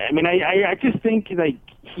yeah, I mean, I just think like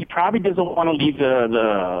he probably doesn't want to leave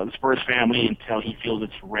the Spurs family until he feels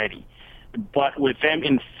it's ready. But with them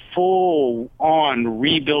in full-on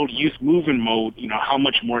rebuild, youth movement mode, how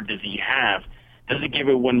much more does he have? Does it give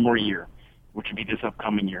it one more year, which would be this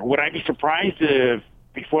upcoming year? Would I be surprised if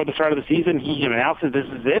before the start of the season he announces this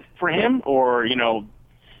is it for him, or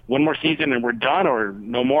one more season and we're done, or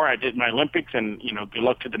no more, I did my Olympics and, good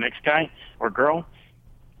luck to the next guy or girl?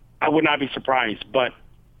 I would not be surprised. But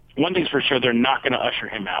one thing's for sure, they're not going to usher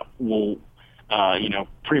him out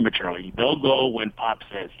prematurely. They'll go when Pop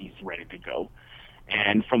says he's ready to go.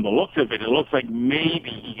 And from the looks of it, it looks like maybe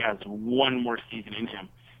he has one more season in him.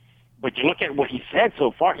 But you look at what he said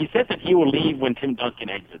so far. He said that he will leave when Tim Duncan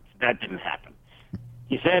exits. That didn't happen.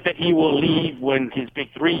 He said that he will leave when his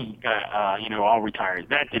big three, all retires.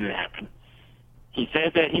 That didn't happen. He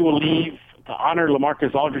said that he will leave to honor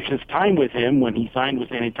LaMarcus Aldridge's time with him when he signed with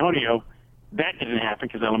San Antonio. That didn't happen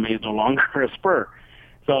because LMA is no longer a Spur.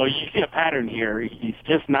 So you see a pattern here. He's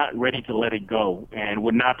just not ready to let it go, and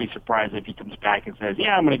would not be surprised if he comes back and says,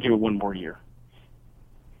 I'm going to give it one more year.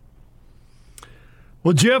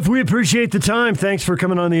 Well, Jeff, we appreciate the time. Thanks for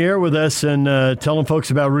coming on the air with us and telling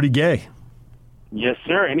folks about Rudy Gay. Yes,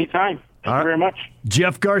 sir. Anytime. Thank you very much.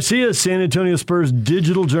 Jeff Garcia, San Antonio Spurs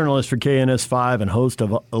digital journalist for KNS5 and host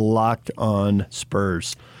of Locked on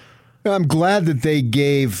Spurs. I'm glad that they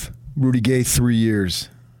gave Rudy Gay 3 years.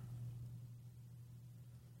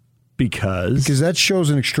 Because that shows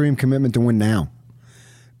an extreme commitment to win now.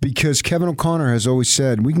 Because Kevin O'Connor has always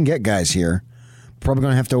said, we can get guys here. Probably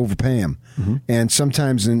going to have to overpay him. Mm-hmm. And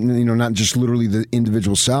sometimes, not just literally the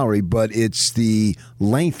individual salary, but it's the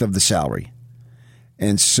length of the salary.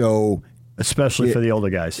 And so... Especially for the older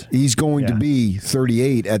guys. He's going to be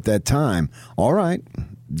 38 at that time. All right.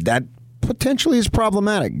 That potentially is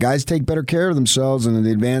problematic. Guys take better care of themselves, and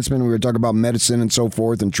the advancement, we were talking about medicine and so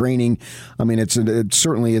forth and training. I mean,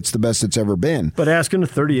 certainly it's the best it's ever been. But asking a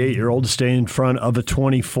 38-year-old to stay in front of a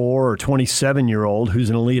 24 or 27-year-old who's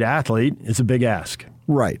an elite athlete is a big ask.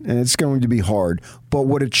 Right, and it's going to be hard. But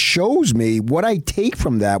what it shows me, what I take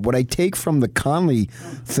from the Conley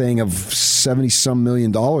thing of $70-some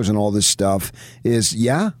million and all this stuff is,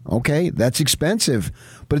 okay, that's expensive,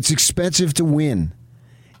 but it's expensive to win.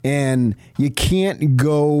 And you can't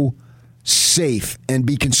go safe and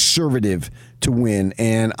be conservative to win.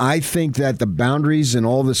 And I think that the boundaries and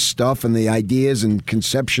all this stuff and the ideas and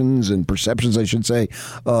conceptions and perceptions, I should say,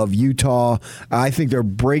 of Utah, I think they're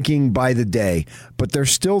breaking by the day. But they're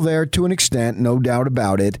still there to an extent, no doubt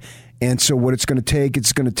about it. And so what it's going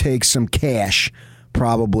to take some cash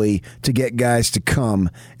probably to get guys to come,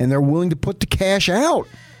 and they're willing to put the cash out.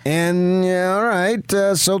 And, yeah, all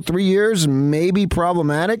right, so 3 years may be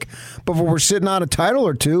problematic, but if we're sitting on a title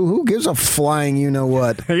or two, who gives a flying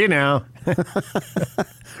you-know-what? You know.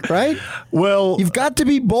 Right? Well, you've got to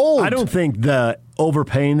be bold. I don't think the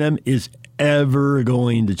overpaying them is ever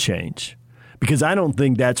going to change, because I don't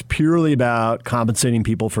think that's purely about compensating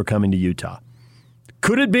people for coming to Utah.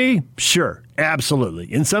 Could it be? Sure,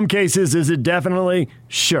 absolutely. In some cases, is it definitely?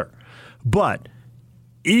 Sure. But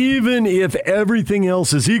even if everything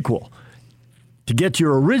else is equal, to get to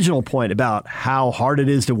your original point about how hard it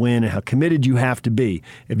is to win and how committed you have to be,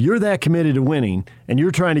 if you're that committed to winning and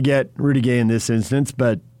you're trying to get Rudy Gay in this instance,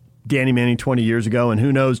 but Danny Manning 20 years ago and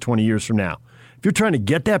who knows 20 years from now, if you're trying to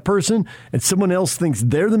get that person and someone else thinks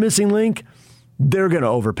they're the missing link, they're going to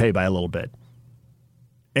overpay by a little bit.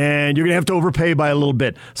 And you're going to have to overpay by a little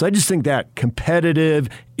bit. So I just think that competitive,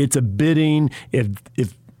 it's a bidding. If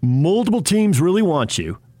multiple teams really want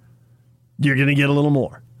you, you're going to get a little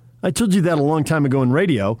more. I told you that a long time ago in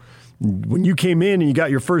radio. When you came in and you got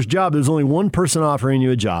your first job, there was only one person offering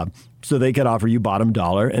you a job, so they could offer you bottom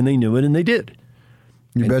dollar, and they knew it, and they did.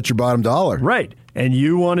 You bet your bottom dollar. Right. And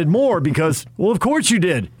you wanted more because, well, of course you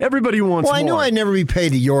did. Everybody wants more. Well, I knew I'd never be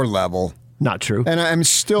paid to your level. Not true. And I'm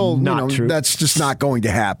still, not true. That's just not going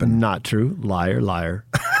to happen. Not true. Liar, liar.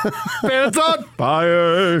 Pants on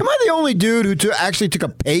fire. Am I the only dude who actually took a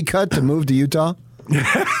pay cut to move to Utah?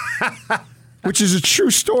 Which is a true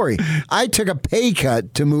story. I took a pay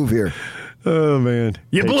cut to move here. Oh, man.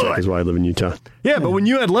 You blew it. Is why I live in Utah. Yeah, but when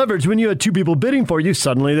you had leverage, when you had two people bidding for you,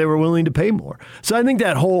 suddenly they were willing to pay more. So I think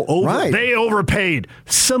that whole they overpaid.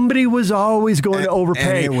 Somebody was always going to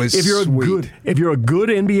overpay. And it was if you're a good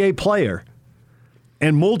NBA player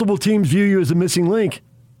and multiple teams view you as a missing link,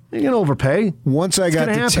 you're going to overpay. Once I got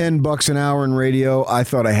to $10 an hour in radio, I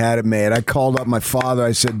thought I had it made. I called up my father.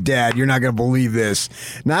 I said, Dad, you're not going to believe this.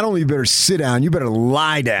 Not only you better sit down, you better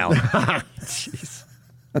lie down. Jeez.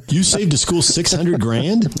 You saved a school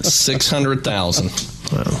 $600,000?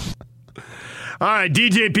 $600,000. Wow. All right,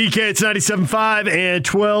 DJ PK, it's 97.5 and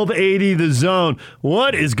 1280 The Zone.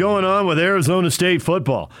 What is going on with Arizona State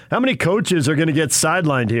football? How many coaches are going to get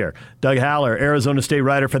sidelined here? Doug Haller, Arizona State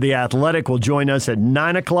writer for The Athletic, will join us at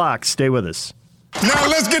 9 o'clock. Stay with us. Now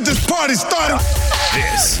let's get this party started.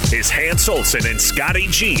 This is Hans Olsen and Scotty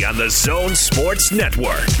G on the Zone Sports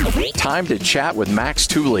Network. Time to chat with Max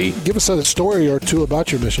Tooley. Give us a story or two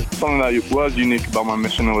about your mission. Something that was unique about my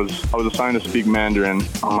mission was I was assigned to speak Mandarin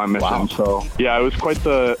on my mission. Wow. So yeah, it was quite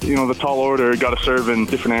the tall order. Got to serve in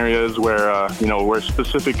different areas where where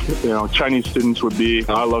specific Chinese students would be.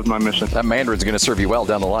 I loved my mission. That Mandarin's going to serve you well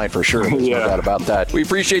down the line for sure. There's no doubt about that. We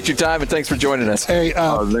appreciate your time and thanks for joining us. Hey,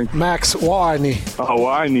 Max, why me?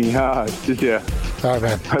 Why me? Yeah. All right,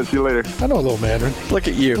 man. I'll see you later. I know a little Mandarin. Look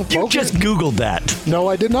at you. You just Googled that. No,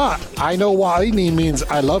 I did not. I know why me means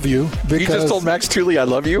I love you. Because, you just told Max Tooley I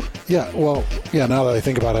love you? Yeah, well, now that I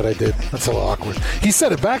think about it, I did. That's a little awkward. He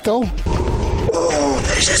said it back, though. Oh,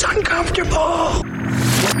 this is uncomfortable.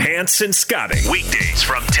 Hans and Scotty, weekdays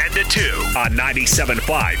from 10 to 2 on 97.5,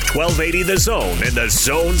 1280 The Zone and the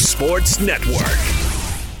Zone Sports Network.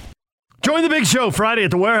 Join the big show Friday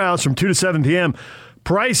at the Warehouse from 2 to 7 p.m.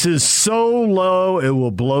 Price is so low, it will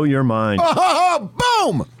blow your mind. Oh,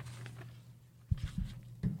 boom!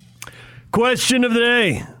 Question of the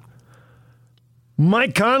day.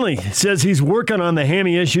 Mike Conley says he's working on the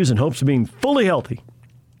hammy issues in hopes of being fully healthy.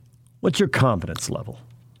 What's your confidence level?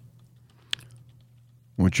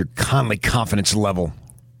 What's your Conley confidence level?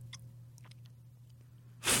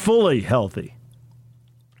 Fully healthy.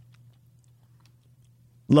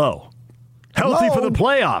 Low. Healthy for the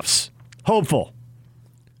playoffs. Hopeful.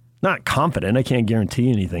 Not confident. I can't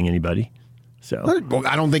guarantee anything, anybody. So well,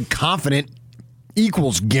 I don't think confident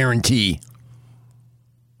equals guarantee.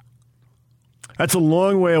 That's a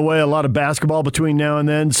long way away. A lot of basketball between now and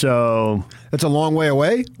then, so... That's a long way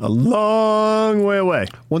away? A long way away.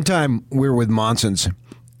 One time, we were with Monson's,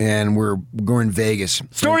 and we're going to Vegas.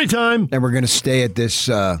 Story time! And we're going to stay at this...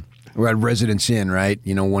 we're at Residence Inn, right?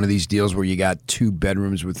 One of these deals where you got 2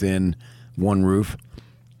 bedrooms within one roof.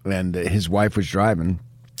 And his wife was driving.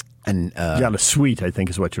 And you got a suite, I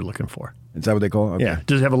think, is what you're looking for. Is that what they call it? Okay. Yeah.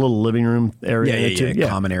 Does it have a little living room area in it too? Yeah,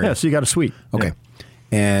 common area. Yeah, so you got a suite. Okay. Yeah.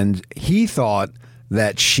 And he thought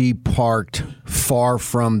that she parked far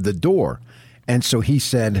from the door. And so he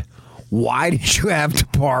said, why did you have to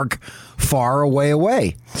park far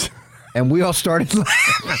away? And we all started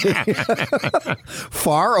laughing.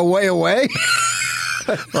 Far away?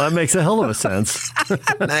 Well, that makes a hell of a sense.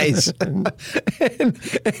 Nice. And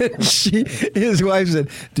his wife said,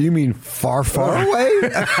 "Do you mean far, far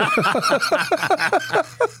away?"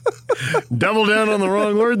 Double down on the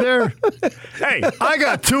wrong word there. Hey, I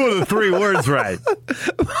got 2 of the 3 words right.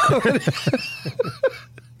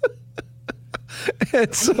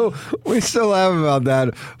 And so we still laugh about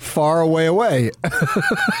that far away,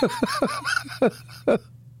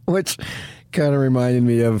 which kind of reminded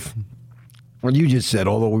me of what you just said,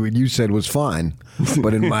 although what you said was fine.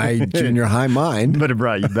 But in my junior high mind. But it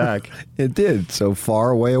brought you back. It did. So far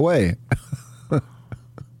away.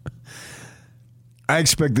 I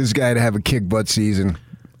expect this guy to have a kick butt season.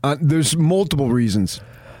 There's multiple reasons.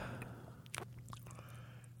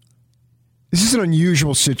 This is an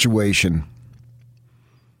unusual situation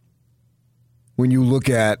when you look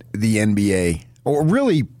at the NBA, or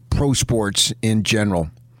really pro sports in general.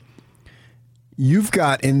 You've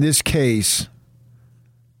got, in this case,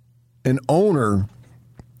 an owner,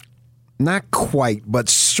 not quite, but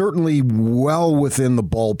certainly well within the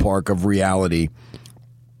ballpark of reality,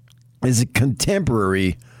 is a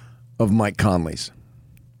contemporary of Mike Conley's.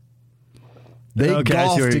 They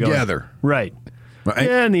golf together. Right.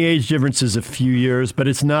 Yeah, and the age difference is a few years, but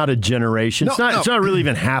it's not a generation. It's not really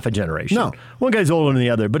even half a generation. No. One guy's older than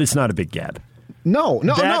the other, but it's not a big gap. No.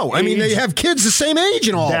 I mean, they have kids the same age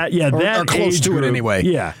and all. Or close to it anyway.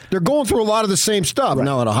 Yeah. They're going through a lot of the same stuff,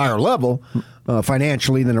 now at a higher level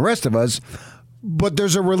financially than the rest of us. But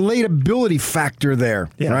there's a relatability factor there,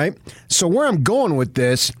 right? So where I'm going with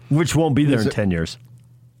this... Which won't be there in 10 years.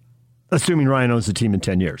 Assuming Ryan owns the team in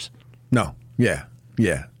 10 years. No. Yeah.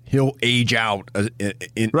 He'll age out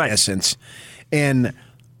in essence. And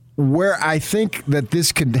where I think that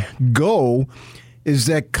this could go is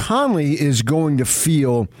that Conley is going to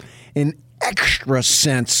feel an extra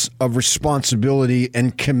sense of responsibility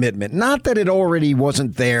and commitment. Not that it already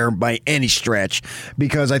wasn't there by any stretch,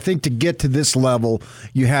 because I think to get to this level,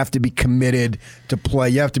 you have to be committed to play.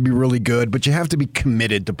 You have to be really good, but you have to be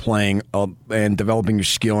committed to playing and developing your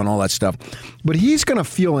skill and all that stuff. But he's going to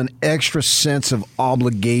feel an extra sense of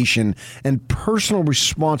obligation and personal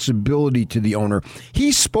responsibility to the owner.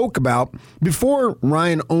 He spoke about, before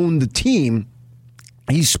Ryan owned the team,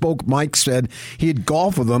 Mike said he had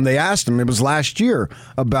golfed with them. They asked him, it was last year,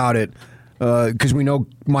 about it, because we know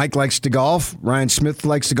Mike likes to golf. Ryan Smith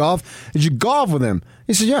likes to golf. Did you golf with him?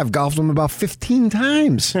 He said, yeah, I've golfed with him about 15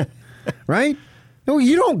 times. Right? No,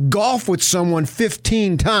 you don't golf with someone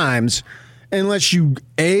 15 times unless you,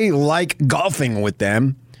 A, like golfing with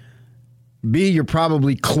them, B, you're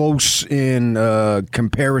probably close in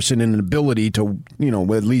comparison and ability to,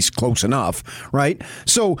 at least close enough, right?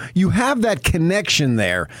 So you have that connection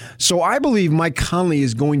there. So I believe Mike Conley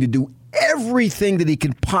is going to do everything that he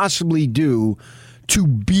can possibly do to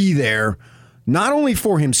be there, not only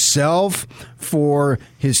for himself, for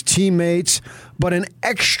his teammates, but an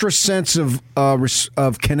extra sense of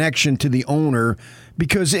connection to the owner,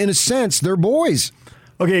 because in a sense, they're boys.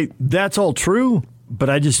 Okay, that's all true. But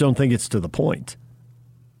I just don't think it's to the point.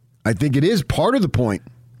 I think it is part of the point.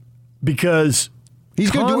 Because he's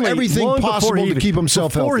going to do everything possible to keep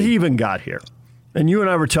himself healthy. Before he even got here, and you and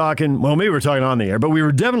I were talking, well, maybe we were talking on the air, but we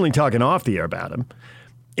were definitely talking off the air about him.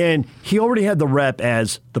 And he already had the rep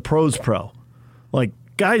as the pros pro. Like,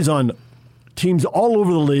 guys on teams all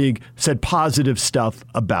over the league said positive stuff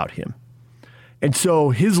about him. And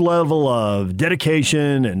so his level of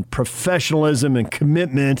dedication and professionalism and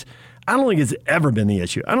commitment, I don't think it's ever been the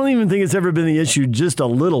issue. I don't even think it's ever been the issue just a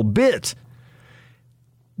little bit.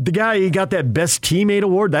 The guy, he got that Best Teammate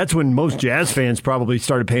award. That's when most Jazz fans probably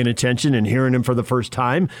started paying attention and hearing him for the first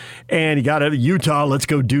time. And he got a Utah, let's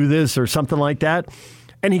go do this or something like that.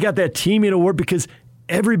 And he got that teammate award because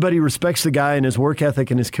everybody respects the guy and his work ethic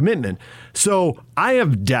and his commitment. So I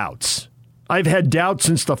have doubts. I've had doubts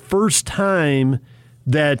since the first time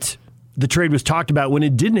that the trade was talked about when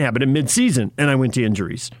it didn't happen in midseason and I went to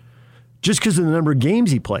injuries. Just because of the number of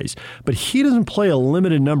games he plays. But he doesn't play a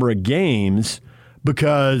limited number of games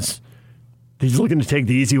because he's looking to take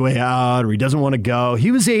the easy way out or he doesn't want to go.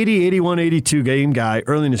 He was 80, 81, 82 game guy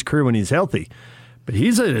early in his career when he's healthy. But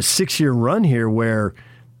he's at a 6-year run here where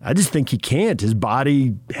I just think he can't. His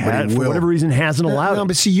body, for whatever reason, hasn't allowed it.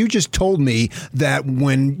 But see, you just told me that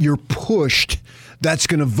when you're pushed, that's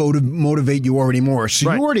going to motivate you already more.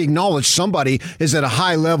 So you already acknowledge somebody is at a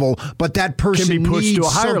high level, but that person can be pushed needs to a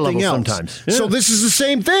higher level else. sometimes. Yeah. So this is the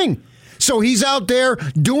same thing. So he's out there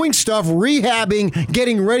doing stuff, rehabbing,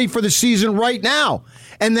 getting ready for the season right now.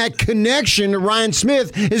 And that connection to Ryan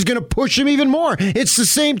Smith is going to push him even more. It's the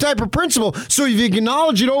same type of principle. So if you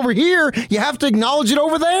acknowledge it over here, you have to acknowledge it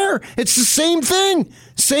over there. It's the same thing.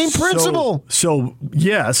 Same principle. So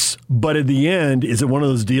yes, but at the end, is it one of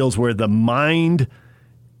those deals where the mind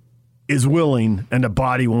is willing and the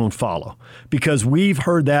body won't follow? Because we've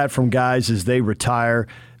heard that from guys as they retire.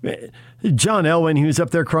 John Elway, he was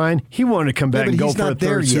up there crying. He wanted to come back and go for a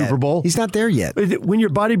third Super Bowl. He's not there yet. When your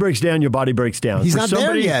body breaks down, your body breaks down. He's not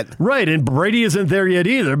there yet. Right, and Brady isn't there yet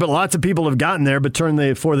either, but lots of people have gotten there before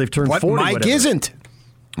they've turned 40. Mike whatever. isn't.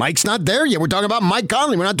 Mike's not there yet. We're talking about Mike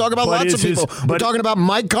Conley. We're not talking about lots of people. We're talking about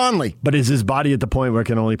Mike Conley. But is his body at the point where it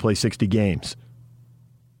can only play 60 games?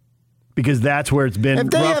 Because that's where it's been if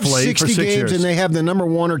they roughly have 60 for 6 games years. and they have the number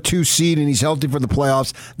 1 or 2 seed and he's healthy for the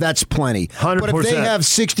playoffs, that's plenty. 100%. But if they have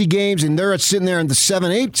 60 games and they're sitting there in the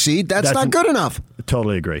 7-8 seed, that's not good enough.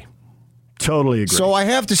 Totally agree. Totally agree. So I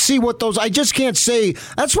have to see what those. I just can't say.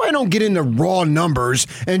 That's why I don't get into raw numbers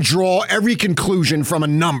and draw every conclusion from a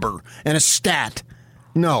number and a stat.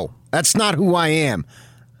 No, that's not who I am.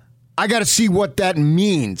 I got to see what that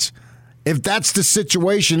means. If that's the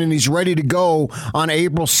situation and he's ready to go on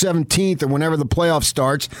April 17th or whenever the playoff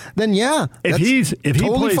starts, then yeah, if he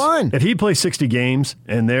plays fine. If he plays 60 games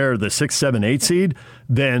and they're the 6, 7, 8 seed,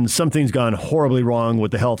 then something's gone horribly wrong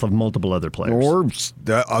with the health of multiple other players. Or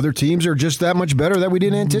the other teams are just that much better that we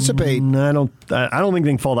didn't anticipate. I don't think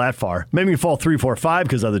they can fall that far. Maybe you fall 3, 4, 5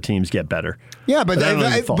 because other teams get better. Yeah, but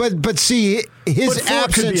see, his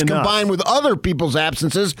absence combined with other people's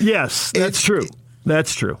absences. Yes, that's true.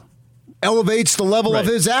 That's true. Elevates the level of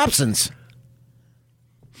his absence.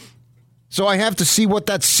 So I have to see what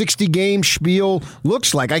that 60-game spiel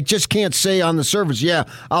looks like. I just can't say on the surface, yeah,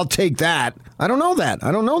 I'll take that. I don't know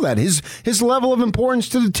that. His level of importance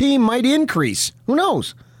to the team might increase. Who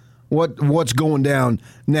knows what's going down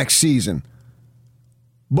next season?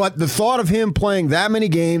 But the thought of him playing that many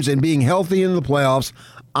games and being healthy in the playoffs,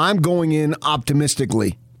 I'm going in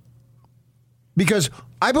optimistically. Because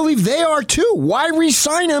I believe they are too. Why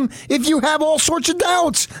re-sign him if you have all sorts of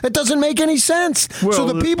doubts? That doesn't make any sense. Well, so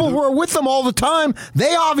the people who are with them all the time,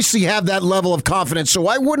 they obviously have that level of confidence. So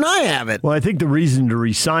why wouldn't I have it? Well, I think the reason to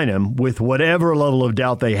re-sign him with whatever level of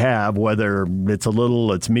doubt they have, whether it's a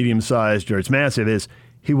little, it's medium-sized, or it's massive, is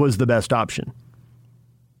he was the best option.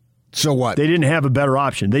 So what? They didn't have a better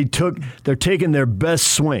option. They're taking their best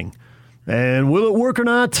swing. And will it work or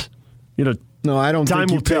not? No, I don't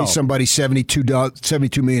think you pay somebody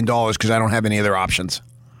 $72 million because I don't have any other options.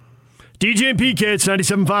 DJ and PK, it's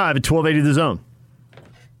 97.5 at 1280 The Zone.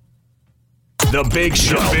 The Big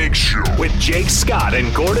Show. With Jake Scott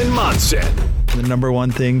and Gordon Monson. The number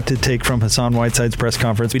one thing to take from Hassan Whiteside's press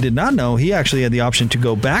conference, we did not know he actually had the option to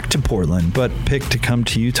go back to Portland, but picked to come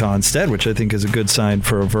to Utah instead, which I think is a good sign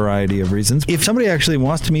for a variety of reasons. If somebody actually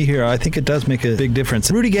wants to meet here, I think it does make a big difference.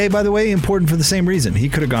 Rudy Gay, by the way, important for the same reason. He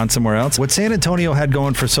could have gone somewhere else. What San Antonio had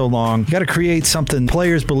going for so long, you got to create something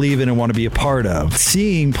players believe in and want to be a part of.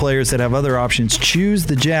 Seeing players that have other options choose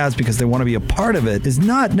the Jazz because they want to be a part of it has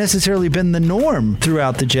not necessarily been the norm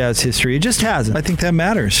throughout the Jazz history. It just hasn't. I think that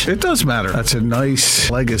matters. It does matter. That's a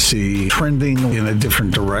nice legacy trending in a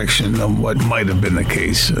different direction than what might have been the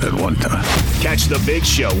case at one time. Catch the Big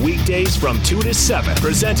Show weekdays from 2 to 7.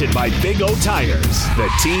 Presented by Big O Tires, the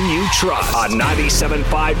team you trust. On 97.5,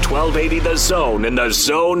 1280 The Zone and the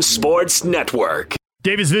Zone Sports Network.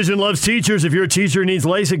 Davis Vision loves teachers. If you're a teacher who needs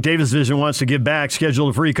LASIK, Davis Vision wants to give back. Schedule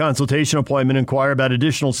a free consultation appointment. Inquire about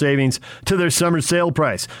additional savings to their summer sale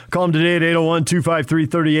price. Call them today at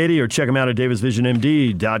 801-253-3080 or check them out at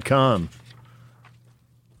davisvisionmd.com.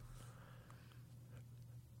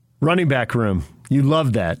 Running back room. You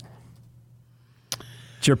love that.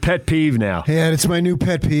 It's your pet peeve now. Yeah, it's my new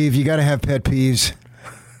pet peeve. You got to have pet peeves.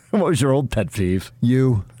 What was your old pet peeve?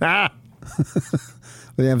 You. Ah!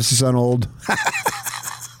 With the emphasis on old.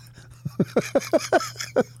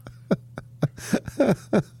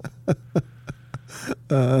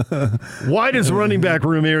 Why does running back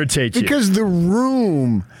room irritate you? Because the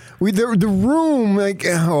room. The room,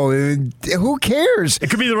 who cares?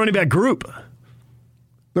 It could be the running back group.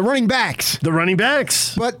 The running backs. The running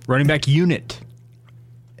backs. But running back unit.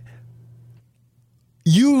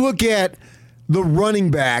 You look at the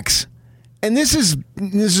running backs, and this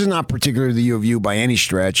is not particularly the U of U by any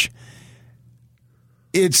stretch.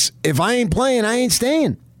 It's if I ain't playing, I ain't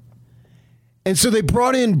staying. And so they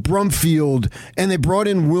brought in Brumfield, and they brought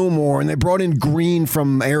in Wilmore, and they brought in Green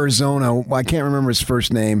from Arizona. I can't remember his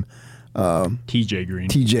first name. TJ Green.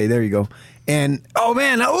 TJ, there you go. And,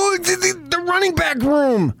 the running back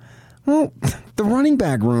room. Well, the running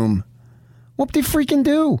back room. What did they freaking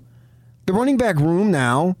do? The running back room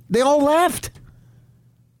now, they all left.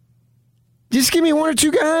 Just give me one or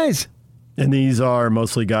two guys. And these are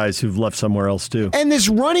mostly guys who've left somewhere else, too. And this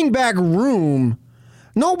running back room,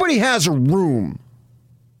 nobody has a room.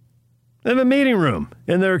 They have a meeting room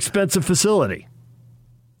in their expensive facility.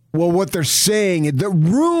 Well, what they're saying, the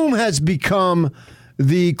room has become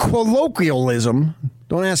the colloquialism.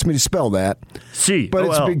 Don't ask me to spell that.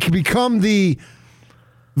 But it's become the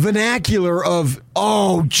vernacular of,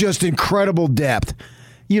 just incredible depth.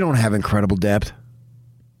 You don't have incredible depth.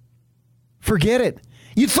 Forget it.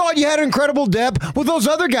 You thought you had incredible depth with those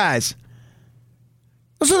other guys.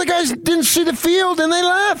 Those other guys didn't see the field and they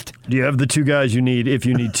left. Do you have the two guys you need if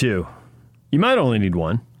you need two? You might only need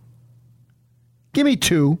one. Give me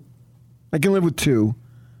two. I can live with two.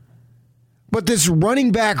 But this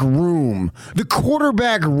running back room, the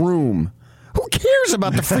quarterback room, who cares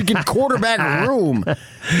about the freaking quarterback room?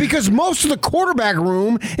 Because most of the quarterback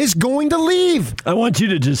room is going to leave. I want you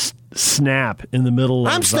to just snap in the middle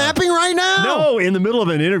of... I'm snapping right now. No, in the middle of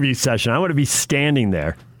an interview session. I want to be standing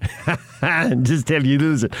there and just have you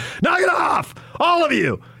lose it. Knock it off! All of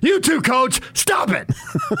you! You two, coach, stop it!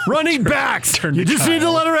 Running backs! You just need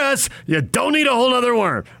the letter S. You don't need a whole other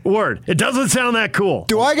word. It doesn't sound that cool.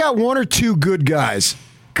 Do I got one or two good guys?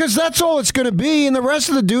 Because that's all it's going to be, and the rest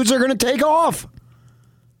of the dudes are going to take off.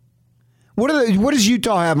 What does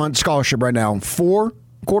Utah have on scholarship right now? 4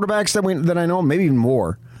 quarterbacks that I know, maybe even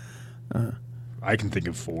more. I can think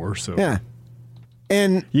of 4. So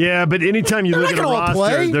yeah, but anytime you look at a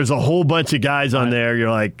roster, there's a whole bunch of guys on there. You're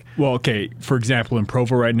like, well, okay. For example, in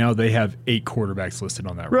Provo right now, they have 8 quarterbacks listed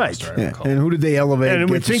on that roster. Yeah. And who did they elevate? And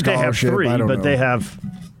we think they have 3, but they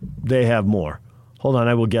have more. Hold on,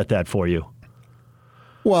 I will get that for you.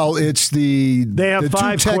 Well, it's they have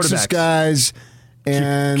 5 two Texas guys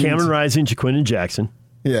and Cameron Rising, Jaquindon Jackson.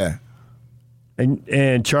 Yeah.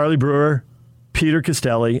 And Charlie Brewer, Peter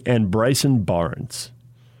Costelli, and Bryson Barnes.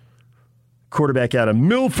 Quarterback out of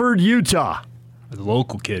Milford, Utah. The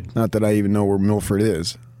local kid. Not that I even know where Milford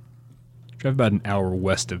is. Drive about an hour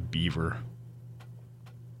west of Beaver.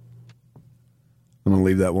 I'm going to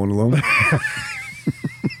leave that one alone.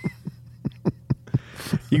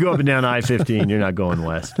 You go up and down I-15, you're not going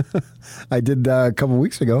west. I did a couple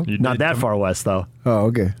weeks ago. Not that far west, though. Oh,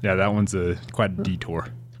 okay. Yeah, that one's quite a detour.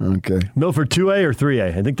 Okay. Milford 2A or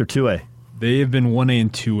 3A? I think they're 2A. They have been 1A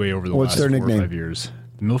and 2A over the What's last their 4 nickname? or 5 years.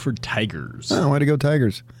 The Milford Tigers. Oh, way to go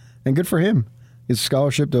Tigers. And good for him. His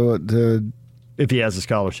scholarship to If he has a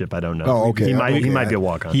scholarship, I don't know. Oh, okay. He might be a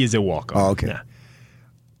walk-on. He is a walk-on. Oh, okay.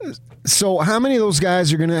 Yeah. So how many of those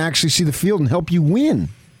guys are going to actually see the field and help you win?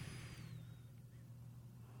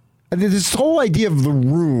 This whole idea of the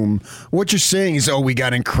room, what you're saying is, we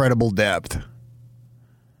got incredible depth.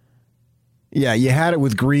 Yeah, you had it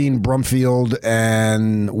with Green, Brumfield,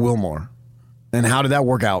 and Wilmore. And how did that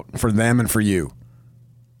work out for them and for you?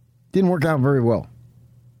 Didn't work out very well.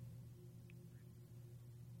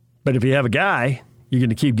 But if you have a guy, you're going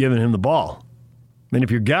to keep giving him the ball. And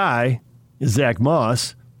if your guy is Zach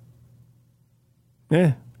Moss,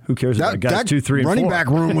 who cares about guys 2, 3, and 4? Running back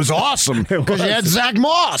room was awesome because you had Zach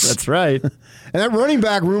Moss. That's right. And that running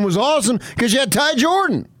back room was awesome because you had Ty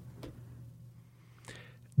Jordan.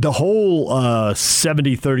 The whole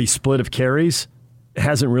 70-30 split of carries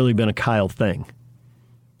hasn't really been a Kyle thing.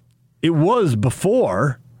 It was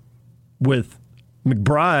before with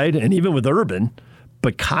McBride and even with Urban,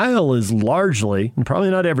 but Kyle is largely, and probably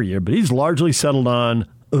not every year, but he's largely settled on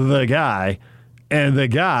the guy, and the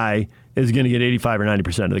guy is going to get 85 or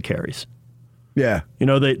 90% of the carries. Yeah. You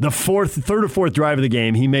know, the third or fourth drive of the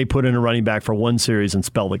game, he may put in a running back for one series and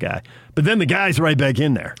spell the guy. But then the guy's right back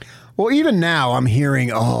in there. Well, even now I'm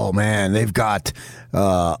hearing, oh, man, they've got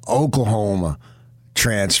Oklahoma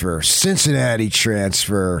transfer, Cincinnati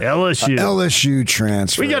transfer, LSU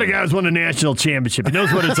transfer. We got a guy who's won a national championship. He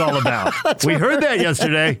knows what it's all about. We heard that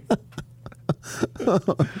yesterday.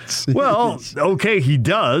 Well, okay, he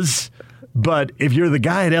does. But if you're the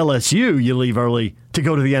guy at LSU, you leave early to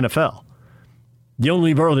go to the NFL. You don't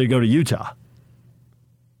leave early to go to Utah.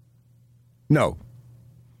 No.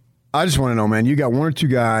 I just want to know, man, you got one or two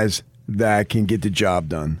guys that can get the job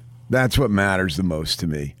done. That's what matters the most to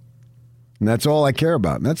me. And that's all I care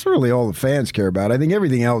about. And that's really all the fans care about. I think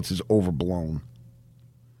everything else is overblown.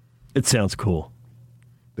 It sounds cool.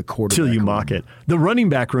 The quarterback till you room. mock it. The running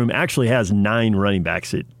back room actually has 9 running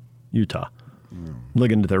backs at Utah.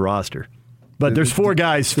 Looking at their roster. But there's 4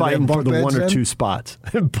 guys fighting for the 1 or 2 spots.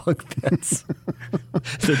 Bunk beds.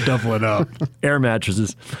 They're doubling up. Air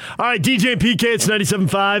mattresses. All right, DJ and PK, it's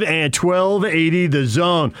 97.5 and 1280 The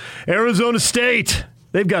Zone. Arizona State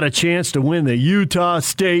they've got a chance to win the Utah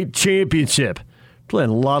State Championship. Playing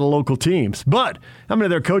a lot of local teams. But how many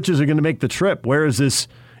of their coaches are going to make the trip? Where is this?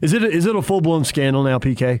 Is it a full-blown scandal now,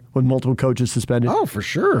 PK, with multiple coaches suspended? Oh, for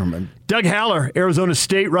sure. Doug Haller, Arizona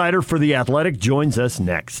State writer for The Athletic, joins us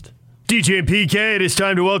next. DJ and PK, it is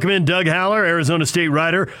time to welcome in Doug Haller, Arizona State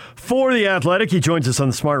writer for The Athletic. He joins us on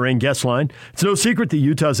the Smart Rain guest line. It's no secret that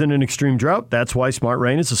Utah's in an extreme drought. That's why Smart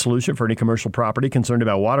Rain is a solution for any commercial property concerned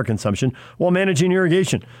about water consumption while managing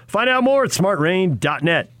irrigation. Find out more at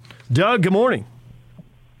smartrain.net. Doug, good morning.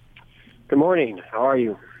 Good morning. How are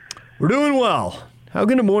you? We're doing well. How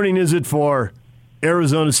good a morning is it for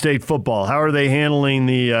Arizona State football? How are they handling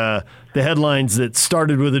the headlines that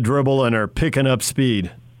started with a dribble and are picking up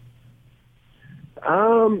speed?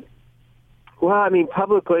 Well, I mean,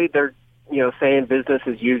 publicly they're saying business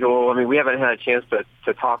as usual. I mean, we haven't had a chance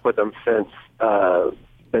to talk with them since the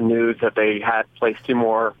news that they had placed 2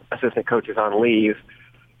 more assistant coaches on leave.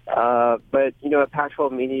 But at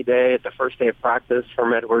Pac-12 Media Day, at the first day of practice,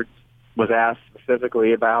 Herm Edwards was asked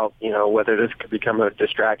specifically about, whether this could become a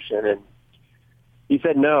distraction, and he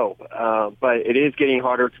said no. But it is getting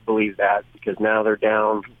harder to believe that because now they're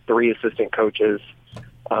down 3 assistant coaches.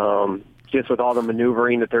 Just with all the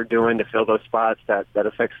maneuvering that they're doing to fill those spots, that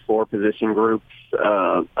affects 4 position groups,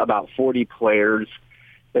 about 40 players.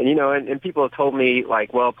 And, and people have told me,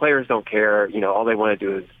 like, well, players don't care. All they want to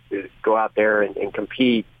do is go out there and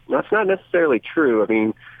compete. That's not necessarily true. I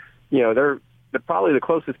mean, they're probably the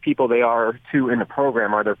closest people they are to in the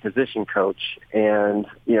program are their position coach. And,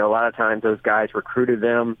 a lot of times those guys recruited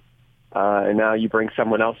them, and now you bring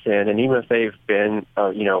someone else in. And even if they've been,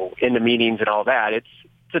 in the meetings and all that, it's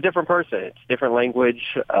a different person. It's different language,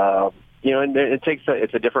 and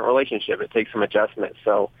it's a different relationship. It takes some adjustment.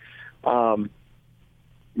 So,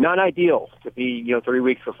 not ideal to be, 3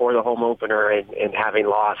 weeks before the home opener and having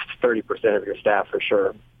lost 30% of your staff for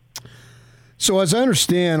sure. So as I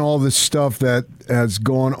understand, all this stuff that has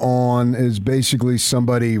gone on is basically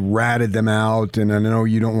somebody ratted them out, and I know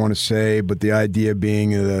you don't want to say, but the idea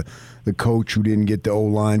being the coach who didn't get the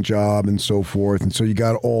O-line job and so forth, and so you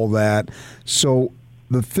got all that. So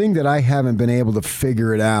the thing that I haven't been able to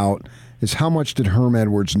figure it out is how much did Herm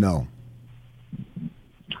Edwards know?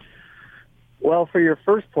 Well, for your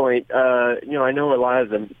first point, I know a lot of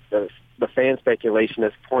the fan speculation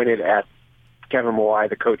has pointed at Kevin Mawae,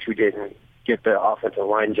 the coach who didn't get the offensive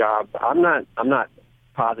line job. I'm not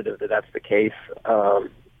positive that that's the case. And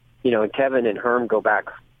Kevin and Herm go back,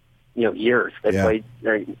 years. They played.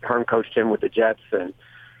 Herm coached him with the Jets, and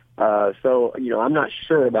so I'm not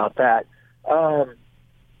sure about that.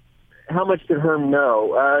 How much did Herm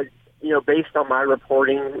know? Based on my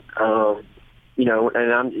reporting,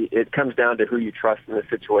 it comes down to who you trust in the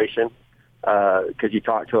situation, because you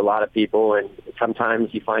talk to a lot of people, and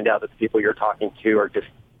sometimes you find out that the people you're talking to are just,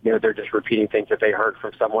 they're just repeating things that they heard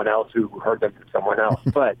from someone else who heard them from someone else.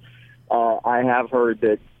 But I have heard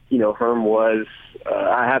that, Herm was,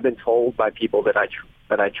 I have been told by people that I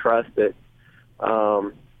trust that,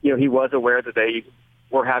 he was aware that they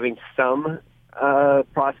were having some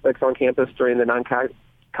prospects on campus during the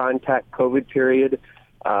non-contact COVID period.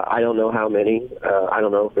 I don't know how many. I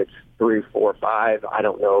don't know if it's 3, 4, 5. I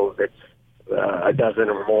don't know if it's a dozen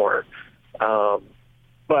or more.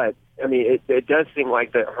 But, I mean, it does seem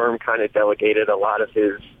like that Herm kind of delegated a lot of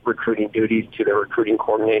his recruiting duties to the recruiting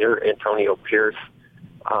coordinator, Antonio Pierce,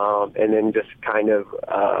 and then just kind of,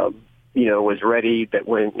 was ready that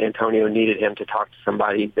when Antonio needed him to talk to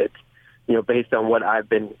somebody that, based on what I've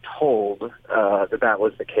been told, that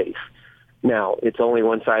was the case. Now, it's only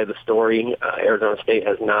one side of the story. Arizona State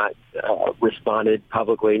has not responded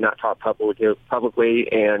publicly, not talked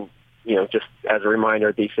publicly, and, just as a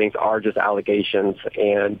reminder, these things are just allegations,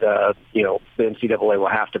 and, the NCAA will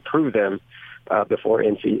have to prove them before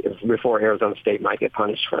Arizona State might get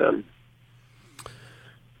punished for them.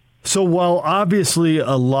 So while obviously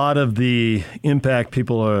a lot of the impact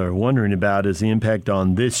people are wondering about is the impact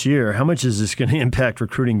on this year, how much is this going to impact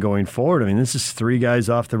recruiting going forward? I mean, this is 3 guys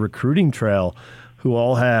off the recruiting trail who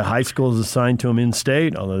all had high schools assigned to them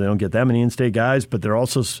in-state, although they don't get that many in-state guys, but they're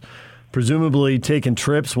also presumably taking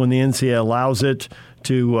trips when the NCAA allows it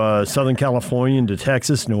to Southern California and to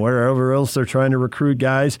Texas and wherever else they're trying to recruit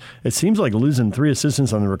guys. It seems like losing 3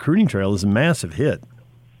 assistants on the recruiting trail is a massive hit.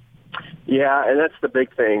 Yeah, and that's the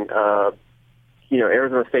big thing.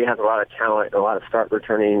 Arizona State has a lot of talent, a lot of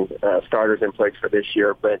returning starters in place for this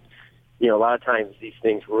year, but, a lot of times these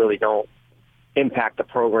things really don't impact the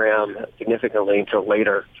program significantly until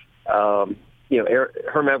later. Herm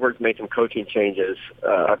Edwards made some coaching changes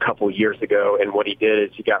a couple years ago, and what he did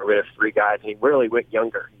is he got rid of 3 guys, and he really went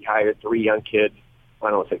younger. He hired 3 young kids.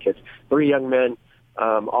 I don't want to say kids, 3 young men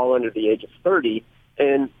all under the age of 30.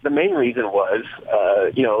 And the main reason was,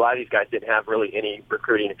 a lot of these guys didn't have really any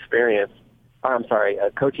recruiting experience,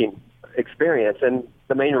 coaching experience. And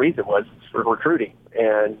the main reason was for recruiting.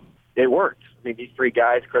 And it worked. I mean, these three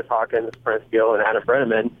guys, Chris Hawkins, Prince Gill, and Adam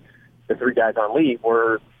Fredeman, the three guys on leave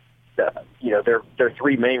were, they're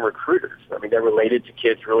three main recruiters. I mean, they're related to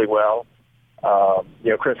kids really well.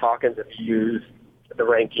 Chris Hawkins, if you use the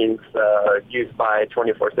rankings used by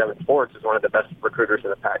 24/7 Sports, is one of the best recruiters in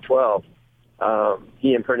the Pac-12.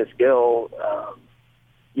 He and Prentice Gill,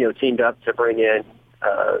 teamed up to bring in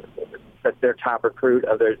their top recruit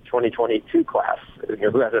of their 2022 class,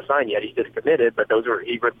 who hasn't signed yet. He's just committed, but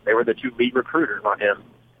they were the two lead recruiters on him.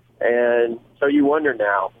 And so you wonder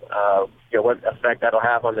now, what effect that'll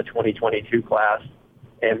have on the 2022 class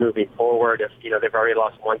and moving forward if, they've already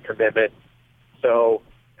lost one commitment. So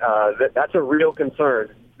that's a real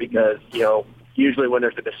concern because, usually when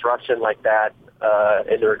there's a disruption like that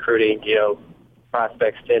in the recruiting,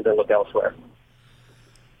 prospects tend to look elsewhere.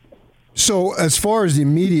 So as far as the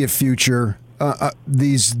immediate future,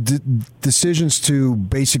 these decisions to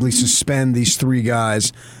basically suspend these three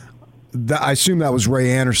guys, I assume that was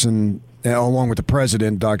Ray Anderson, along with the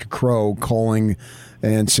president, Dr. Crow, calling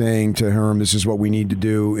and saying to Herm, this is what we need to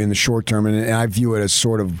do in the short term. And I view it as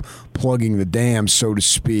sort of plugging the dam, so to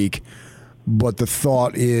speak. But the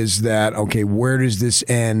thought is that, okay, where does this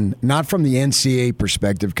end? Not from the NCAA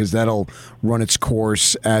perspective, because that'll run its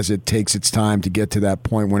course as it takes its time to get to that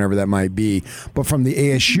point, whenever that might be. But from the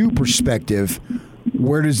ASU perspective,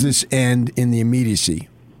 where does this end in the immediacy?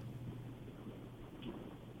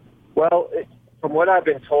 Well, from what I've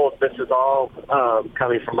been told, this is all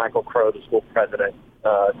coming from Michael Crow, the school president,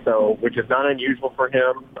 which is not unusual for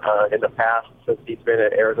him in the past since he's been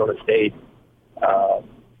at Arizona State.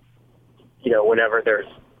 Whenever there's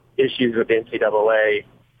issues with the NCAA,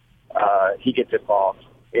 he gets involved.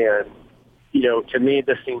 And, to me,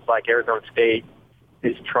 this seems like Arizona State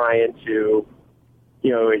is trying to,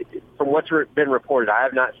 from what's been reported, I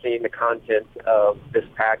have not seen the content of this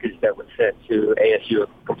package that was sent to ASU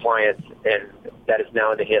compliance and that is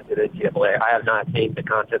now in the hands of the NCAA. I have not seen the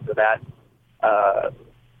contents of that.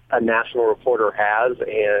 A national reporter has,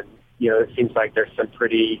 and, it seems like there's some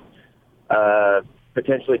pretty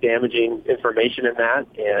potentially damaging information in that,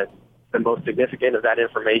 and the most significant of that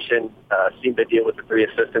information seemed to deal with the three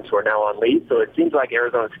assistants who are now on leave. So it seems like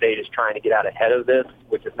Arizona State is trying to get out ahead of this,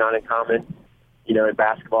 which is not uncommon. In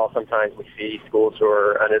basketball, sometimes we see schools who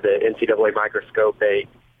are under the NCAA microscope, they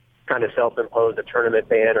kind of self-impose a tournament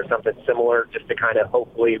ban or something similar just to kind of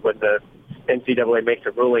hopefully when the NCAA makes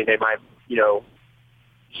a ruling, they might,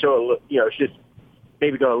 just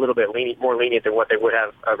maybe go a little bit more lenient than what they would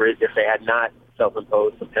have if they had not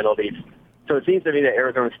self-imposed some penalties. So it seems to me that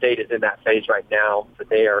Arizona State is in that phase right now, that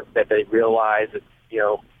they realize that,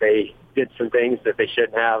 they did some things that they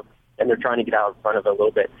shouldn't have, and they're trying to get out in front of it a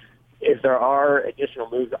little bit. If there are additional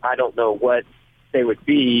moves, I don't know what they would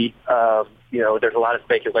be. There's a lot of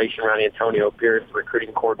speculation around Antonio Pierce, the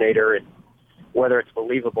recruiting coordinator, and whether it's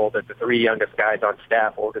believable that the three youngest guys on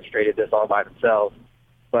staff orchestrated this all by themselves.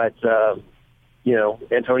 But,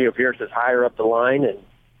 Antonio Pierce is higher up the line, and,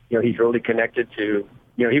 he's really connected to,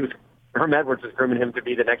 Herm Edwards was grooming him to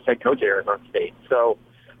be the next head coach at Arizona State. So,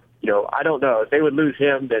 I don't know. If they would lose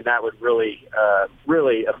him, then that would really,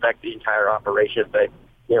 really affect the entire operation. But,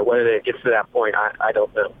 whether it gets to that point, I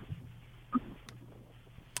don't know.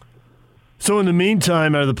 So in the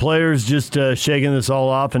meantime, are the players just shaking this all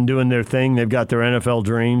off and doing their thing? They've got their NFL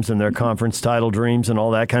dreams and their conference title dreams and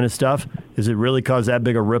all that kind of stuff. Is it really caused that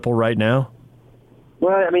big a ripple right now?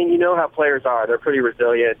 Well, I mean, you know how players are. They're pretty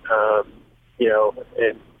resilient, and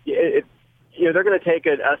they're going to take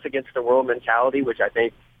an us against the world mentality, which I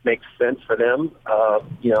think makes sense for them.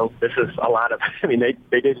 This is a lot of,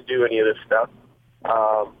 they didn't do any of this stuff.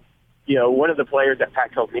 One of the players at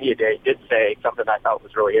Pac-12 Media Day did say something I thought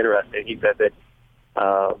was really interesting. He said that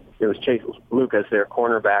it was Chase Lucas, their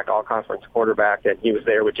cornerback, all-conference quarterback, and he was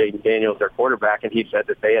there with Jaden Daniels, their quarterback, and he said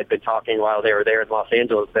that they had been talking while they were there in Los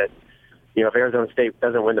Angeles that, if Arizona State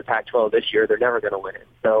doesn't win the Pac-12 this year, they're never going to win it.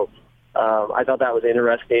 So I thought that was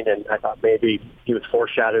interesting, and I thought maybe he was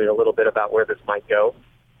foreshadowing a little bit about where this might go.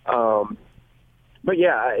 But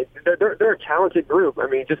yeah, they're a talented group. I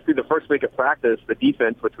mean, just through the first week of practice, the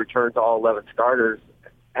defense, which returned to all 11 starters,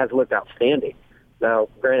 has looked outstanding. Now,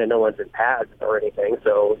 granted, no one's in pads or anything,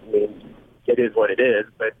 so it is what it is.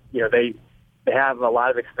 But they have a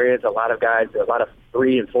lot of experience, a lot of guys, a lot of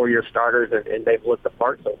 3- and 4-year starters, and they've looked the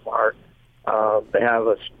part so far. They have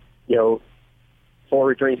 4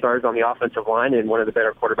 returning starters on the offensive line and one of the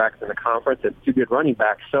better quarterbacks in the conference and 2 good running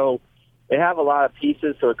backs. So they have a lot of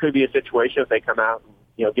pieces, so it could be a situation if they come out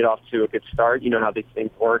and, get off to a good start. You know how these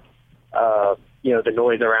things work. The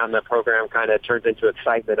noise around the program kind of turns into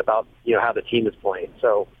excitement about, how the team is playing.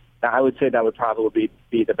 So I would say that would probably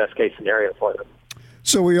be the best case scenario for them.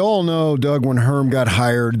 So we all know, Doug, when Herm got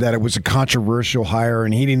hired, that it was a controversial hire,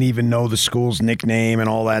 and he didn't even know the school's nickname and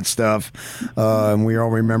all that stuff. And we all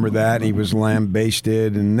remember that. He was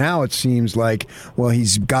lambasted, and now it seems like, well,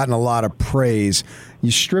 he's gotten a lot of praise. You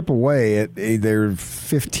strip away it; they're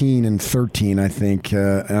 15-13, I think,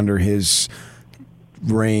 under his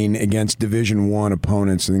reign against Division I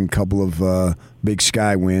opponents, and a couple of Big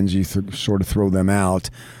Sky wins. You sort of throw them out.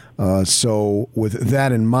 So with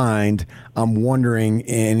that in mind, I'm wondering,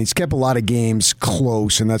 and he's kept a lot of games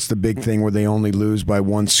close, and that's the big thing where they only lose by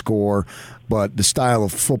one score, but the style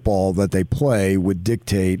of football that they play would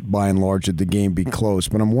dictate, by and large, that the game be close.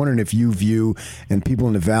 But I'm wondering if you view, and people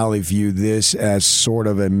in the Valley view this as sort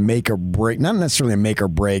of a make or break, not necessarily a make or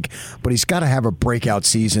break, but he's got to have a breakout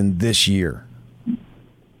season this year.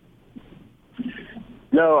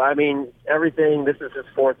 No, I mean, this is his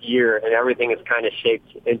fourth year, and everything is kind of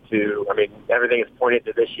shaped into, everything is pointed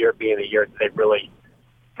to this year being the year that they really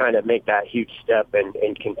kind of make that huge step and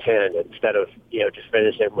contend instead of, just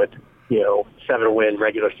finishing with, 7-win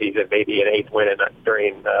regular season, maybe an 8th win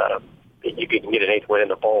you can get an 8th win in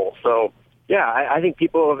the bowl. So, yeah, I think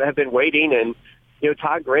people have been waiting, and,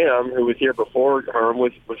 Todd Graham, who was here before Herm,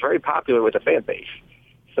 was very popular with the fan base.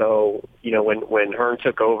 So, when Herm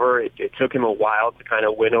took over, it took him a while to kind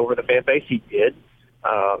of win over the fan base. He did.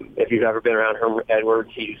 If you've ever been around Herm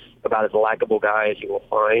Edwards, he's about as likable guy as you will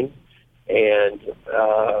find. And,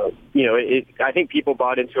 I think people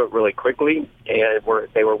bought into it really quickly, and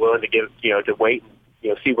they were willing to to wait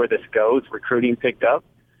and, see where this goes. Recruiting picked up.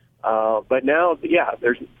 But now, yeah,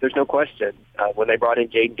 there's no question. When they brought in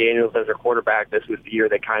Jaden Daniels as their quarterback, this was the year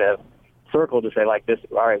they kind of circled to say, like, this,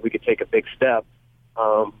 all right, we could take a big step.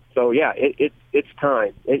 So yeah, it's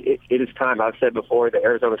time. It is time. I've said before that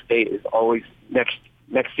Arizona State is always next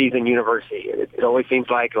season university. It always seems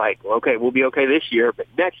like okay, we'll be okay this year, but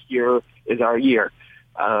next year is our year.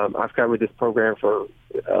 I've covered this program for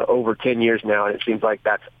over 10 years now, and it seems like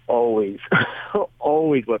that's always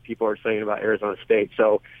always what people are saying about Arizona State.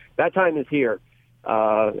 So that time is here.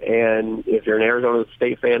 And if you're an Arizona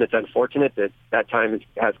State fan, it's unfortunate that time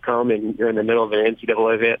has come and you're in the middle of an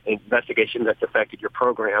NCAA investigation that's affected your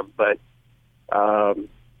program. But,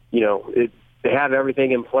 they have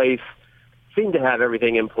everything in place, seem to have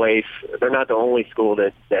everything in place. They're not the only school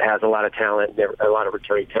that has a lot of talent and a lot of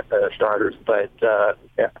returning starters. But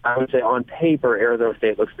I would say on paper, Arizona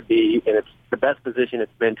State looks to be in the best position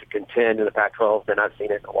it's been to contend in the Pac-12 than I've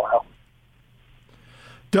seen it in a while.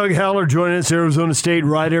 Doug Haller joining us, Arizona State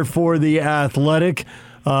writer for The Athletic.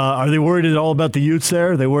 Are they worried at all about the Utes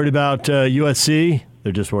there? Are they worried about USC?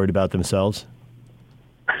 They're just worried about themselves?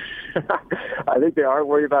 I think they are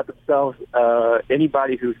worried about themselves.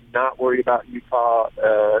 Anybody who's not worried about Utah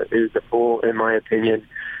is a fool, in my opinion,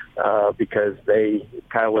 because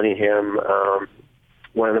Kyle Whittingham,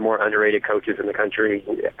 one of the more underrated coaches in the country,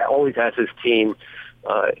 always has his team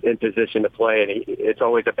in position to play, and it's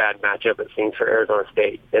always a bad matchup, it seems, for Arizona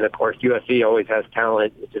State. And, of course, USC always has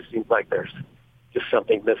talent. It just seems like there's just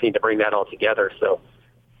something missing to bring that all together. So,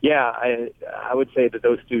 yeah, I would say that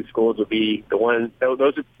those two schools would be the one.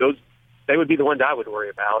 They would be the ones I would worry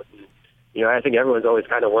about. And, I think everyone's always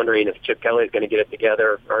kind of wondering if Chip Kelly is going to get it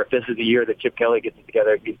together, or if this is the year that Chip Kelly gets it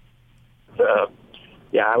together.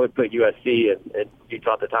 Yeah, I would put USC and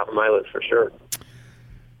Utah at the top of my list for sure.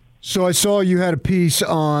 So I saw you had a piece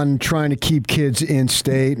on trying to keep kids in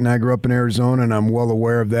state, and I grew up in Arizona, and I'm well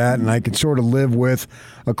aware of that, and I can sort of live with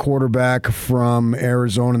a quarterback from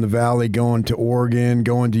Arizona in the Valley going to Oregon,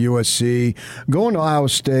 going to USC, going to Ohio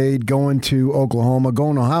State, going to Oklahoma,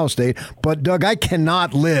 going to Ohio State. But, Doug, I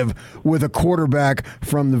cannot live with a quarterback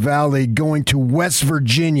from the Valley going to West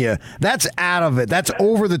Virginia. That's out of it. That's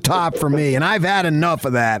over the top for me, and I've had enough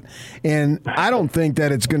of that. And I don't think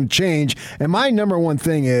that it's going to change. And my number one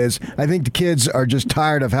thing is I think the kids are just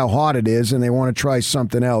tired of how hot it is, and they want to try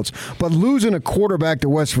something else. But losing a quarterback to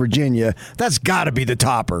West Virginia, that's got to be the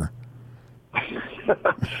topper.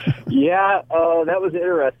 Yeah, that was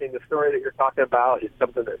interesting. The story that you're talking about is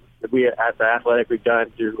something that we at The Athletic we've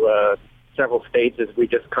done through several states is we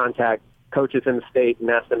just contact coaches in the state and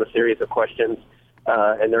ask them a series of questions,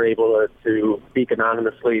 and they're able to speak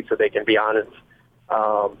anonymously so they can be honest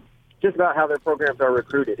just about how their programs are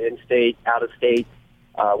recruited, in-state, out-of-state,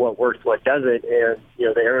 what works, what doesn't. And,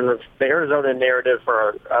 the Arizona narrative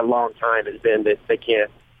for a long time has been that they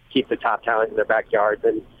can't keep the top talent in their backyards.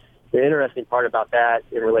 And the interesting part about that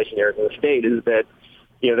in relation to Arizona State is that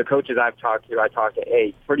the coaches I talked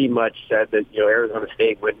to, pretty much said that, Arizona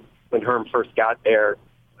State, when Herm first got there,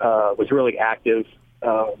 was really active,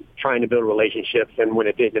 trying to build relationships. And when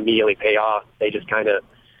it didn't immediately pay off, they just kind of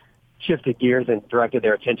shifted gears and directed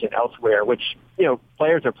their attention elsewhere, which,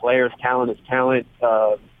 players are players, talent is talent.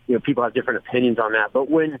 People have different opinions on that. But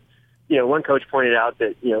when, one coach pointed out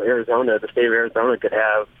that, the state of Arizona could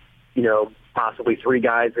have, possibly 3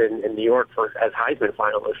 guys in New York as Heisman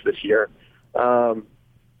finalists this year.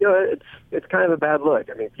 It's kind of a bad look.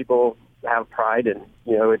 I mean, people have pride, and,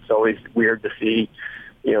 it's always weird to see,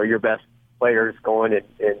 your best players going and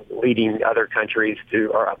leading other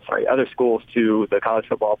other schools to the college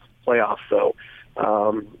football playoffs. So,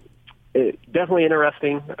 definitely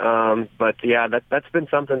interesting. But yeah, that's been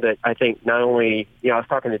something that I think not only, I was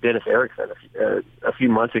talking to Dennis Erickson a few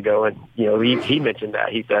months ago, and, he mentioned that.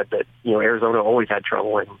 He said that, Arizona always had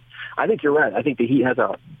trouble. And I think you're right. I think the heat has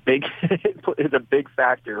a big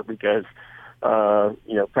factor because,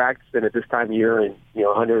 practicing at this time of year in,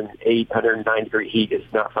 108, 109 degree heat is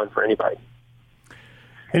not fun for anybody.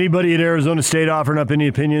 Anybody at Arizona State offering up any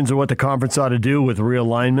opinions on what the conference ought to do with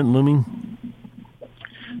realignment looming?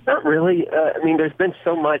 Not really. There's been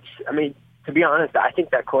so much. To be honest, I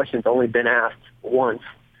think that question's only been asked once.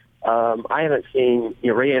 I haven't seen,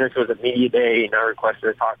 Ray Anderson was at Media Day, and I requested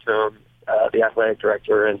to talk to him, the athletic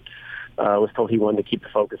director, and was told he wanted to keep the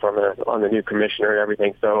focus on the new commissioner and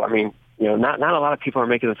everything. So, not a lot of people are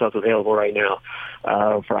making themselves available right now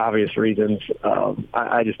for obvious reasons.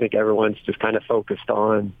 I just think everyone's just kind of focused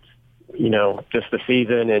on, just the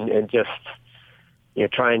season and just,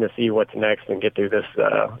 trying to see what's next and get through this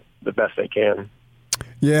the best they can.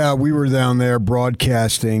 Yeah, we were down there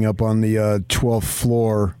broadcasting up on the 12th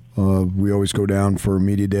floor. We always go down for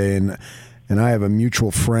Media Day, and I have a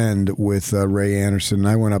mutual friend with Ray Anderson, and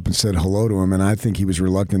I went up and said hello to him, and I think he was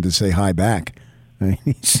reluctant to say hi back.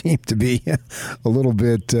 He seemed to be a little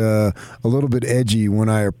bit edgy when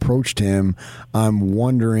I approached him. I'm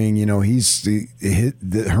wondering, Herm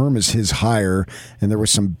is his hire, and there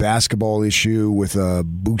was some basketball issue with a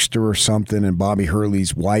booster or something, and Bobby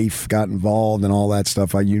Hurley's wife got involved and all that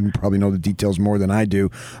stuff. You probably know the details more than I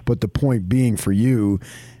do, but the point being for you,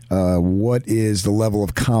 what is the level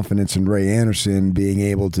of confidence in Ray Anderson being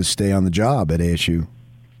able to stay on the job at ASU?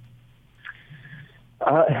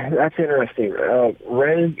 That's interesting.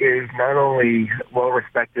 Ray is not only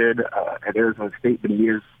well-respected at Arizona State, but he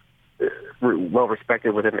is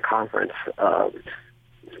well-respected within the conference.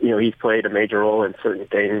 He's played a major role in certain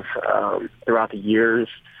things throughout the years.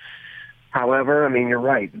 However, you're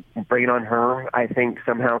right. Bringing on Herm, I think,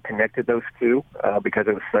 somehow connected those two because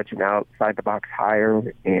it was such an outside-the-box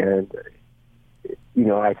hire. And,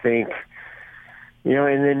 I think...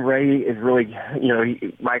 and then Ray is really,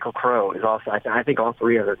 Michael Crow is also, I think all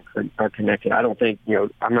three of them are connected. I don't think,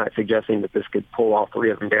 I'm not suggesting that this could pull all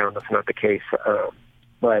three of them down. That's not the case.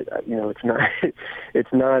 But,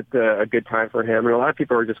 it's not a good time for him. And a lot of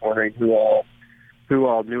people are just wondering who all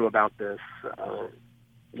knew about this.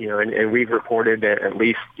 And we've reported that at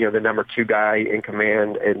least, the number 2 guy in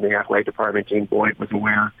command in the athletic department, Gene Boyd, was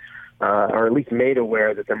aware. Or at least made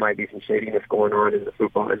aware that there might be some shadiness going on in the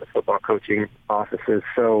football coaching offices.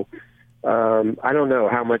 So I don't know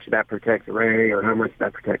how much that protects Ray or how much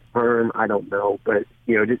that protects Herm. I don't know, but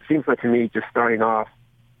it seems like to me just starting off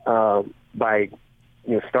by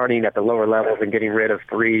starting at the lower levels and getting rid of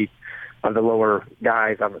 3 of the lower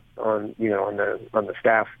guys on the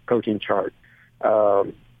staff coaching chart.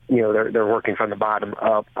 They're working from the bottom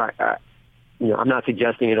up. I'm not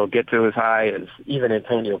suggesting it'll get to as high as even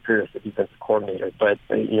Antonio Pierce, the defensive coordinator, but,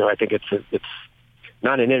 I think it's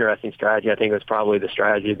not an interesting strategy. I think it was probably the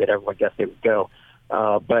strategy that everyone guessed it would go.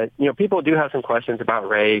 But, people do have some questions about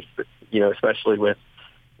Ray, especially with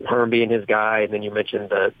Herm being his guy, and then you mentioned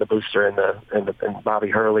the booster and Bobby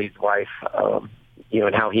Hurley's wife,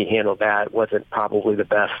 and how he handled that wasn't probably the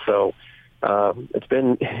best. So it's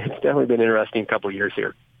definitely been an interesting couple of years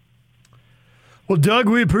here. Well, Doug,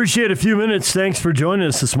 we appreciate a few minutes. Thanks for joining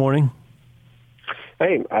us this morning.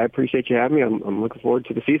 Hey, I appreciate you having me. I'm looking forward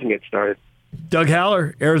to the season getting started. Doug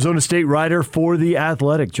Haller, Arizona State writer for The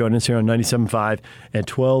Athletic, join us here on 97.5 and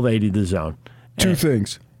 1280 The Zone. Two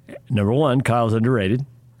things. Number 1, Kyle's underrated.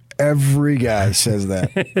 Every guy says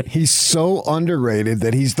that. He's so underrated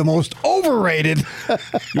that he's the most overrated.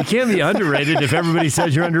 You can't be underrated if everybody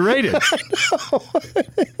says you're underrated.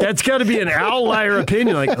 That's got to be an outlier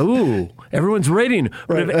opinion. Like, ooh, everyone's rating.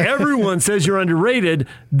 But if everyone says you're underrated,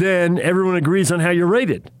 then everyone agrees on how you're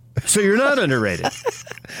rated. So you're not underrated.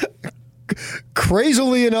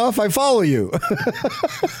 crazily enough, I follow you.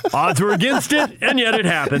 Odds were against it, and yet it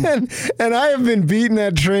happened. And I have been beating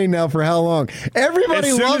that train now for how long?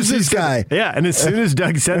 Everybody loves this guy. Yeah, and as soon as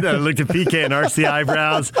Doug said that, I looked at PK and arched the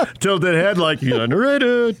eyebrows, tilted head like he's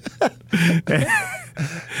underrated.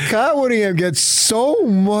 Kyle Whittingham gets so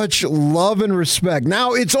much love and respect.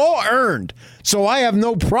 Now, it's all earned, so I have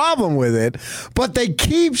no problem with it, but they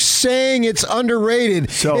keep saying it's underrated.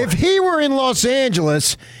 So, if he were in Los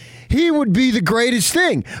Angeles, he would be the greatest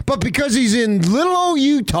thing. But because he's in little old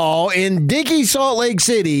Utah, in dinky Salt Lake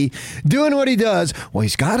City, doing what he does, well,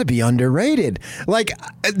 he's got to be underrated. Like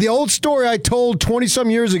the old story I told 20-some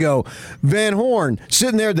years ago, Van Horn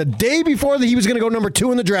sitting there the day before that he was going to go number 2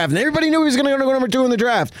 in the draft, and everybody knew he was going to go number 2 in the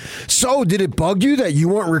draft. So did it bug you that you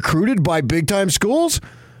weren't recruited by big-time schools?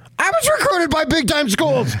 I was recruited by big-time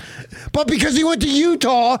schools. But because he went to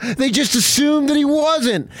Utah, they just assumed that he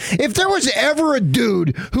wasn't. If there was ever a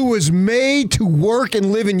dude who was made to work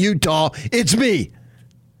and live in Utah, it's me.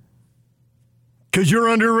 Because you're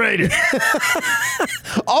underrated.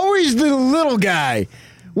 Always the little guy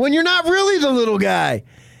when you're not really the little guy.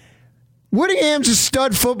 Whittingham's a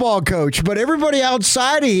stud football coach, but everybody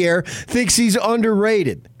outside of here thinks he's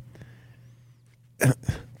underrated.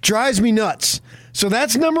 Drives me nuts. So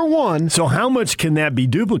that's number one. So how much can that be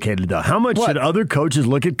duplicated, though? How much should other coaches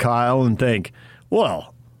look at Kyle and think,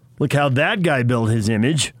 well, look how that guy built his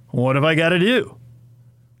image. What have I got to do?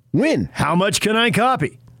 Win. How much can I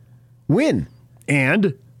copy? Win.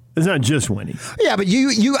 And it's not just winning. Yeah, but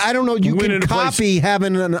you I don't know, you can copy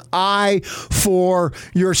having an eye for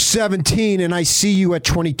your 17 and I see you at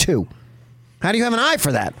 22. How do you have an eye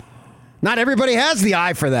for that? Not everybody has the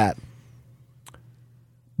eye for that.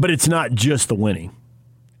 But it's not just the winning.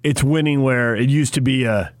 It's winning where it used to be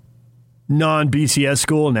a non-BCS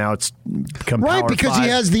school. Now it's become right, Power because 5. he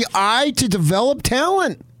has the eye to develop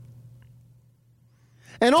talent.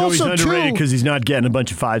 And so also, he's underrated because he's not getting a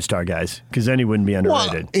bunch of 5-star guys, because then he wouldn't be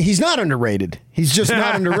underrated. Well, he's not underrated. He's just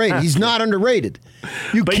not underrated. He's not underrated.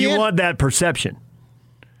 But you want that perception.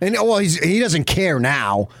 And well, he doesn't care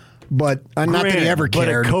now, but not that he ever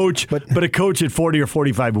cared. But a coach at 40 or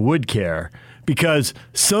 45 would care. Because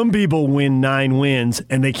some people win 9 wins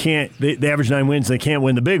and they can't. They average 9 wins. They can't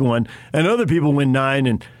win the big one, and other people win 9.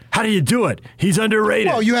 And how do you do it? He's underrated.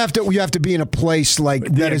 Well, you have to be in a place like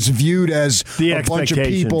that is viewed as a bunch of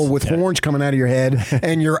people with horns coming out of your head,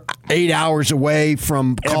 and you're 8 hours away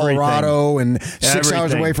from Colorado and 6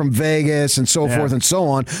 hours away from Vegas and so forth and so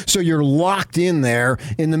on. So you're locked in there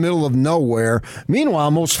in the middle of nowhere.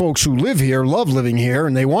 Meanwhile, most folks who live here love living here,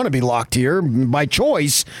 and they want to be locked here by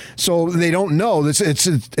choice. So they don't know this.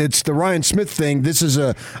 It's the Ryan Smith thing. This is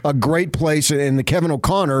a great place, and the Kevin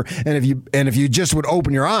O'Connor. And if you just would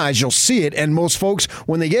open your eyes, you'll see it. And most folks,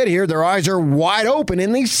 when they get here, their eyes are wide open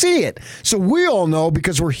and they see it. So we all know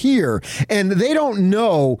because we're here. And they don't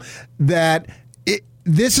know that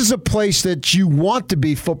this is a place that you want to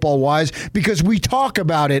be football-wise because we talk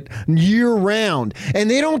about it year-round. And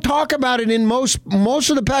they don't talk about it in most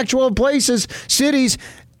of the Pac-12 cities.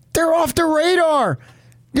 They're off the radar.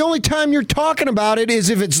 The only time you're talking about it is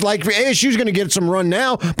if it's like ASU's going to get some run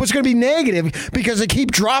now, but it's going to be negative because they keep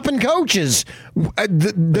dropping coaches.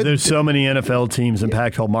 There's so many NFL teams in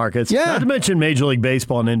Pac-12 markets. Yeah. Not to mention Major League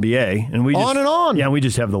Baseball and NBA. And we on and on. Yeah, we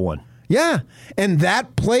just have the one. Yeah, and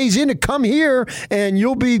that plays into come here, and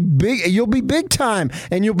you'll be big. You'll be big time,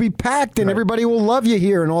 and you'll be packed, and everybody will love you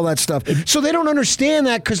here, and all that stuff. So they don't understand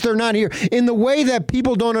that because they're not here. In the way that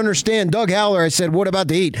people don't understand Doug Haller, I said, "What about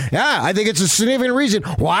the Heat?" Yeah, I think it's a significant reason.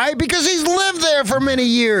 Why? Because he's lived there for many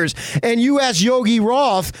years. And you ask Yogi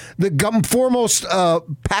Roth, the foremost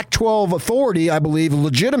Pac-12 authority, I believe,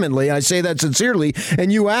 legitimately. I say that sincerely.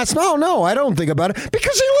 And you ask, no, I don't think about it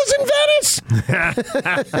because he lives in Venice.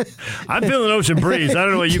 I'm feeling ocean breeze. I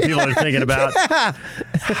don't know what you people are thinking about.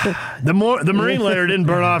 The marine layer didn't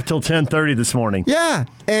burn off till 10:30 this morning. Yeah,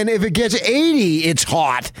 and if it gets 80, it's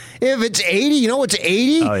hot. If it's 80, you know what's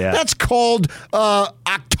 80? Oh, yeah. That's called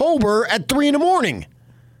October at 3 in the morning.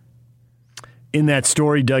 In that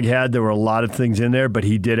story Doug had, there were a lot of things in there, but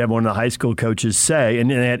he did have one of the high school coaches say, and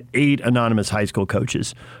they had 8 anonymous high school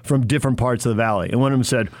coaches from different parts of the valley. And one of them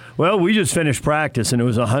said, well, we just finished practice and it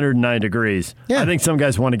was 109 degrees. Yeah. I think some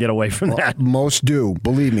guys want to get away from that. Most do.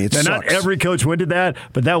 Believe me, it sucks. Not every coach went to that,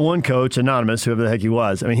 but that one coach, anonymous, whoever the heck he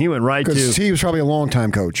was, I mean, he went right to... Because he was probably a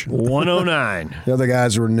long-time coach. 109. The other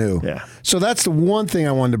guys were new. Yeah. So that's the one thing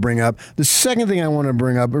I wanted to bring up. The second thing I wanted to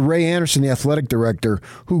bring up, Ray Anderson, the athletic director,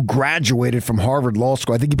 who graduated from Harvard Law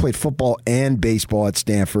School. I think he played football and baseball at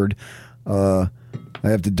Stanford. I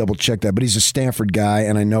have to double check that. But he's a Stanford guy,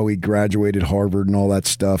 and I know he graduated Harvard and all that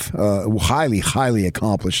stuff. Highly, highly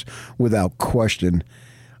accomplished, without question.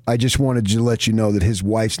 I just wanted to let you know that his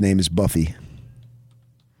wife's name is Buffy.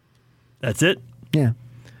 That's it? Yeah.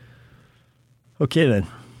 Okay, then.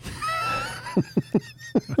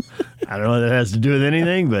 I don't know what that has to do with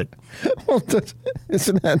anything, but... Well,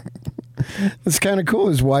 isn't that... That's kind of cool.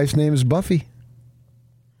 His wife's name is Buffy.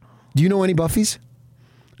 Do you know any Buffys?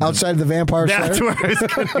 Outside of the Vampire Slayer? That's where I was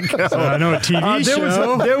going to go. So I know a TV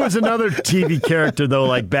show. There was another TV character, though,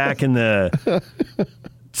 like back in the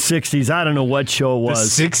 60s. I don't know what show it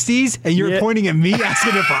was. The 60s? And you're pointing at me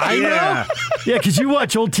asking if I know? Yeah, because you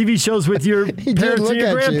watch old TV shows with your parents and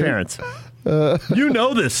your grandparents. You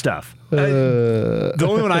know this stuff. The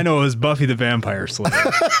only one I know is Buffy the Vampire Slayer.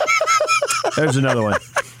 There's another one.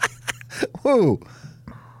 Who?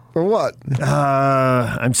 For what?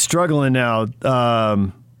 I'm struggling now.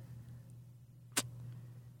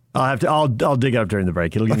 I'll dig it up during the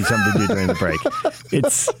break. It'll give me something to do during the break.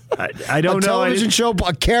 It's I don't know. A television show,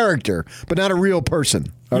 a character, but not a real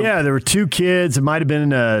person. Yeah, there were two kids. It might have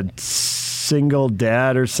been a single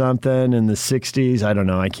dad or something in the 60s. I don't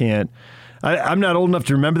know. I can't. I'm not old enough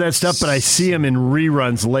to remember that stuff, but I see them in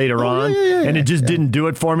reruns later on, and it just didn't do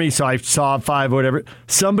it for me, so I saw 5 or whatever.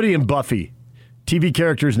 Somebody in Buffy. TV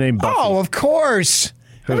characters named Buffy. Oh, of course.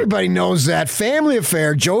 Who? Everybody knows that. Family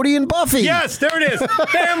Affair, Jody and Buffy. Yes, there it is.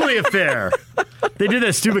 Family Affair. They did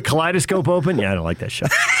that stupid Kaleidoscope open. Yeah, I don't like that show.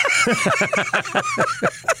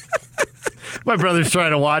 My brother's trying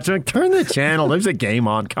to watch it. Turn the channel. There's a game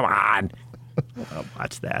on. Come on. I'll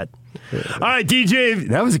watch that. All right, DJ,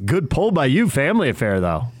 that was a good poll by you. Family Affair,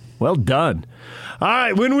 though. Well done. All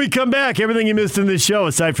right, when we come back, everything you missed in this show,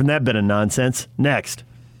 aside from that bit of nonsense, next.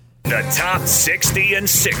 The Top 60 and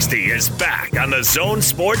 60 is back on the Zone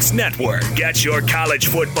Sports Network. Get your college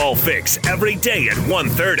football fix every day at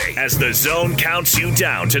 1:30 as the Zone counts you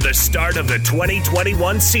down to the start of the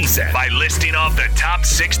 2021 season by listing off the top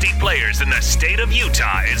 60 players in the state of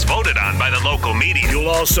Utah as voted on by the local media. You'll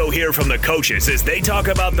also hear from the coaches as they talk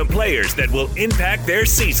about the players that will impact their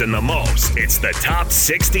season the most. It's the Top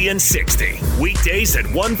 60 and 60, weekdays at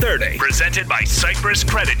 1:30, presented by Cypress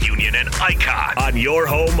Credit Union and Icon on your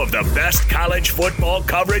home of the best college football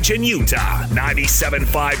coverage in Utah.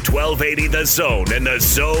 97.5 1280 The Zone and the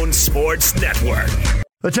Zone Sports Network.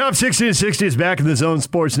 The Top 60 and 60 is back in the Zone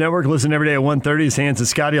Sports Network. Listen every day at 1:30 as Hans and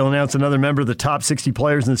Scotty will announce another member of the top 60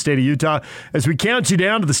 players in the state of Utah as we count you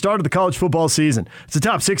down to the start of the college football season. It's the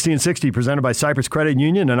Top 60 and 60 presented by Cypress Credit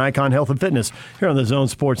Union and Icon Health and Fitness here on the Zone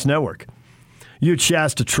Sports Network. Ute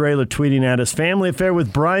Shasta Trailer tweeting at us, Family Affair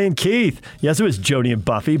with Brian Keith. Yes, it was Jody and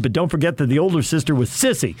Buffy, but don't forget that the older sister was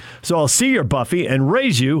Sissy. So I'll see your Buffy and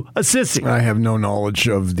raise you a Sissy. I have no knowledge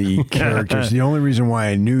of the characters. The only reason why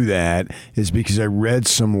I knew that is because I read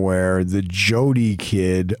somewhere the Jody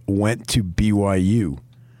kid went to BYU.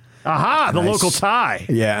 Aha, the local tie.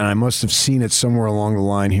 Yeah, and I must have seen it somewhere along the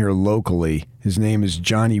line here locally. His name is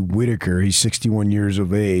Johnny Whitaker. He's 61 years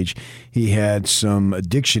of age. He had some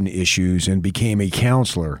addiction issues and became a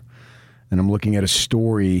counselor. And I'm looking at a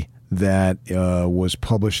story that was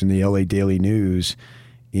published in the LA Daily News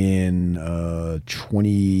in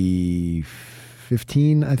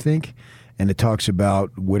 2015, I think. And it talks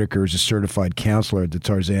about Whitaker as a certified counselor at the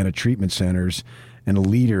Tarzana Treatment Centers and a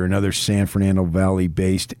leader in other San Fernando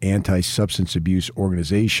Valley-based anti-substance abuse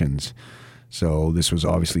organizations. So this was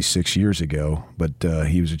obviously 6 years ago, but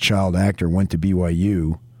he was a child actor, went to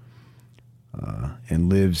BYU, and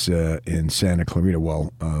lives in Santa Clarita.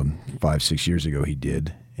 Well, 5-6 years ago he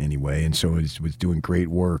did anyway, and so he was doing great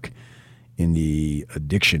work in the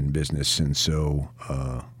addiction business. And so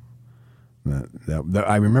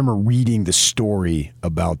I remember reading the story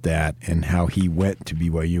about that and how he went to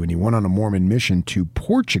BYU, and he went on a Mormon mission to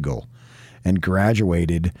Portugal and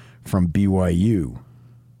graduated from BYU.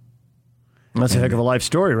 That's a heck of a life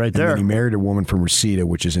story right there. And then he married a woman from Reseda,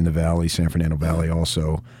 which is in the valley, San Fernando Valley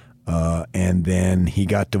also. And then he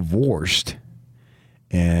got divorced.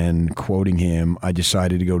 And quoting him, I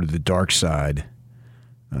decided to go to the dark side.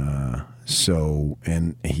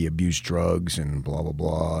 And he abused drugs and blah, blah,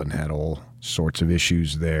 blah, and had all sorts of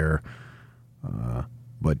issues there.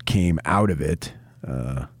 But came out of it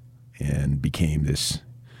and became this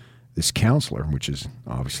counselor, which is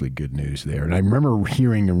obviously good news there. And I remember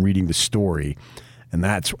hearing and reading the story, and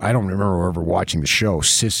I don't remember ever watching the show.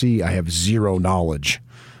 Sissy, I have zero knowledge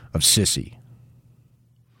of Sissy.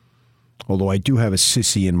 Although I do have a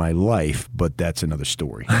sissy in my life, but that's another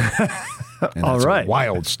story. And all right. A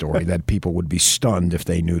wild story that people would be stunned if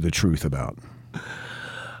they knew the truth about.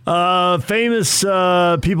 Famous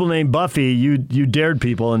people named Buffy. You dared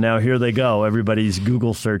people, and now here they go. Everybody's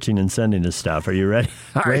Google searching and sending us stuff. Are you ready?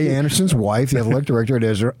 Ray Anderson's wife, the athletic director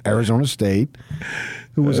at Arizona State,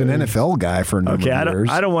 who was an NFL guy for a number of years.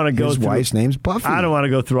 I don't want to go His through. wife's name's Buffy. I don't want to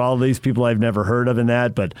go through all these people I've never heard of in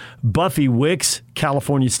that, but Buffy Wicks,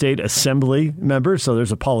 California State Assembly member. So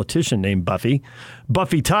there's a politician named Buffy.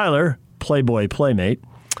 Buffy Tyler, Playboy Playmate.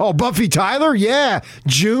 Oh, Buffy Tyler? Yeah.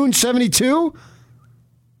 June 72?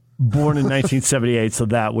 Born in 1978, so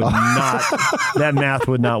that would not, that math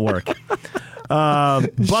would not work.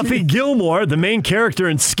 Buffy Gilmore, the main character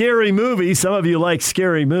in Scary Movie. Some of you like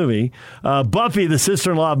Scary Movie. Buffy, the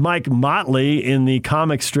sister-in-law of Mike Motley in the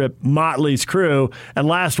comic strip Motley's Crew. And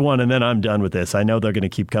last one, and then I'm done with this. I know they're going to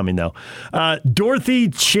keep coming, though. Dorothy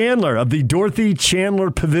Chandler of the Dorothy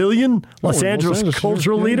Chandler Pavilion, Los Angeles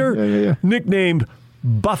cultural leader, nicknamed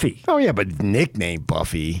Buffy. Oh, yeah, but nicknamed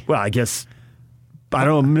Buffy. Well, I guess... I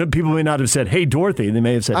don't know. People may not have said, "Hey, Dorothy." They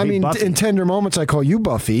may have said, "Hey, Buffy." In tender moments, I call you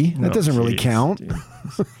Buffy. That doesn't really count.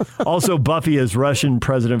 Also, Buffy is Russian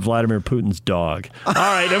President Vladimir Putin's dog. All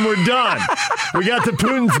right, and we're done. We got to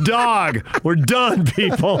Putin's dog. We're done,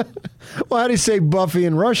 people. Well, how do you say Buffy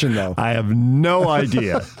in Russian, though? I have no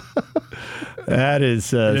idea. That is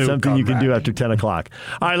something you can do after 10 o'clock.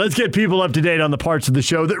 All right, let's get people up to date on the parts of the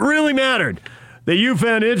show that really mattered, that you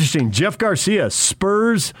found interesting. Jeff Garcia,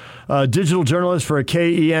 Spurs digital journalist for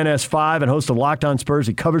KENS5 and host of Locked On Spurs.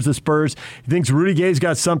 He covers the Spurs. He thinks Rudy Gay's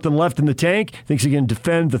got something left in the tank. Thinks he can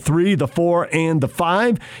defend the 3, the 4, and the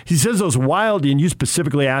 5. He says those wild, and you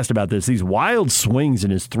specifically asked about this, these wild swings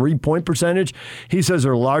in his three-point percentage, he says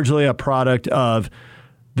are largely a product of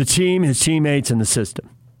the team, his teammates, and the system.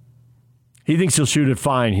 He thinks he'll shoot it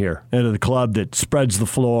fine here into the club that spreads the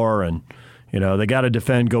floor, and they got to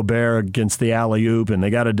defend Gobert against the alley-oop, and they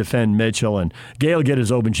got to defend Mitchell, and Gay will get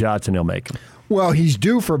his open shots, and he'll make them. Well, he's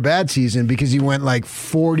due for a bad season because he went like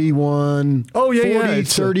 41, 40,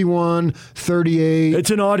 31, 38. It's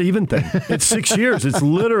an odd even thing. It's 6 years. It's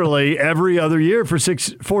literally every other year for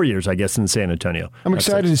 4 years, I guess, in San Antonio. I'm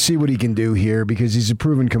excited to see what he can do here because he's a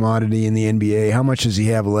proven commodity in the NBA. How much does he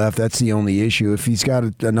have left? That's the only issue. If he's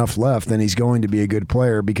got enough left, then he's going to be a good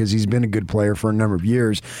player because he's been a good player for a number of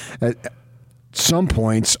years. At some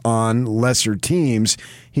points on lesser teams,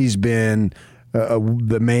 he's been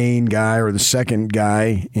the main guy or the second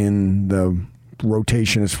guy in the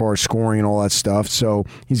rotation as far as scoring and all that stuff. So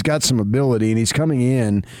he's got some ability, and he's coming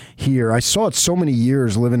in here. I saw it so many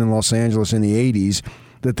years living in Los Angeles in the 80s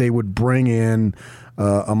that they would bring in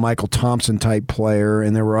a Michael Thompson type player,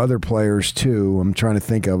 and there were other players too. I'm trying to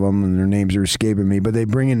think of them, and their names are escaping me. But they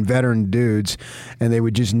bring in veteran dudes, and they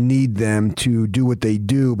would just need them to do what they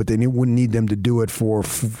do, but they wouldn't need them to do it for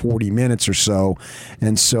 40 minutes or so.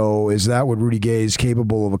 And so, is that what Rudy Gay is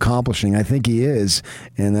capable of accomplishing? I think he is,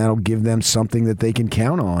 and that'll give them something that they can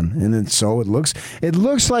count on. And then, so it looks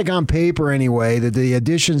like on paper anyway that the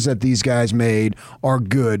additions that these guys made are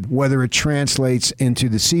good. Whether it translates into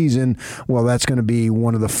the season, well, that's going to be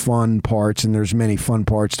one of the fun parts, and there's many fun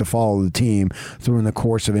parts to follow the team through the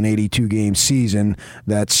course of an 82-game season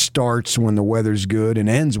that starts when the weather's good and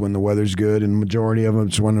ends when the weather's good, and the majority of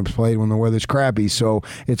it's when it's played when the weather's crappy. So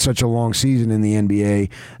it's such a long season in the NBA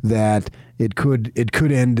that it could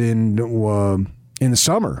end in the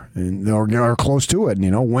summer or close to it.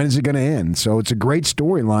 When is it going to end? So it's a great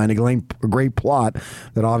storyline, a great plot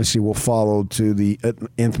that obviously will follow to the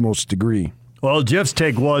nth most degree. Well, Jeff's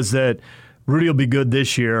take was that Rudy will be good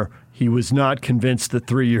this year. He was not convinced that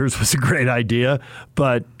 3 years was a great idea.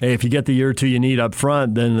 But hey, if you get the year or two you need up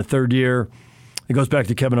front, then the third year, it goes back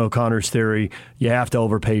to Kevin O'Connor's theory, you have to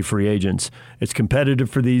overpay free agents. It's competitive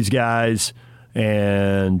for these guys,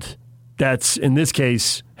 and that's, in this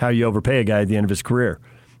case, how you overpay a guy at the end of his career.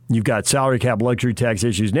 You've got salary cap, luxury tax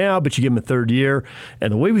issues now, but you give him a third year.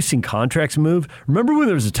 And the way we've seen contracts move, remember when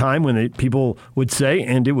there was a time when people would say,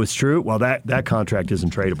 and it was true, well, that contract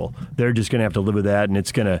isn't tradable. They're just going to have to live with that, and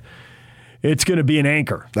it's going to be an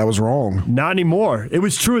anchor. That was wrong. Not anymore. It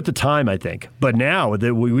was true at the time, I think. But now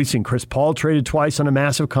we've seen Chris Paul traded twice on a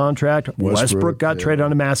massive contract. Westbrook got traded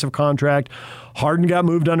on a massive contract. Harden got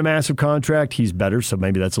moved on a massive contract. He's better, so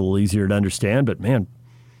maybe that's a little easier to understand. But, man,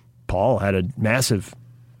 Paul had a massive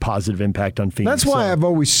positive impact on Phoenix. That's why I've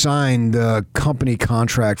always signed company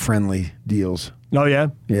contract-friendly deals. Oh, yeah?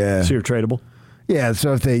 Yeah. So you're tradable? Yeah,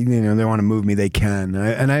 so if they they want to move me, they can.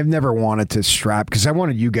 And I've never wanted to strap, because I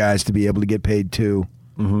wanted you guys to be able to get paid too.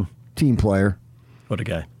 Mm-hmm. Team player. What a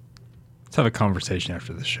guy. Let's have a conversation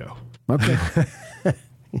after the show. Okay.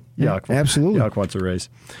 Yeah, absolutely. Yuck wants a raise.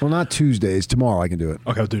 Well, not Tuesdays. Tomorrow I can do it.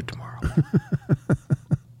 Okay, I'll do it tomorrow.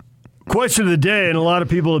 Question of the day, and a lot of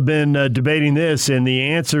people have been debating this, and the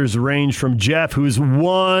answers range from Jeff, who's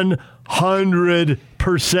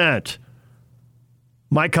 100%.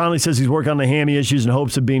 Mike Conley says he's working on the hammy issues in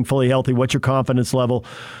hopes of being fully healthy. What's your confidence level?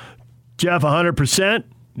 Jeff, 100%.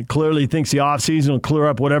 He clearly thinks the offseason will clear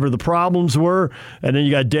up whatever the problems were. And then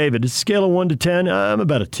you got David. It's a scale of 1 to 10. I'm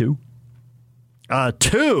about a 2.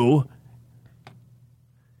 2?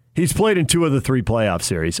 He's played in 2 of the 3 playoff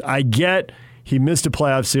series. I get he missed a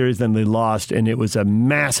playoff series, then they lost, and it was a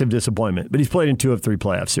massive disappointment. But he's played in 2 of 3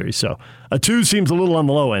 playoff series. So a 2 seems a little on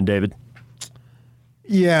the low end, David.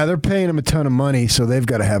 Yeah, they're paying him a ton of money, so they've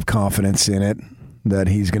got to have confidence in it that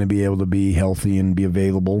he's going to be able to be healthy and be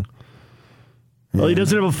available. Well, he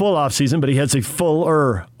doesn't have a full offseason, but he has a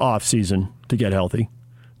fuller offseason to get healthy.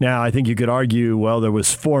 Now, I think you could argue, well, there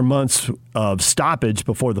was 4 months of stoppage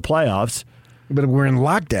before the playoffs. But we're in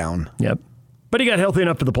lockdown. Yep. But he got healthy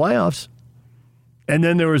enough for the playoffs. And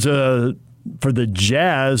then there was for the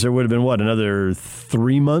Jazz, there would have been, another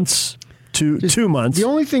 3 months? 2 months. The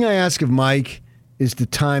only thing I ask of Mike is to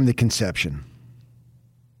time the conception.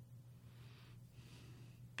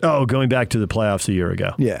 Oh, going back to the playoffs a year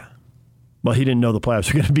ago. Yeah. Well, he didn't know the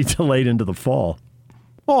playoffs were going to be delayed into the fall.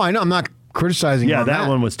 Oh, I know. I'm not criticizing him on that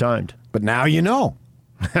one was timed. But now you know.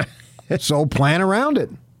 So plan around it.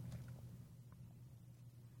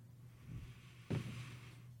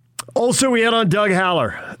 Also, we had on Doug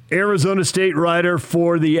Haller, Arizona State writer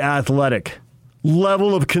for The Athletic.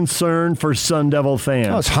 Level of concern for Sun Devil fans.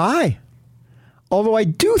 Oh, it's high. Although I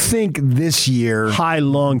do think this year high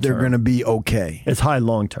long term. They're going to be okay. It's high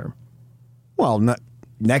long term. Well, not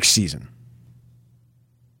next season.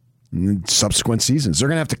 Subsequent seasons. They're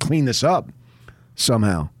going to have to clean this up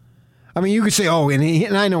somehow. I mean, you could say,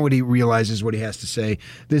 and I know what he realizes what he has to say.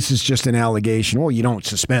 This is just an allegation. Well, you don't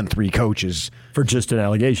suspend 3 coaches. For just an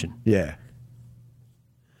allegation. Yeah.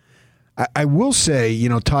 I will say,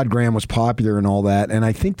 Todd Graham was popular and all that, and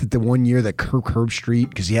I think that the one year that Kirk Herbstreit,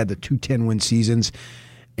 because he had the 2 10-win seasons,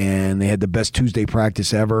 and they had the best Tuesday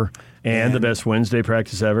practice ever. And the best Wednesday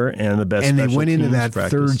practice ever, and the best. And they went into that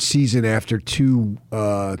practice. third season after 2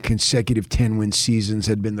 consecutive 10-win seasons.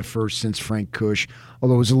 Had been the first since Frank Kush,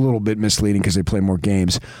 although it was a little bit misleading because they play more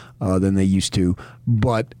games than they used to.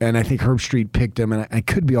 And I think Herbstreit picked them, and I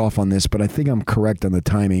could be off on this, but I think I'm correct on the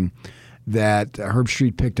timing. That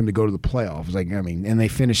Herbstreit picked him to go to the playoffs. And they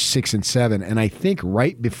finished 6-7, and I think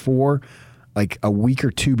right before, like a week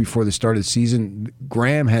or 2 before the start of the season,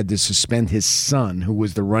 Graham had to suspend his son, who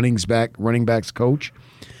was the running backs coach.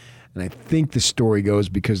 And I think the story goes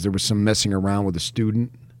because there was some messing around with a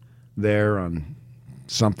student there on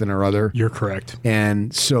something or other. You're correct.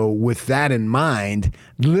 And so with that in mind,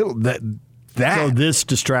 so this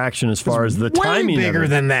distraction as far as the timing way bigger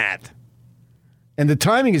than that. And the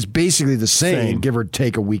timing is basically the same, give or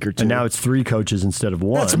take a week or 2. And now it's 3 coaches instead of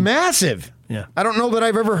 1. That's massive. Yeah. I don't know that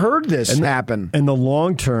I've ever heard this happen. And the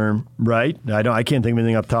long term, right? I can't think of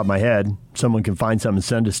anything off the top of my head. Someone can find something and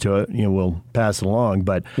send us to it. We'll pass it along.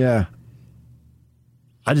 But yeah,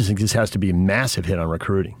 I just think this has to be a massive hit on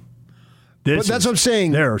recruiting. But that's what I'm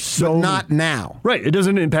saying. There are so but not now. Right. It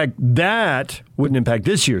doesn't impact that. Wouldn't impact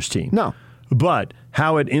this year's team. No. But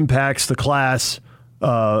how it impacts the class.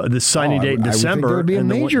 The signing date in December. There would be a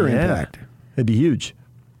major impact. It'd be huge.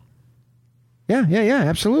 Yeah,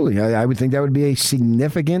 absolutely. I would think that would be a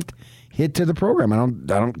significant hit to the program.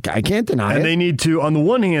 I can't deny it. And they need to. On the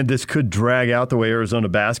one hand, this could drag out the way Arizona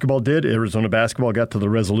basketball did. Arizona basketball got to the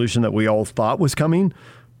resolution that we all thought was coming,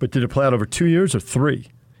 but did it play out over 2 years or 3?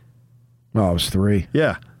 Oh, it was 3.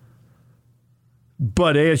 Yeah.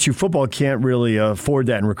 But ASU football can't really afford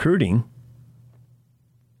that in recruiting.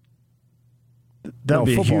 That'll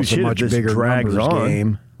be a huge hit if this drags on.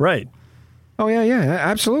 Game. Right. Oh yeah,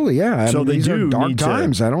 absolutely, yeah. So these are dark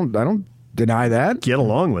times. I don't deny that. Get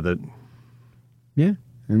along with it. Yeah,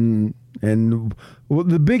 and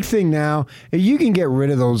the big thing now, if you can get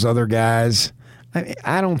rid of those other guys,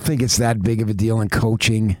 I don't think it's that big of a deal in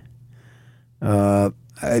coaching.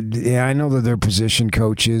 I know that they're position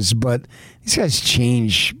coaches, but these guys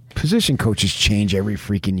change. Position coaches change every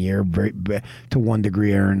freaking year to one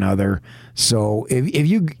degree or another. So if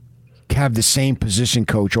you have the same position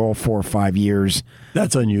coach all 4 or 5 years,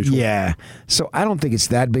 that's unusual. Yeah. So I don't think it's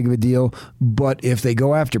that big of a deal. But if they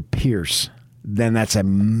go after Pierce, then that's a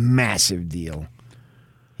massive deal.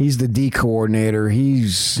 He's the D coordinator.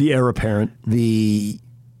 He's the heir apparent.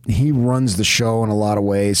 He runs the show in a lot of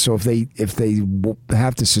ways. So if they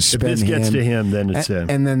have to suspend him, if this gets to him, then it's him.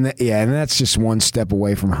 And then and that's just one step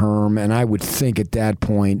away from Herm. And I would think at that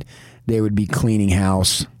point they would be cleaning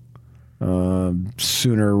house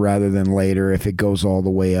sooner rather than later if it goes all the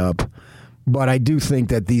way up. But I do think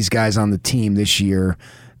that these guys on the team this year,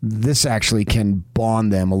 this actually can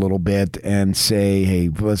bond them a little bit and say, hey,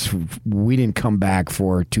 we didn't come back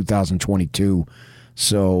for 2022.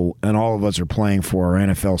 So, and all of us are playing for our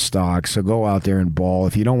NFL stock. So go out there and ball.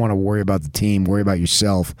 If you don't want to worry about the team, worry about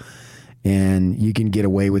yourself. And you can get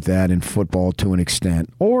away with that in football to an extent.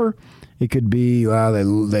 Or it could be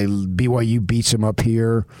BYU beats them up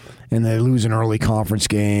here and they lose an early conference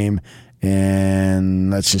game.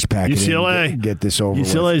 And let's just pack UCLA. it in, get this over with.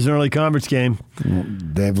 UCLA's an early conference game.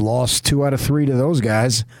 They've lost 2 out of 3 to those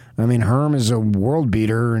guys. I mean, Herm is a world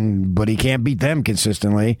beater, but he can't beat them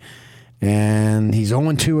consistently. And he's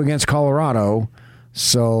 0-2 against Colorado.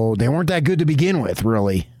 So they weren't that good to begin with,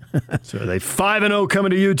 really. So are they 5-0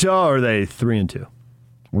 coming to Utah, or are they 3-2?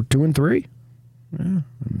 We're 2-3. Yeah.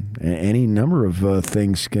 Any number of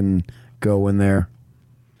things can go in there.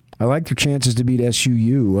 I like their chances to beat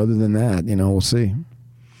SUU. Other than that, we'll see.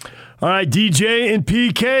 All right, DJ and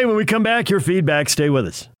PK, when we come back, your feedback. Stay with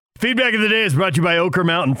us. Feedback of the day is brought to you by Ochre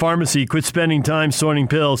Mountain Pharmacy. Quit spending time sorting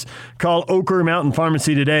pills. Call Ochre Mountain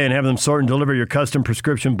Pharmacy today and have them sort and deliver your custom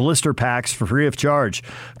prescription blister packs for free of charge.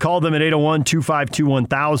 Call them at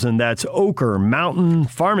 801-252-1000. That's Ochre Mountain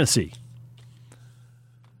Pharmacy.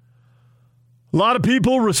 A lot of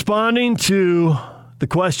people responding to the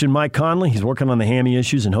question, Mike Conley. He's working on the hammy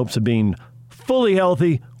issues in hopes of being fully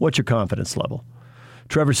healthy. What's your confidence level?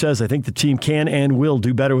 Trevor says, I think the team can and will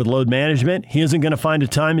do better with load management. He isn't going to find a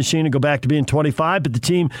time machine and go back to being 25, but the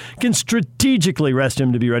team can strategically rest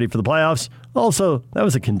him to be ready for the playoffs. Also, that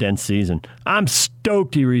was a condensed season. I'm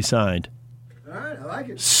stoked he re-signed. All right, I like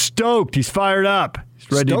it. Stoked. He's fired up.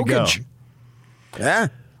 He's ready to go. Yeah.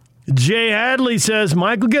 Jay Hadley says,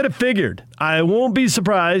 Mike will get it figured. I won't be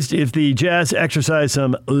surprised if the Jazz exercise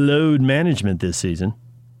some load management this season.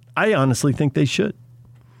 I honestly think they should.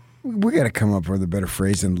 We got to come up with a better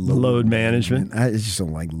phrase than load management. I just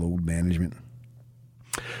don't like load management.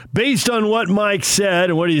 Based on what Mike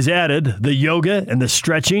said and what he's added, the yoga and the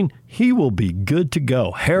stretching, he will be good to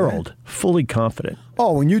go. Harold, fully confident.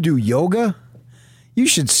 Oh, when you do yoga, you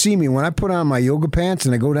should see me. When I put on my yoga pants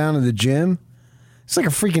and I go down to the gym, it's like a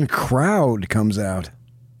freaking crowd comes out.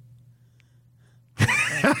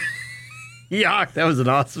 Yuck, that was an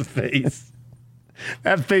awesome face.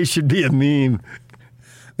 That face should be a meme.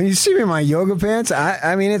 When you see me in my yoga pants,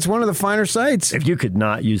 I mean, it's one of the finer sights. If you could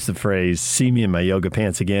not use the phrase, see me in my yoga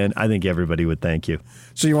pants again, I think everybody would thank you.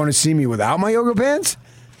 So you want to see me without my yoga pants?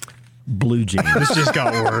 Blue jeans. This just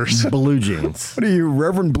got worse. Blue jeans. What are you,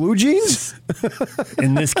 Reverend Blue Jeans?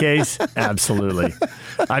 In this case, absolutely.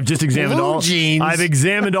 I've just examined Blue jeans. I've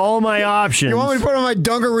examined all my options. You want me to put on my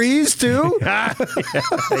dungarees too?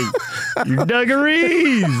 Your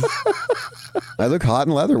dungarees. I look hot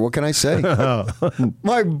in leather. What can I say?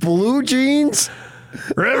 My blue jeans?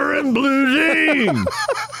 Reverend Blue Jeans.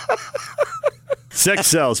 Sex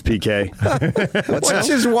sells, PK. Which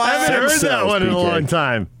is why I haven't heard that one in a long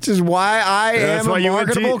time. Which is why I am a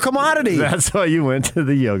marketable commodity. That's why you went to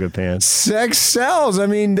the yoga pants. Sex sells. I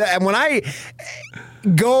mean, when I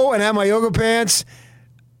go and have my yoga pants,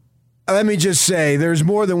 let me just say, there's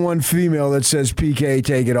more than one female that says, PK,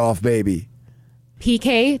 take it off, baby.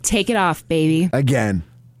 PK, take it off, baby. Again.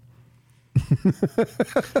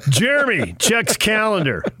 Jeremy checks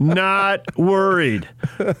calendar. Not worried.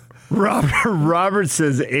 Robert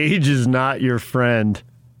says age is not your friend.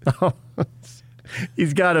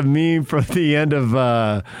 He's got a meme from the end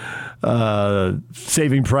of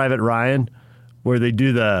Saving Private Ryan where they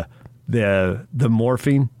do the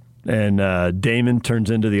morphing and Damon turns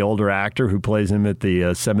into the older actor who plays him at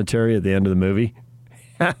the cemetery at the end of the movie.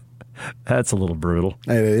 That's a little brutal.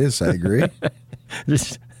 It is, I agree.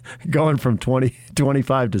 Just going from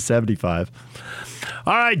 25 to 75.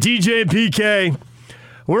 All right, DJ and PK.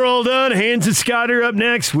 We're all done. Hans and Scott are up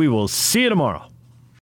next. We will see you tomorrow.